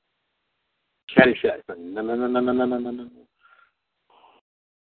Caddyshack thing.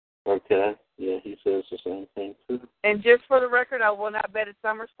 Okay. Yeah, he says the same thing too. And just for the record, I will not bet at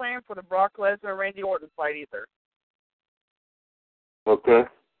SummerSlam for the Brock Lesnar Randy Orton fight either. Okay.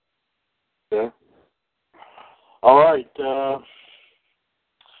 Yeah. All right.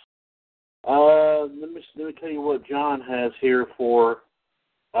 Let me tell you what John has here for.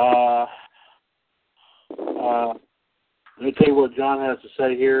 Let me tell you what John has to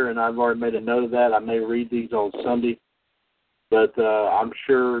say here, and I've already made a note of that. I may read these on Sunday, but I'm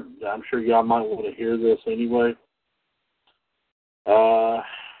sure y'all might want to hear this anyway.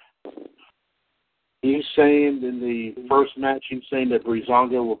 He's saying in the first match, he's saying that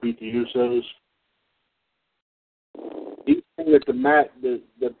Breezango will beat the Usos. He's saying that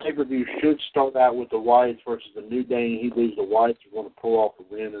the pay-per-view should start out with the Wyatts versus the New Day, and he believes the Wyatts are going to pull off the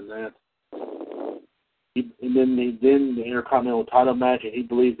win in that. And then the Intercontinental title match, and he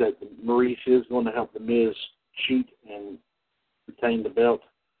believes that Maurice is going to help The Miz cheat and retain the belt.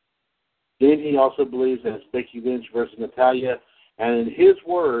 Then he also believes that it's Becky Lynch versus Natalya. And in his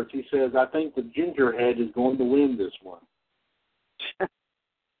words, he says, I think the Gingerhead is going to win this one.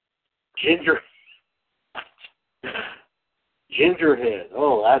 Gingerhead.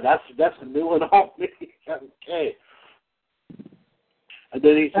 Oh, that's a new one on me. Okay. And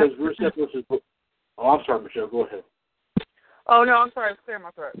then he says, Rusev versus... Oh, I'm sorry, Michelle. Go ahead. Oh, no, I'm sorry. It's clear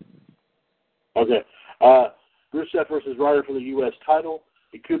my throat. Okay. Rusev versus Ryder for the U.S. title.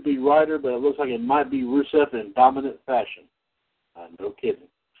 It could be Ryder, but it looks like it might be Rusev in dominant fashion. No kidding.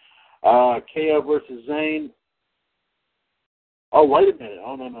 KO versus Zayn. Oh, wait a minute.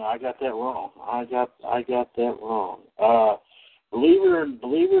 Oh, no, I got that wrong. I got that wrong. Believe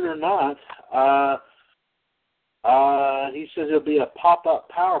it or not, he says it'll be a pop-up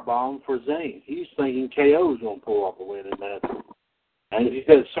power bomb for Zayn. He's thinking KO's going to pull off a win in that. And he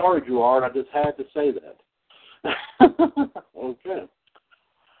said, "Sorry, Gerard, I just had to say that." Okay.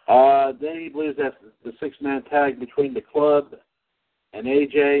 Then he believes that the six-man tag between the club and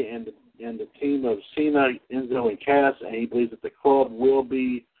AJ and the team of Cena, Enzo, and Cass, and he believes that the club will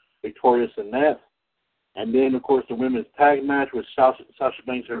be victorious in that. And then, of course, the women's tag match with Sasha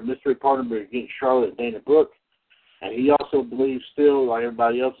Banks, her mystery partner, against Charlotte and Dana Brooke. And he also believes still, like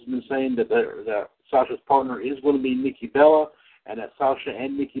everybody else has been saying, that Sasha's partner is going to be Nikki Bella, and that Sasha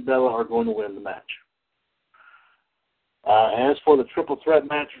and Nikki Bella are going to win the match. As for the triple threat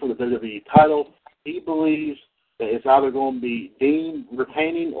match for the WWE title, he believes that it's either going to be Dean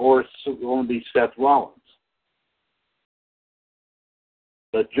retaining or it's going to be Seth Rollins.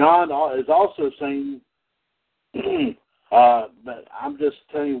 But John is also saying, but I'm just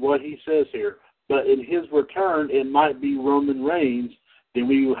telling you what he says here, but in his return, it might be Roman Reigns. Then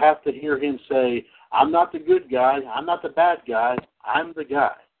we will have to hear him say, "I'm not the good guy, I'm not the bad guy, I'm the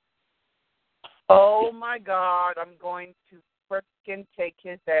guy." Oh, my God, I'm going to frickin' take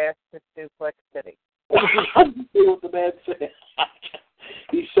his ass to Suplex City. See what the man said.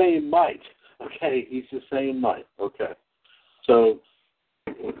 He's saying might. Okay, he's just saying might. Okay. So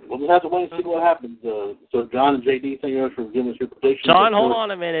we'll just have to wait and see what happens. So John and JD, thank you very much for giving us your predictions. John, hold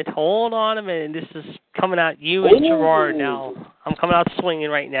on a minute. This is coming at you and Gerard now. I'm coming out swinging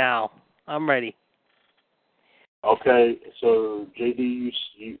right now. I'm ready. Okay, so JD,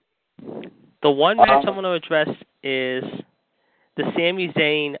 you the one match I'm going to address is the Sami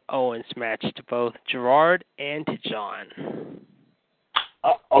Zayn Owens match to both Gerard and to John.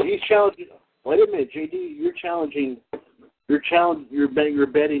 He's challenging. Wait a minute, JD,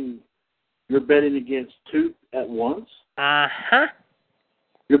 You're betting against two at once.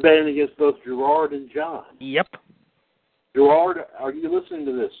 You're betting against both Gerard and John. Yep. Gerard, are you listening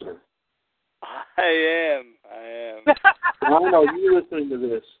to this, sir? I am. I know you're listening to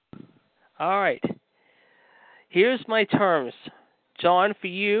this. All right. Here's my terms. John, for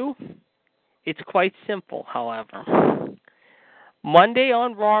you, it's quite simple, however. Monday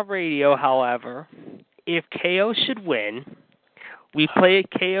on Raw Radio, however, if KO should win, we play a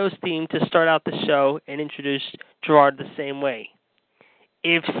KO's theme to start out the show and introduce Gerard the same way.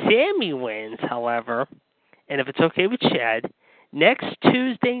 If Sammy wins, however, and if it's okay with Chad, next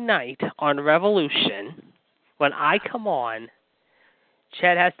Tuesday night on Revolution, when I come on,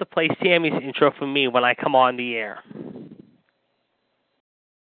 Chad has to play Sammy's intro for me when I come on the air.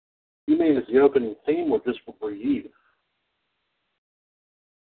 You mean it's the opening theme or just for you?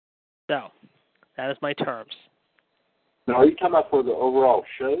 So, that is my terms. Now, are you talking about for the overall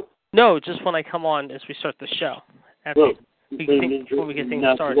show? No, just when I come on as we start the show. Before we get things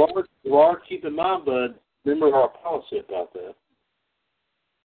started. Gerard, keep in mind, bud, remember our policy about that.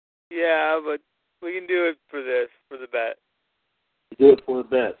 Yeah, but we can do it for the bet. Do it for the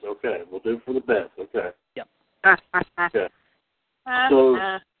bets, okay. We'll do it for the bets, okay. Yep. Okay.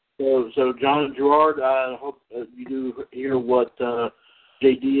 So John and Gerard, I hope you do hear what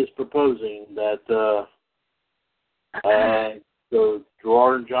JD is proposing. That so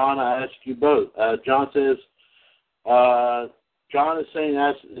Gerard and John, I ask you both. John says, John is saying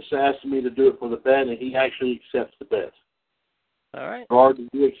asking me to do it for the bet, and he actually accepts the bet. All right. Gerard, do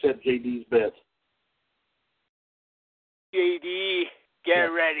you accept JD's bet? JD, get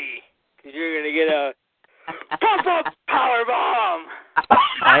ready, because you're going to get a pop-up power bomb.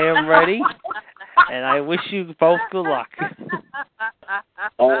 I am ready, and I wish you both good luck.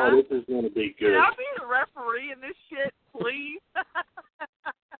 Oh, this is going to be good. Can I be the referee in this shit, please?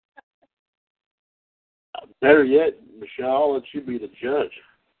 Better yet, Michelle, I'll let you be the judge.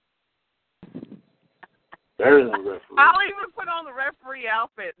 Better than the referee. I'll even put on the referee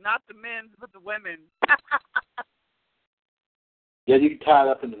outfit, not the men's, but the women's. Yeah, you can tie it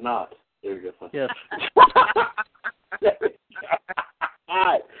up in the knot. There you go. Yes.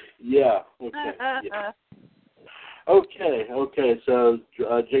 Yeah. Okay. Yeah. Okay. So,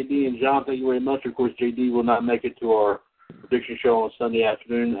 JD and John, thank you very much. Of course, JD will not make it to our prediction show on Sunday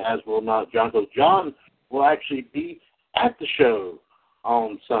afternoon, as will not John. So John will actually be at the show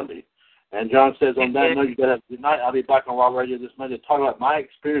on Sunday. And John says, on that note, you got to have a good night. I'll be back on Raw Radio this Monday to talk about my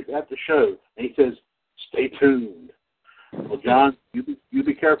experience at the show. And he says, stay tuned. Well, John, you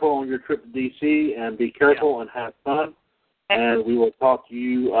be careful on your trip to D.C. and be careful and have fun. And we will talk to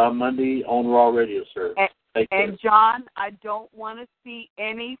you Monday on Raw Radio, sir. And, John, I don't want to see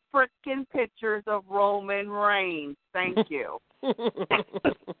any frickin' pictures of Roman Reigns. Thank you.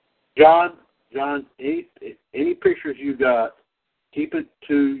 John, any pictures you got, keep it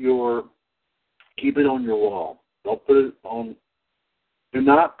on your wall. Don't put it on. Do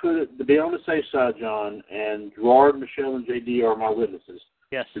not put it, to be on the safe side, John, and Gerard, Michelle, and JD are my witnesses.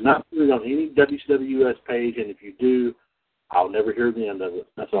 Yes. Do not put it on any WCWUS page, and if you do, I'll never hear the end of it.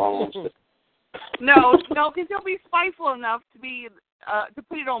 That's all I want to say. No, because he'll be spiteful enough to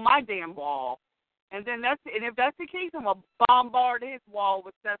put it on my damn wall, and if that's the case, I'm gonna bombard his wall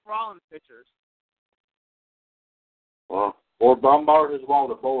with Seth Rollins pictures. Well, or bombard his wall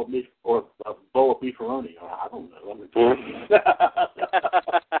with a bowl of beef beefaroni. I don't know.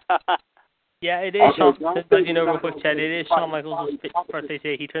 Yeah, it is. Okay, Sean, you know, real quick, Chad, it is Shawn Michaels' birthday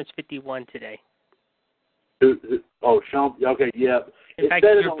today. He turns 51 today. Shawn. Okay, yeah. In fact,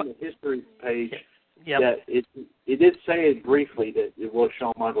 said it on the history page. That it did say it briefly that it was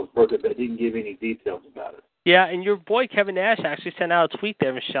Shawn Michaels' birthday, but it didn't give any details about it. Yeah, and your boy Kevin Nash actually sent out a tweet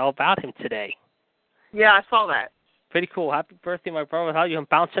there, Michelle, about him today. Yeah, I saw that. Pretty cool. Happy birthday, my brother. How you? I'm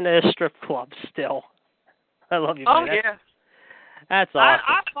bouncing at a strip club still. I love you, man. Yeah. That's awesome.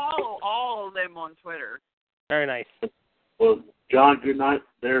 I follow all of them on Twitter. Very nice. Well, John, good night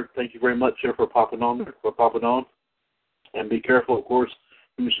there. Thank you very much, sir, for popping on. And be careful, of course.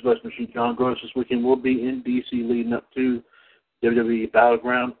 Mr. Best Machine John Gross this weekend will be in D.C. leading up to WWE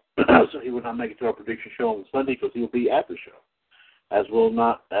Battleground. So he will not make it to our prediction show on Sunday because he will be at the show. Of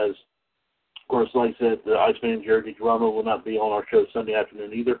course, like I said, the Iceman, Jerry DiGiramo, will not be on our show Sunday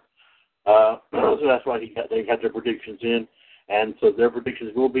afternoon either. So that's why they got their predictions in. And so their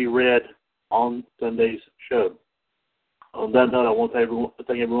predictions will be read on Sunday's show. On that note, I want to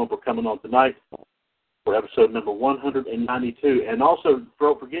thank everyone for coming on tonight for episode number 192. And also,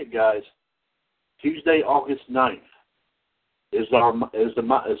 don't forget, guys, Tuesday, August 9th is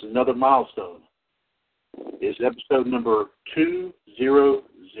another milestone. It's episode number 200.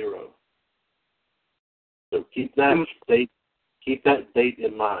 So keep that date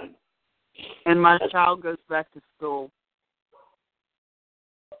in mind. And my child goes back to school.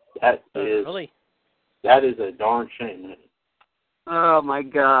 That is a darn shame, isn't it? Oh my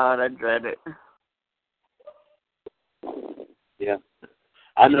God, I dread it. Yeah,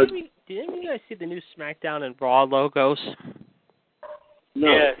 I know. Did any of you guys see the new SmackDown and Raw logos?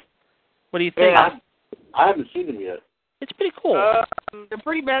 No. Yes. What do you think? I haven't seen them yet. It's pretty cool. They're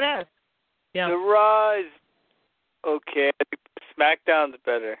pretty badass. Yeah. The Raw is okay. I think SmackDown's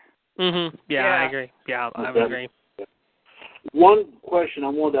better. Yeah, I agree. Yeah, I would agree. One question I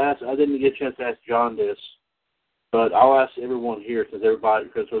wanted to ask, I didn't get a chance to ask John this, but I'll ask everyone here because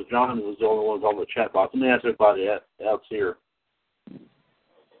John was the only one on the chat box. Let me ask everybody else here.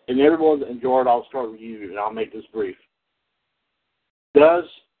 And everyone, and Gerard, I'll start with you, and I'll make this brief. Does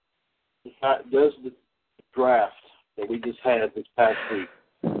the draft that we just had this past week,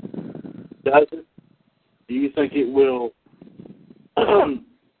 do you think it will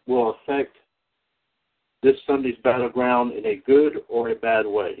affect this Sunday's Battleground in a good or a bad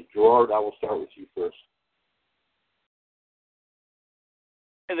way? Gerard, I will start with you first.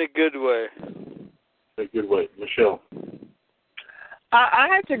 In a good way. In a good way. Michelle? I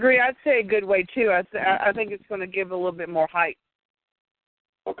have to agree. I'd say a good way, too. I think it's going to give a little bit more hype.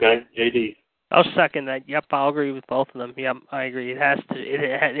 Okay. JD? I'll second that. Yep, I'll agree with both of them. Yep, I agree. It has to.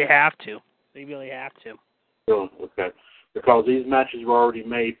 They have to. They really have to. Okay. Because these matches were already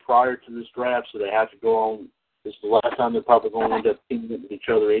made prior to this draft, so they have to go on. This is the last time they're probably going to end up teaming with each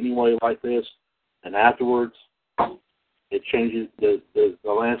other anyway like this. And afterwards, it changes. The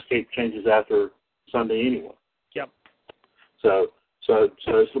landscape changes after Sunday anyway. Yep. So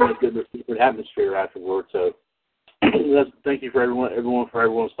it's going to be a good atmosphere afterwards. So thank you for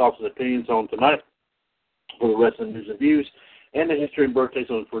everyone's thoughts and opinions on tonight for the wrestling news and views and the history and birthdays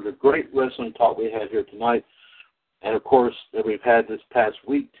for the great wrestling talk we had here tonight. And, of course, that we've had this past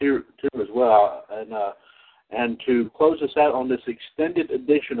week, too as well. And to close us out on this extended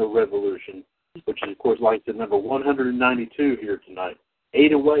edition of Revolution, which is, of course, like the number 192 here tonight,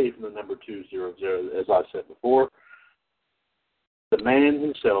 8 away from the number 200, as I said before, the man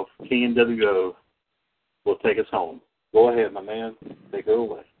himself, King NWO, will take us home. Go ahead, my man. Take it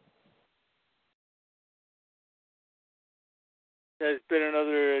away. There's been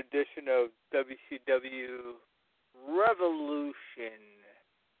another edition of WCW Revolution.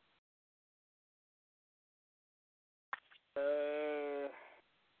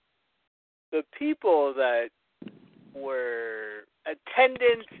 The people that were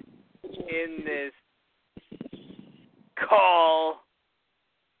attendant in this call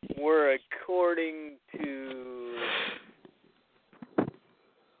were according to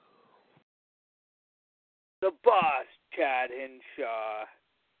the boss, Chad Hinshaw.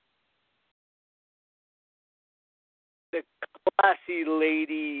 The classy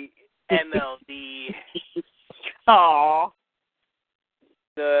lady, MLD. Aww.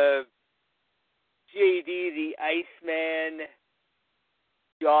 The JD, the Iceman.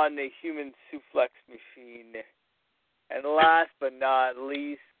 John, the Human Suplex Machine. And last but not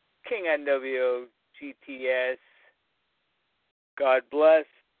least, King NWO GTS. God bless.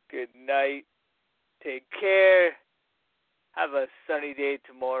 Good night. Take care. Have a sunny day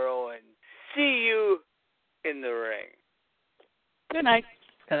tomorrow, and see you in the ring. Good night.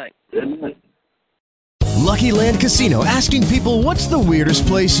 Good night. Good night. Lucky Land Casino, asking people, what's the weirdest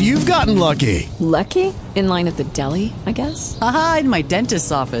place you've gotten lucky? Lucky? In line at the deli, I guess? Aha, in my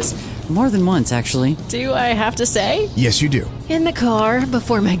dentist's office. More than once, actually. Do I have to say? Yes, you do. In the car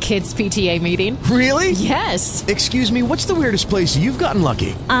before my kids' PTA meeting. Really? Yes. Excuse me, what's the weirdest place you've gotten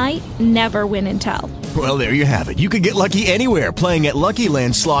lucky? I never win and tell. Well, there you have it. You can get lucky anywhere, playing at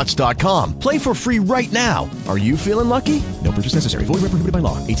LuckyLandSlots.com. Play for free right now. Are you feeling lucky? No purchase necessary. Void where prohibited by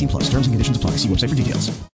law. 18+. Terms and conditions apply. See website for details.